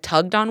like kind of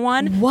tugged on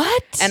one.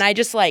 What? And I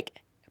just like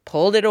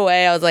pulled it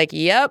away. I was like,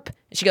 yep.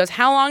 And she goes,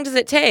 how long does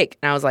it take?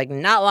 And I was like,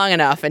 not long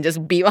enough, and just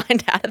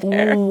beelined out of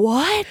there.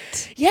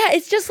 What? Yeah,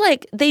 it's just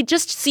like they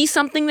just see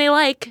something they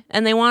like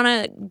and they want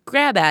to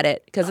grab at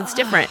it because it's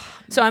different.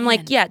 So I'm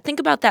like, yeah, think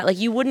about that. Like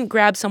you wouldn't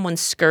grab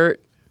someone's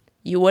skirt.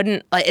 You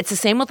wouldn't, like, it's the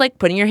same with like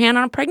putting your hand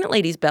on a pregnant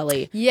lady's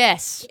belly.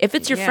 Yes. If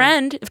it's your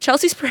friend, if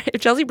Chelsea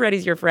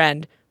Peretti's your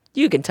friend,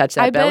 you can touch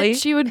that belly. I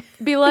bet she would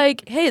be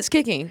like, hey, it's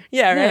kicking.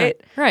 Yeah,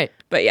 right? Right.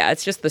 But yeah,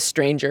 it's just the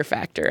stranger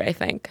factor, I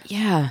think.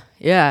 Yeah.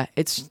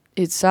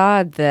 It's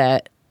odd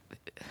that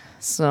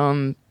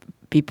some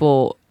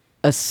people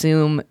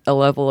assume a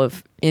level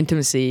of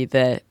intimacy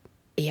that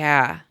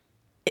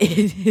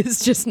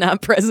is just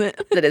not present.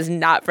 That is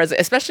not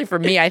present, especially for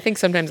me. I think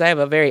sometimes I have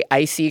a very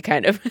icy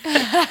kind of,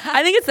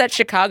 I think it's that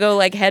Chicago,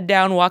 like, head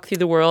down, walk through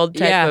the world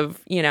type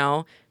of,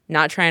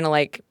 not trying to,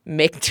 like,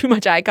 make too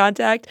much eye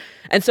contact.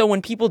 And so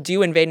when people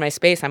do invade my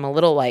space, I'm a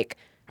little like,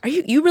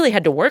 you really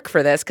had to work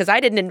for this because I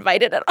didn't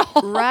invite it at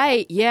all.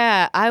 Right.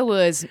 Yeah. I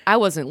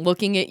wasn't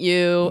looking at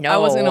you. No. I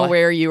wasn't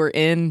aware we were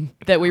in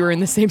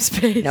the same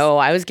space. No,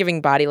 I was giving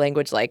body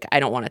language like,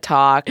 I don't want to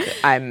talk.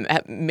 I'm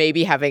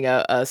maybe having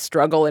a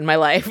struggle in my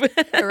life.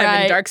 I'm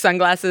in dark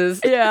sunglasses.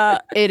 Yeah.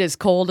 It is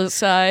cold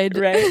outside.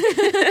 Right.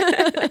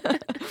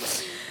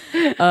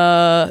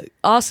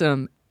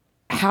 Awesome.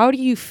 How do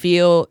you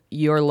feel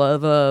your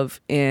love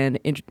of and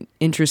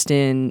interest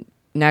in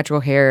natural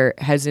hair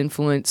has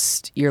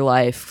influenced your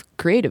life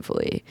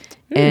creatively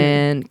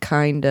and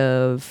kind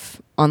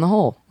of on the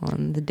whole,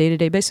 on the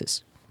day-to-day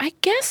basis? I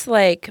guess,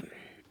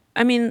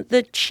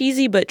 the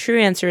cheesy but true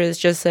answer is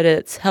just that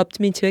it's helped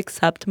me to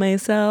accept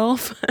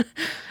myself.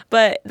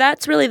 But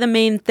that's really the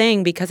main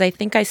thing, because I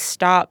think I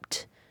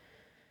stopped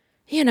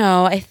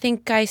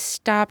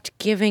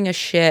giving a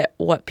shit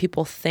what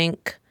people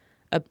think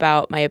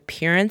about my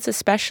appearance,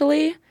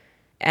 especially.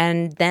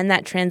 And then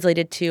that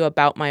translated to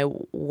about my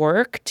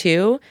work,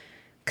 too.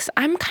 Because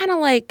I'm kind of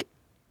like,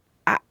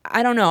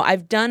 I don't know.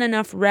 I've done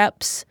enough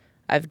reps.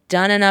 I've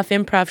done enough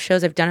improv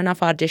shows. I've done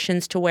enough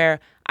auditions to where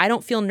I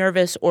don't feel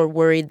nervous or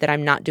worried that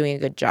I'm not doing a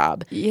good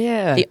job.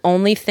 Yeah. The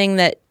only thing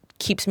that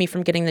keeps me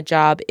from getting the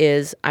job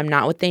is I'm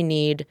not what they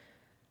need.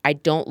 I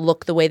don't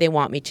look the way they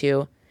want me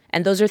to.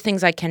 And those are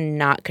things I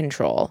cannot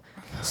control.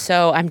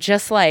 So I'm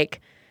just like,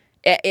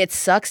 it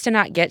sucks to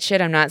not get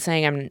shit. I'm not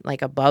saying I'm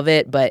like above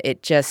it, but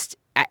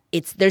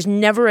there's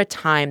never a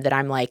time that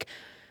I'm like,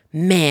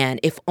 man,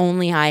 if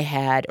only I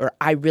had, or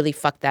I really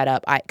fucked that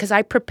up. Because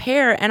I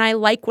prepare and I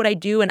like what I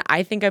do and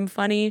I think I'm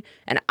funny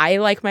and I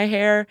like my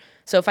hair.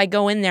 So if I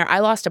go in there, I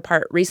lost a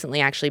part recently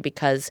actually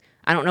because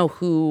I don't know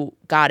who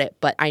got it,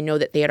 but I know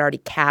that they had already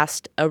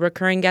cast a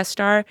recurring guest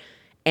star,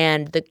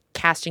 and the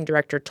casting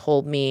director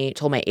told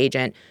my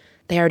agent,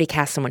 they already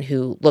cast someone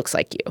who looks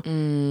like you.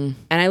 And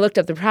I looked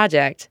up the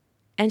project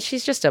and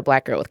she's just a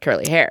black girl with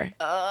curly hair.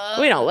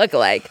 We don't look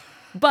alike.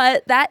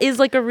 But that is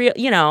like a real,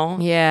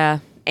 Yeah.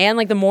 And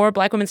like the more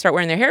black women start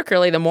wearing their hair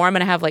curly, the more I'm going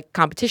to have like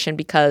competition,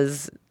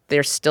 because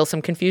there's still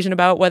some confusion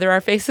about whether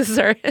our faces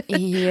are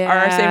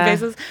our same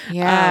faces.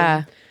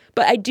 Yeah.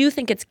 But I do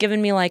think it's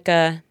given me like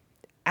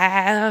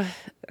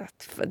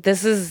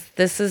this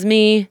is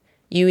me.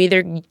 You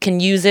either can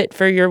use it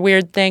for your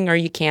weird thing or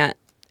you can't.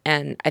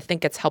 And I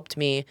think it's helped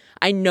me.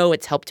 I know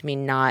it's helped me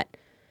not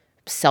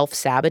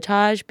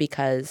self-sabotage,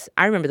 because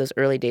I remember those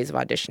early days of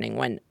auditioning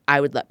when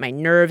I would let my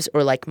nerves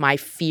or like my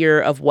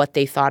fear of what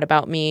they thought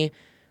about me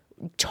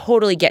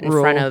totally get in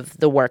front of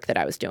the work that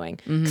I was doing.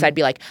 Because I'd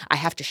be like, I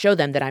have to show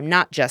them that I'm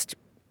not just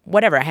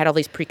whatever. I had all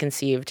these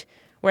preconceived.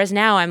 Whereas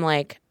now I'm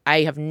like,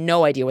 I have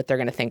no idea what they're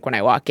going to think when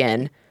I walk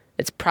in.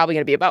 It's probably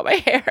going to be about my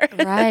hair.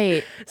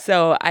 Right.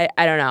 So I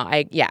don't know.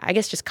 I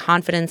guess just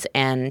confidence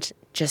and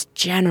just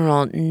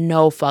general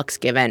no fucks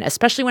given,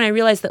 especially when I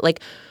realized that like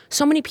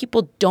so many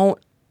people don't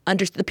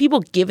understand. The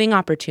people giving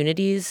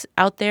opportunities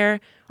out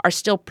there are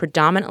still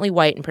predominantly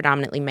white and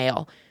predominantly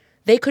male.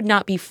 They could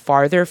not be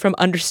farther from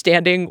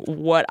understanding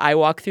what I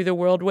walk through the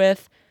world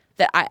with,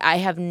 that I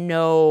have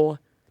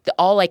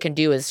all I can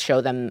do is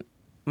show them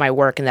my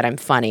work and that I'm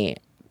funny,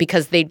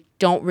 because they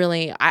don't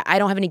really, I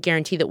don't have any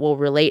guarantee that we'll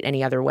relate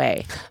any other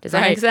way. Does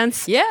that make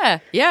sense? Yeah.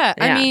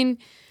 I mean,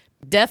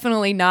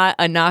 definitely not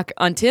a knock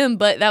on Tim,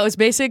 but that was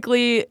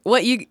basically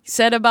what you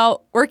said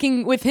about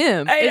working with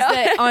him. Is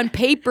that on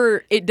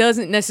paper, it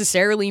doesn't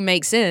necessarily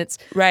make sense.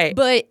 Right.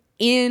 But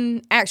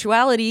in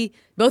actuality,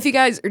 both you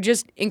guys are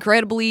just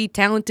incredibly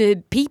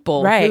talented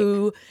people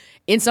who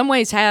in some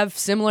ways have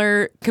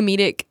similar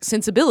comedic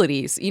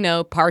sensibilities,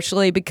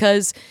 partially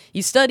because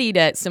you studied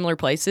at similar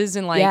places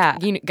and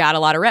you got a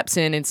lot of reps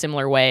in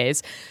similar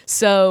ways.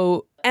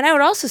 So, and I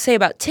would also say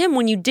about Tim,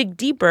 when you dig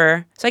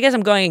deeper, so I guess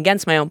I'm going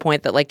against my own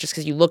point that like just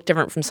because you look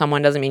different from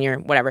someone doesn't mean you're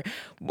whatever.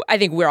 I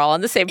think we're all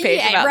on the same page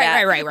about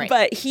that. Right.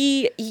 But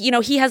he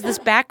has this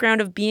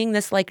background of being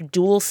this like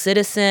dual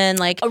citizen,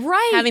 like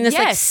having this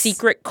like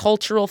secret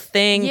cultural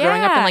thing,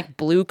 growing up in like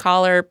blue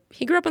collar.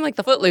 He grew up in like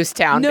the Footloose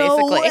town,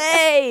 basically. No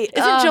way!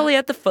 Isn't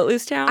Joliet the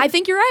Footloose town? I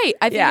think you're right.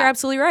 I think you're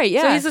absolutely right.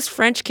 Yeah. So he's this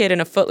French kid in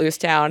a Footloose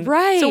town.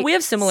 Right. So we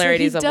have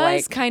similarities of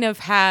like kind of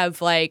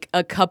have like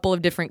a couple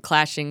of different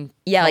clashing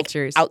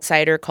cultures. Like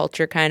outsider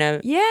culture kind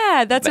of.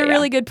 Yeah, that's a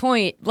really good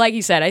point. Like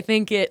you said, I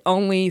think it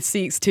only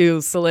seeks to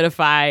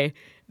solidify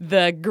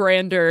the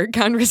grander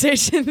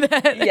conversation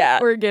that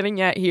we're getting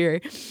at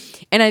here.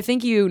 And I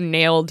think you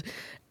nailed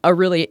a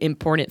really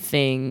important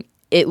thing,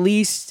 at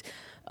least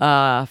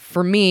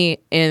for me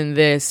in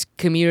this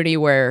community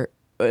where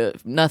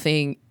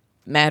nothing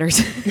matters.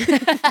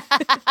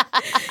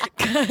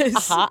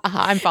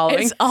 I'm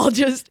following. It's all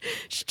just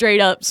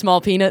straight up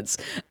small peanuts.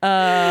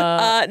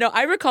 No,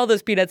 I recall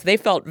those peanuts. They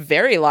felt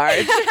very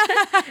large,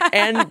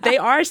 and they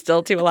are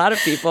still to a lot of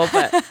people.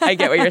 But I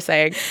get what you're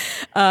saying.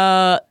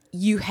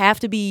 You have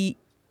to be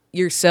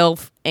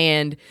yourself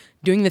and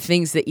doing the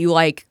things that you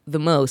like the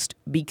most,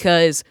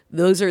 because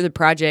those are the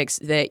projects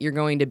that you're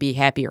going to be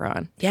happier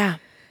on. Yeah.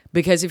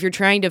 Because if you're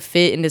trying to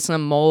fit into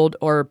some mold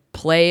or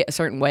play a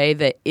certain way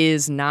that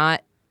is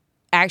not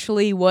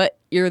actually what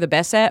you're the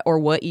best at or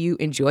what you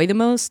enjoy the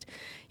most,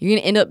 you're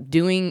going to end up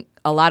doing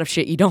a lot of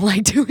shit you don't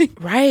like doing.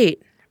 Right.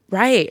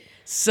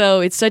 So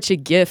it's such a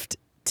gift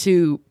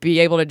to be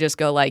able to just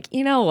go like,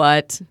 you know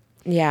what?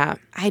 Yeah.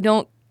 I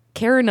don't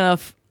care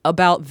enough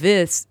about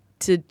this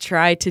to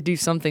try to do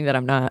something that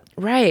I'm not.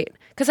 Right.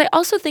 Because I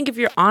also think if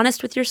you're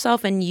honest with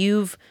yourself and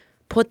you've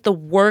put the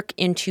work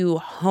into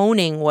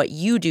honing what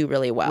you do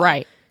really well.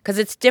 Right. Because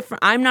it's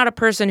different. I'm not a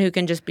person who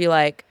can just be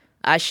like,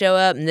 I show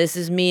up and this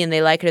is me and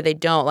they like it or they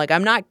don't. Like,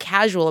 I'm not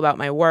casual about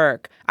my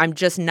work. I'm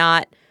just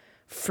not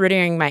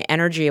frittering my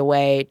energy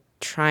away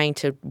trying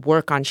to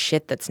work on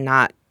shit that's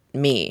not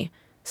me.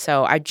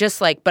 So I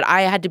just like, but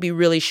I had to be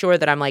really sure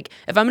that I'm like,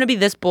 if I'm going to be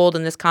this bold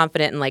and this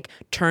confident and like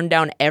turn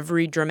down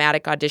every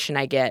dramatic audition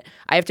I get,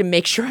 I have to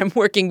make sure I'm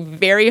working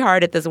very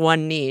hard at this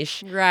one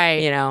niche.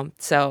 Right. You know?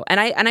 So, and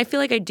I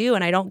feel like I do,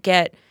 and I don't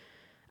get,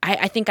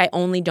 I think I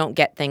only don't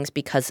get things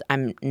because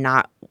I'm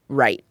not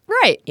right.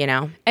 Right. You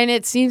know? And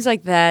it seems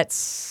like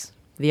that's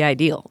the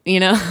ideal, you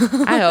know?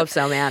 I hope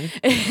so, man.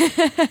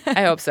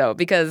 I hope so,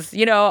 because,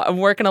 you know, I'm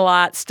working a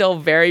lot, still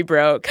very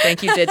broke.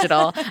 Thank you,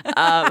 digital.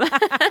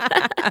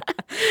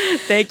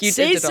 Thank you,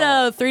 Say digital.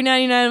 so,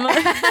 $3.99 a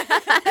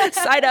month.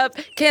 Sign up,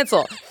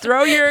 cancel,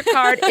 throw your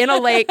card in a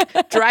lake,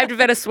 drive to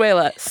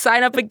Venezuela,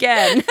 sign up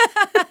again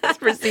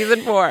for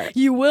season 4.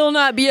 You will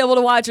not be able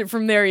to watch it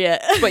from there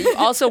yet. But you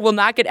also will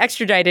not get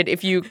extradited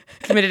if you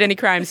committed any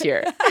crimes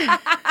here.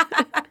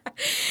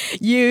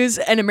 Use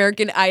an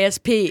American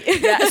ISP.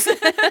 Yes.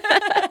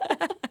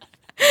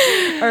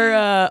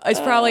 Or it's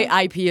probably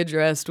IP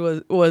addressed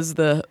was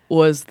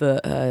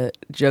the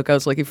joke I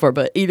was looking for,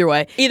 but either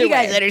way, Either you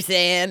way. guys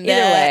understand. Either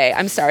way,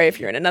 I'm sorry if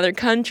you're in another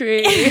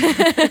country.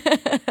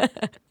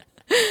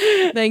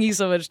 Thank you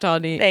so much,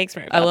 Tawny. Thanks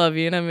very much. I love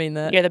you, and I mean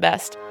that. You're the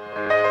best.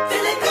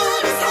 Feeling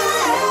good as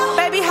hell.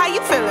 Baby, how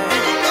you feeling?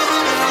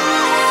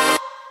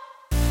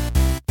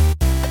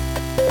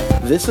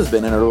 This has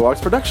been an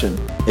Nerdologues production.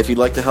 If you'd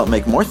like to help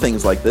make more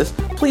things like this,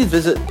 please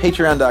visit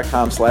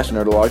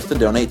patreon.com/nerdologues to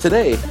donate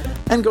today.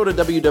 And go to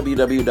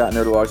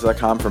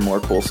www.nerdologues.com for more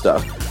cool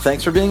stuff.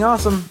 Thanks for being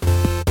awesome.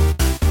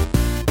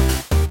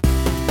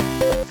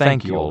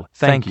 Thank you all.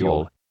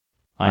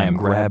 I am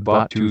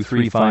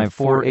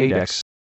GrabBot23548X.